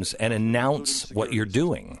crimes and announce what you're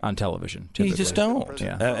doing. On television, typically. You just don't.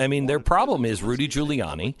 Yeah. I mean, their problem is Rudy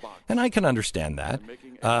Giuliani, and I can understand that.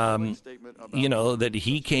 that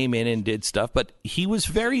he came in and did stuff, but he was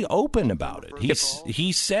very open about it.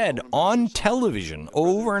 He said on television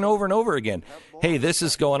over and over and over again, hey, this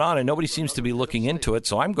is going on and nobody seems to be looking into it,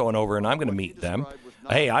 so I'm going over and I'm going to meet them.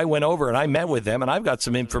 Hey, I went over and I met with them and I've got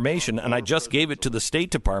some information and I just gave it to the State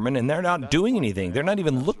Department and they're not doing anything. They're not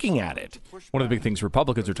even looking at it. One of the big things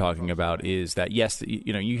Republicans are talking about is that, yes,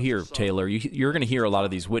 you hear, Taylor, you're going to hear a lot of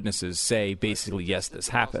these witnesses say basically, yes, this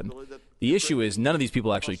happened. The issue is none of these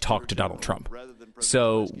people actually talked to Donald Trump.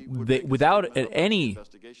 So without any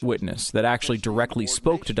witness that actually directly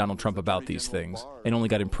spoke to Donald Trump about these things and only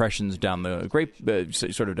got impressions down the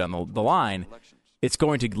the line, it's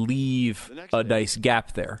going to leave a nice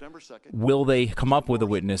gap there. Will they come up with a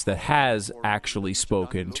witness that has actually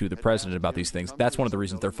spoken to the president about these things? That's one of the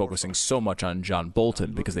reasons they're focusing so much on John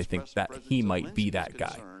Bolton, because they think that he might be that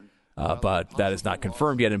guy. But that is not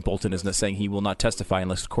confirmed yet, and Bolton is saying he will not testify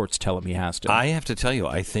unless courts tell him he has to. I have to tell you,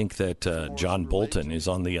 I think that John Bolton is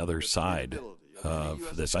on the other side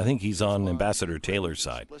of this. I think he's on Ambassador Taylor's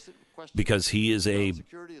side, because he is a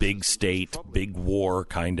big state, big war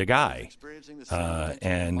kind of guy.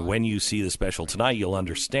 And when you see the special tonight, you'll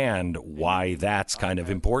understand why that's kind of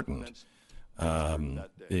important.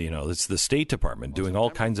 It's the State Department doing all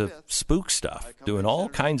kinds of spook stuff, doing all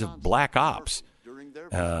kinds of black ops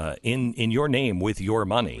in your name with your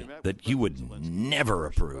money that you would never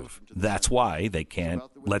approve. That's why they can't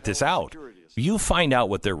let this out. If you find out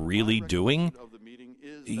what they're really doing,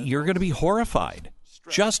 you're going to be horrified.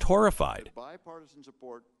 Just horrified. Bipartisan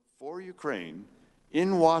support for Ukraine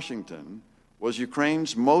in Washington was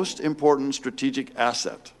Ukraine's most important strategic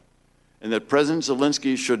asset, and that President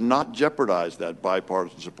Zelensky should not jeopardize that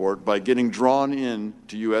bipartisan support by getting drawn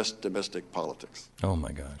into U.S. domestic politics. Oh,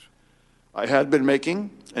 my gosh. I had been making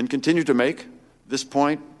and continue to make this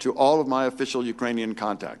point to all of my official Ukrainian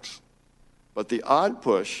contacts. But the odd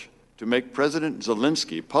push to make President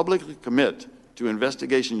Zelensky publicly commit to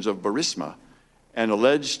investigations of Burisma and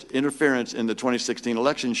alleged interference in the 2016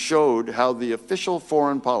 election showed how the official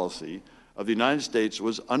foreign policy of the United States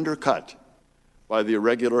was undercut by the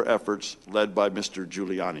irregular efforts led by Mr.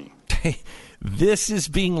 Giuliani. This is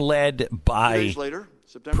being led by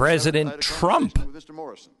President Trump,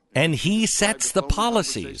 and he sets the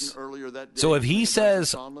policies. So if he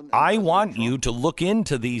says, I want you to look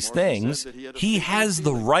into these things, he has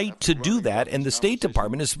the right to do that, and the State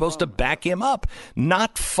Department is supposed to back him up,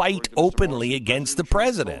 not fight openly against the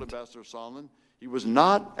president. He was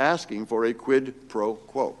not asking for a quid pro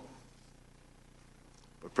quo.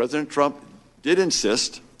 But President Trump did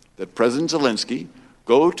insist that President Zelensky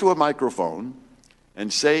go to a microphone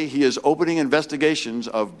and say he is opening investigations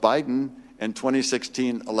of Biden and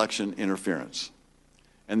 2016 election interference,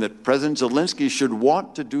 and that President Zelensky should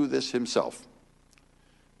want to do this himself.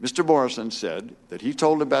 Mr. Morrison said that he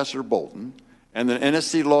told Ambassador Bolton and the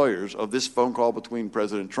NSC lawyers of this phone call between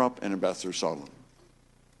President Trump and Ambassador Sondland.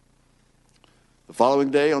 The following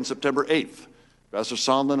day, on September 8th, Ambassador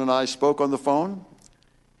Sondland and I spoke on the phone.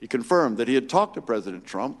 He confirmed that he had talked to President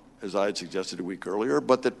Trump, as I had suggested a week earlier,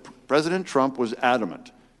 but that President Trump was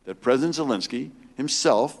adamant that President Zelensky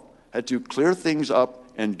himself had to clear things up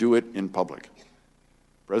and do it in public.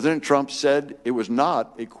 President Trump said it was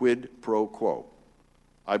not a quid pro quo.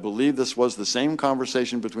 I believe this was the same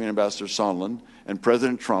conversation between Ambassador Sondland and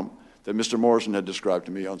President Trump that Mr. Morrison had described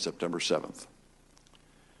to me on September 7th.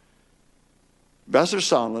 Ambassador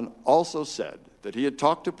Sondland also said that he had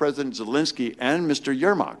talked to President Zelensky and Mr.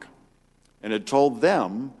 Yermak and had told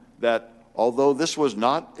them that although this was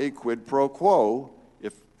not a quid pro quo,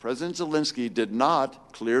 if President Zelensky did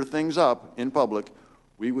not clear things up in public,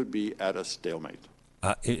 we would be at a stalemate.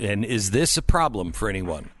 And is this a problem for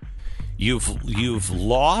anyone? You've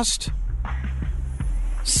lost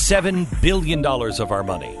 $7 billion of our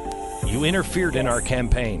money. You interfered in our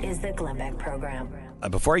campaign. Is the Glenn Beck program.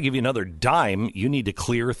 Before I give you another dime, you need to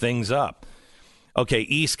clear things up. Okay,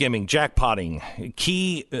 e-skimming, jackpotting,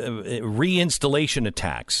 key reinstallation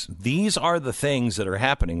attacks. These are the things that are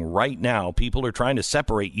happening right now. People are trying to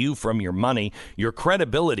separate you from your money, your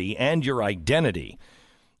credibility, and your identity.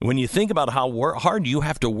 When you think about how hard you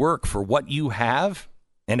have to work for what you have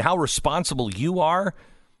and how responsible you are,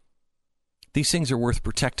 these things are worth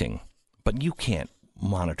protecting. But you can't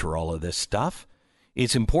monitor all of this stuff.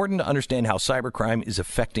 It's important to understand how cybercrime is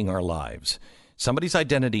affecting our lives. Somebody's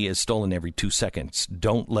identity is stolen every 2 seconds.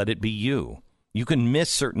 Don't let it be you. You can miss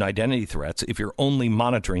certain identity threats if you're only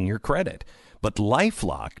monitoring your credit. But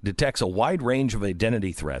LifeLock detects a wide range of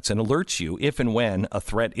identity threats and alerts you if and when a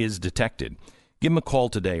threat is detected. Give them a call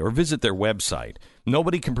today or visit their website.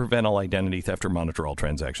 Nobody can prevent all identity theft or monitor all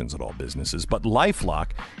transactions at all businesses, but LifeLock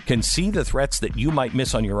can see the threats that you might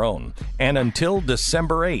miss on your own. And until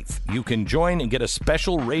December 8th, you can join and get a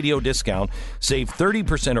special radio discount. Save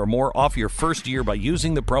 30% or more off your first year by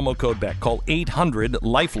using the promo code BECK. Call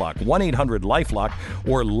 800-LifeLock, 1-800-LifeLock,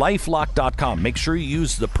 or lifelock.com. Make sure you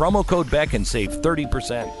use the promo code BECK and save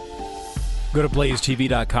 30%. Go to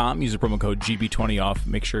blazetv.com, use the promo code GB20 off.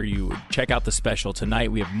 Make sure you check out the special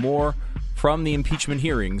tonight. We have more from the impeachment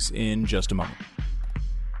hearings in just a moment.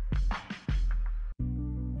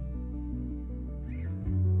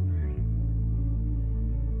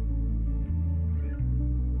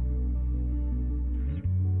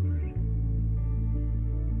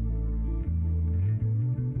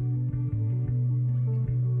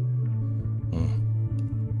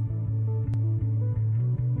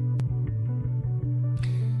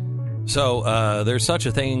 So there's such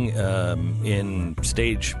a thing in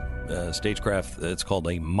stagecraft. It's called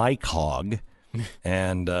a mic hog,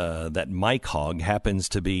 and that mic hog happens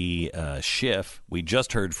to be Schiff. We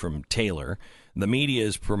just heard from Taylor. The media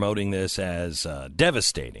is promoting this as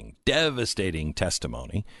devastating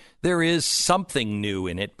testimony. There is something new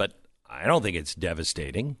in it, but I don't think it's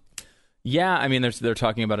devastating. Yeah, I mean, they're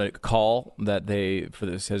talking about a call that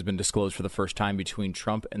this has been disclosed for the first time between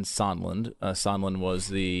Trump and Sondland. Sondland was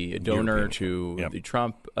the donor to the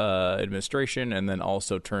Trump administration, and then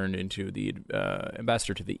also turned into the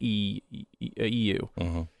ambassador to the EU.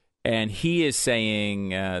 Mm-hmm. And he is saying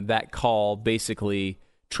that call, basically,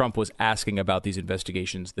 Trump was asking about these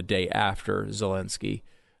investigations the day after Zelensky,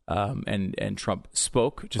 and Trump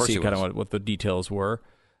spoke to see kind of what the details were,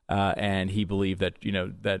 and he believed that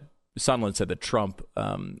that. Sondland said that Trump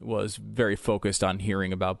was very focused on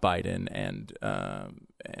hearing about Biden and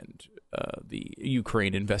the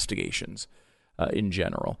Ukraine investigations in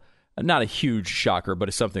general. Not a huge shocker, but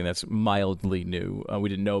it's something that's mildly new. We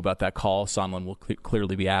didn't know about that call. Sondland will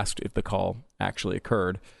clearly be asked if the call actually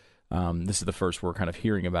occurred. This is the first we're kind of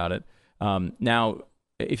hearing about it. Now,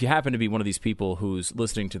 if you happen to be one of these people who's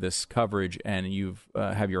listening to this coverage and you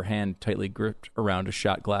have your hand tightly gripped around a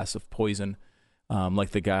shot glass of poison,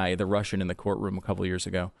 like the Russian in the courtroom a couple of years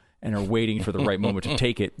ago, and are waiting for the right moment to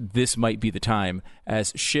take it, this might be the time,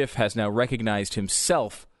 as Schiff has now recognized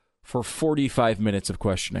himself for 45 minutes of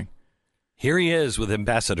questioning. Here he is with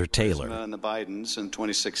Ambassador Taylor. And the Bidens in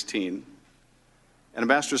 2016. And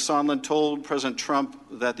Ambassador Sondland told President Trump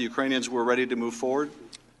that the Ukrainians were ready to move forward?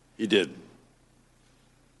 He did.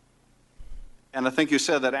 And I think you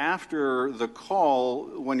said that after the call,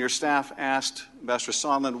 when your staff asked Ambassador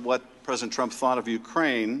Sondland what President Trump thought of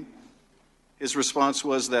Ukraine, his response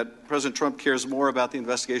was that President Trump cares more about the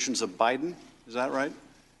investigations of Biden. Is that right?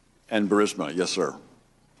 And Burisma, yes, sir.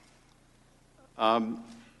 And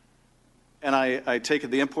I take it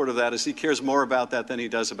the import of that is he cares more about that than he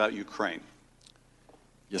does about Ukraine.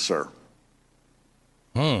 Yes, sir.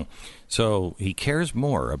 So he cares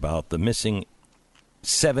more about the missing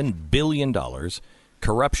 $7 billion,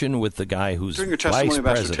 corruption with the guy who's During your testimony, vice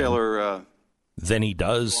president, Taylor, than he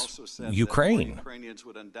does Ukraine.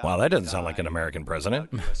 Wow, that doesn't sound like an American president.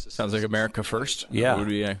 Sounds like America first. Yeah. That would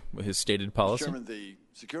be his stated policy. Chairman, the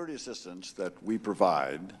security assistance that we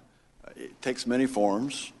provide it takes many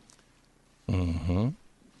forms. Mm-hmm.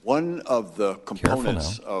 One of the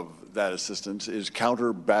components of that assistance is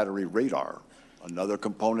counter battery radar. Another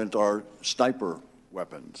component are sniper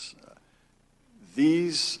weapons.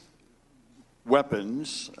 These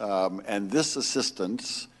weapons and this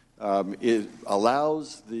assistance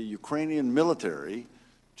allows the Ukrainian military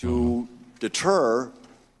to deter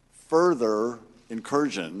further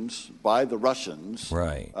incursions by the Russians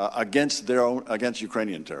against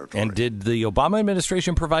Ukrainian territory. And did the Obama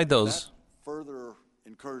administration provide those? That further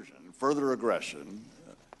incursion, further aggression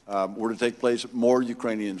were to take place, more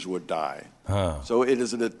Ukrainians would die. So it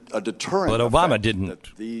is a deterrent. But Obama didn't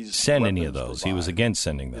send any of those. He was against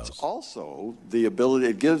sending those. It's also the ability,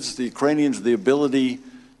 it gives the Ukrainians the ability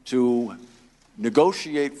to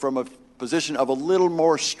negotiate from a position of a little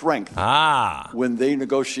more strength when they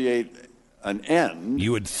negotiate an end.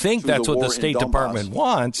 You would think that's what the State Department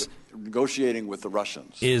wants. Negotiating with the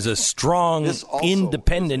Russians is a strong,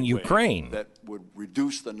 independent Ukraine that would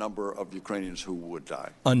reduce the number of Ukrainians who would die.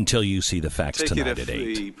 Until you see the facts Take tonight it at if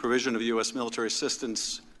 8. the provision of U.S. military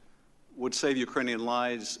assistance would save Ukrainian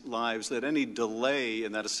lives, that any delay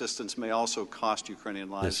in that assistance may also cost Ukrainian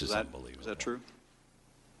lives. This is unbelievable. Is that true?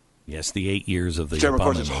 Yes, the 8 years of the Chairman,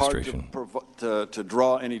 Obama of course, administration. It's hard to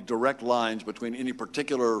draw any direct lines between any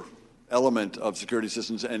particular element of security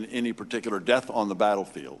assistance and any particular death on the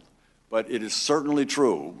battlefield. But it is certainly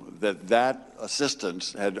true that that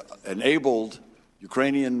assistance had enabled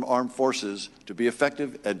Ukrainian armed forces to be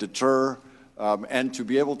effective and deter and to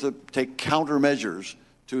be able to take countermeasures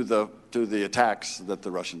to the attacks that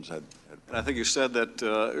the Russians had. And I think you said that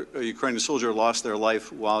a Ukrainian soldier lost their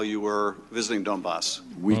life while you were visiting Donbass.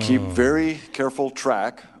 We keep very careful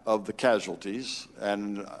track of the casualties,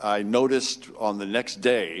 and I noticed on the next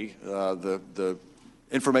day the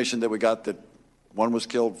information that we got that one was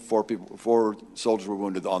killed, 4 soldiers were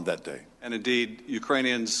wounded on that day. And indeed,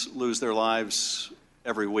 Ukrainians lose their lives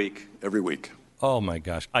every week. Every week. Oh my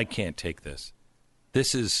gosh, I can't take this.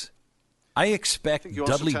 This is. I expect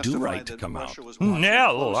Dudley Do-Right to come out.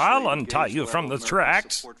 No, I'll untie you from the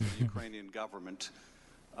tracks. For the Ukrainian government.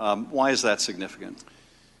 Why is that significant?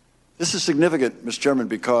 This is significant, Mr. Chairman,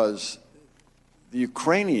 because the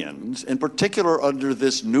Ukrainians, in particular under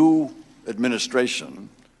this new administration,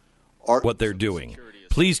 are what they're doing.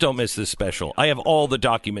 Please don't miss this special. I have all the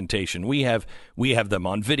documentation. We have them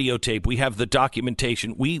on videotape. We have the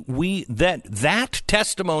documentation. That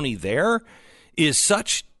testimony there is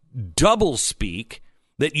such double speak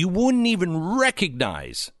that you wouldn't even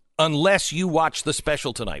recognize unless you watch the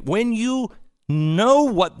special tonight. When you know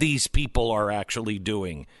what these people are actually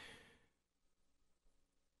doing.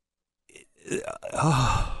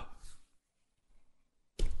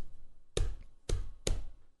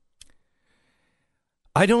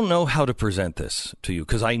 I don't know how to present this to you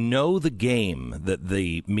because I know the game that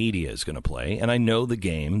the media is going to play, and I know the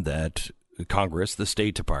game that Congress, the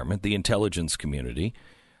State Department, the intelligence community,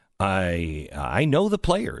 I know the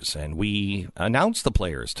players, and we announce the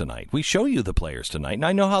players tonight. We show you the players tonight, and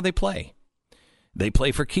I know how they play. They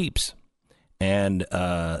play for keeps, and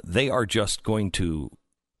they are just going to,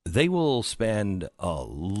 they will spend a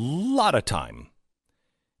lot of time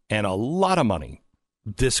and a lot of money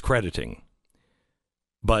discrediting.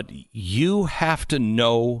 But you have to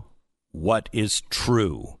know what is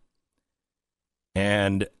true.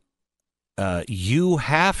 And you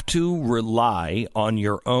have to rely on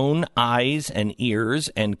your own eyes and ears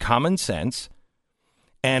and common sense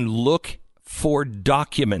and look for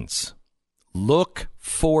documents. Look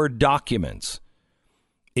for documents.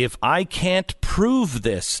 If I can't prove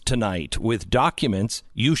this tonight with documents,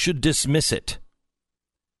 you should dismiss it.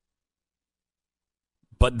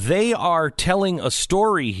 But they are telling a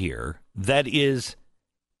story here that is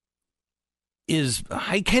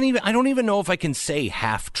I don't even know if I can say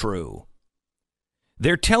half true.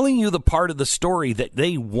 They're telling you the part of the story that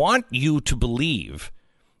they want you to believe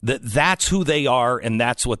that that's who they are and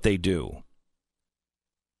that's what they do.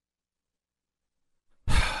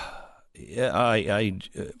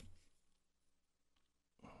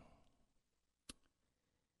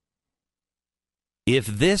 If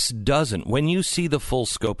this doesn't, when you see the full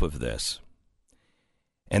scope of this,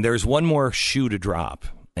 and there's one more shoe to drop,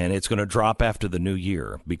 and it's going to drop after the new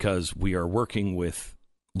year because we are working with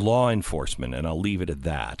law enforcement, and I'll leave it at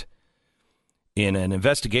that, in an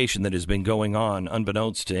investigation that has been going on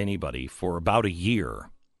unbeknownst to anybody for about a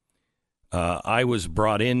year. I was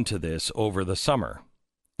brought into this over the summer,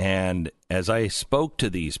 and as I spoke to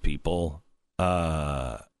these people,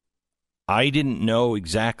 I didn't know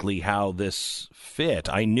exactly how this fit.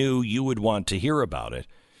 I knew you would want to hear about it,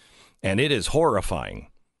 and it is horrifying,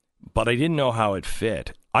 but I didn't know how it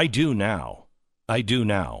fit. I do now.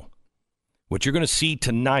 What you're going to see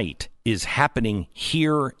tonight is happening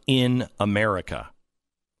here in America.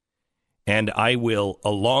 And I will,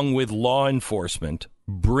 along with law enforcement,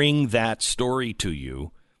 bring that story to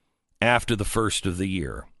you after the first of the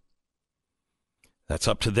year. That's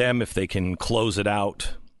up to them if they can close it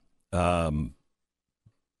out. But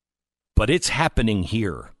it's happening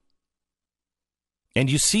here. And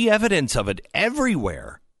you see evidence of it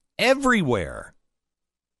everywhere.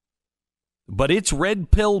 But it's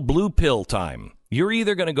red pill, blue pill time. You're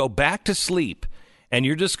either going to go back to sleep and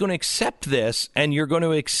you're just going to accept this, and you're going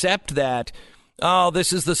to accept that, oh,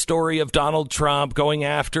 this is the story of Donald Trump going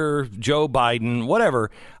after Joe Biden,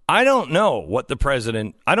 whatever. I don't know what the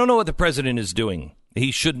president is doing.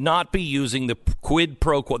 He should not be using the quid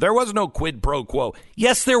pro quo. There was no quid pro quo.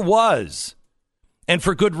 Yes, there was. And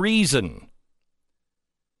for good reason.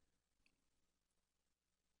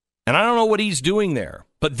 And I don't know what he's doing there.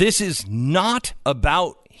 But this is not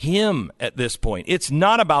about him at this point. It's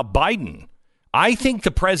not about Biden. I think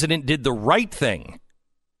the president did the right thing.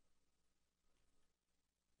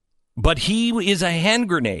 But he is a hand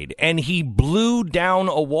grenade, and he blew down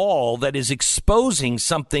a wall that is exposing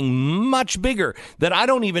something much bigger that I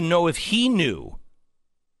don't even know if he knew.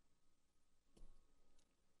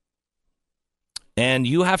 And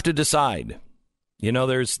you have to decide. You know,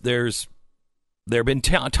 there have been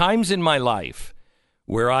times in my life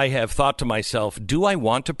where I have thought to myself, do I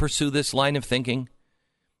want to pursue this line of thinking?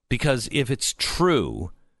 Because if it's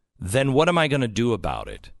true, then what am I going to do about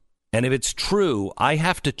it? And if it's true, I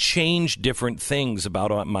have to change different things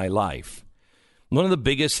about my life. One of the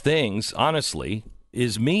biggest things, honestly,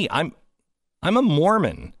 is me. I'm a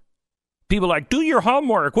Mormon. People are like, do your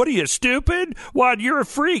homework. What are you, stupid? What, you're a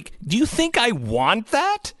freak. Do you think I want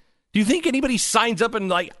that? Do you think anybody signs up and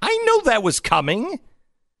like, I know that was coming.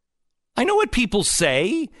 I know what people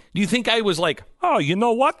say. Do you think I was like, oh, you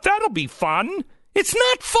know what? That'll be fun. It's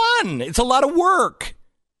not fun. It's a lot of work.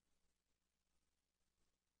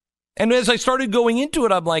 And as I started going into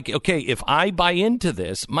it, I'm like, okay, if I buy into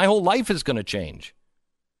this, my whole life is going to change.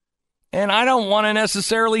 And I don't want to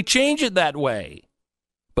necessarily change it that way.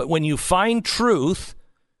 But when you find truth,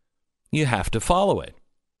 you have to follow it.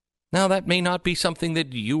 Now, that may not be something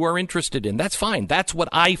that you are interested in. That's fine. That's what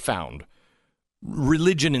I found.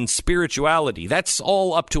 Religion and spirituality, that's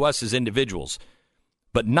all up to us as individuals.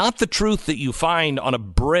 But not the truth that you find on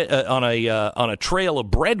a trail of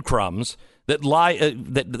breadcrumbs that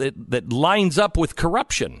lines up with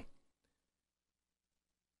corruption.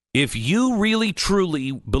 If you really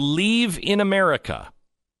truly believe in America,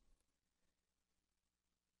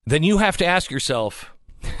 then you have to ask yourself,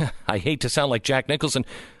 I hate to sound like Jack Nicholson,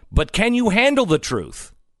 but can you handle the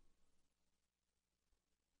truth?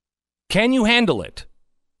 Can you handle it?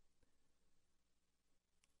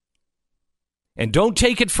 And don't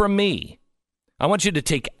take it from me. I want you to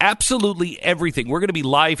take absolutely everything. We're going to be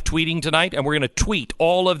live tweeting tonight, and we're going to tweet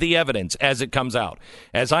all of the evidence as it comes out.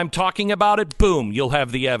 As I'm talking about it, boom, you'll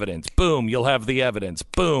have the evidence. Boom, you'll have the evidence.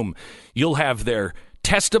 Boom, you'll have their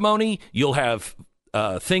testimony. You'll have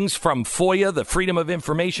things from FOIA, the Freedom of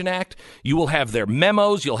Information Act. You will have their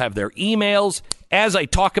memos. You'll have their emails. As I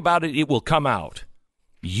talk about it, it will come out.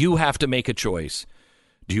 You have to make a choice.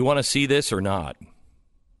 Do you want to see this or not?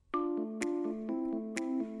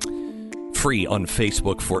 Free on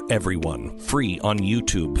Facebook for everyone. Free on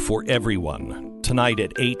YouTube for everyone. Tonight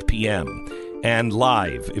at 8 p.m. And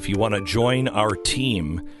live, if you want to join our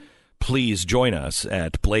team, please join us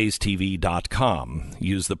at blazetv.com.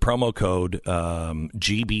 Use the promo code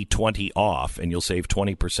GB20OFF, and you'll save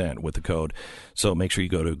 20% with the code. So make sure you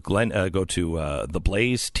go to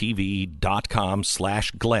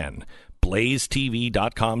theblazetv.com/Glenn.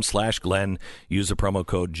 blazetv.com/Glenn. Use the promo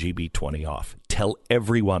code GB20OFF. Tell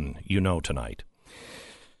everyone you know tonight.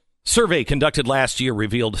 Survey conducted last year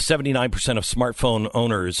revealed 79% of smartphone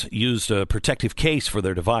owners used a protective case for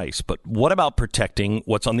their device. But what about protecting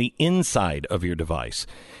what's on the inside of your device?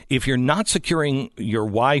 If you're not securing your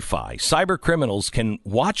Wi-Fi, cyber criminals can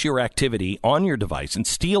watch your activity on your device and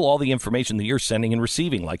steal all the information that you're sending and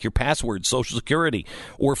receiving, like your password, social security,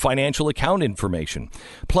 or financial account information.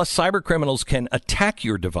 Plus, cyber criminals can attack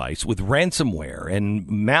your device with ransomware and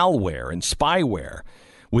malware and spyware.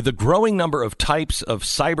 With a growing number of types of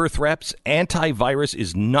cyber threats, antivirus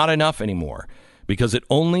is not enough anymore because it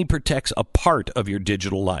only protects a part of your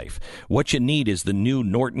digital life. What you need is the new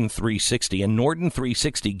Norton 360, and Norton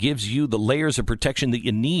 360 gives you the layers of protection that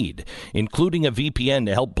you need, including a VPN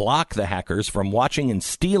to help block the hackers from watching and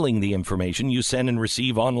stealing the information you send and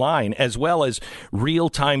receive online, as well as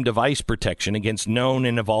real-time device protection against known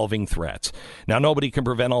and evolving threats. Now, nobody can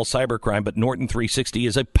prevent all cybercrime, but Norton 360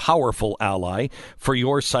 is a powerful ally for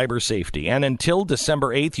your cyber safety. And until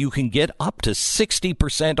December 8th, you can get up to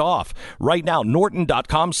 60% off. Right now,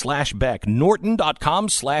 Norton.com/Beck.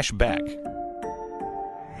 Norton.com/Beck.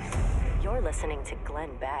 You're listening to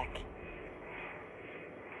Glenn Beck.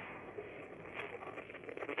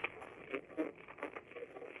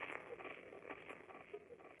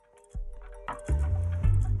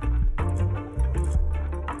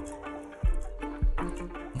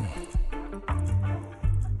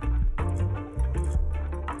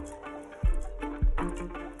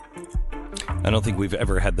 I don't think we've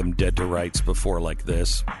ever had them dead to rights before like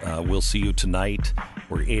this. We'll see you tonight.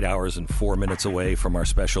 We're 8 hours and 4 minutes away from our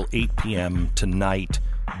special 8 p.m. tonight.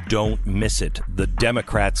 Don't miss it. The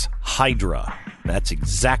Democrats' Hydra. That's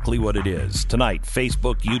exactly what it is. Tonight,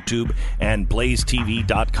 Facebook, YouTube, and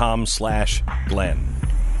blazetv.com/Glenn.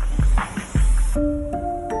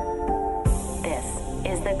 This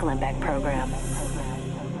is the Glenn Beck Program.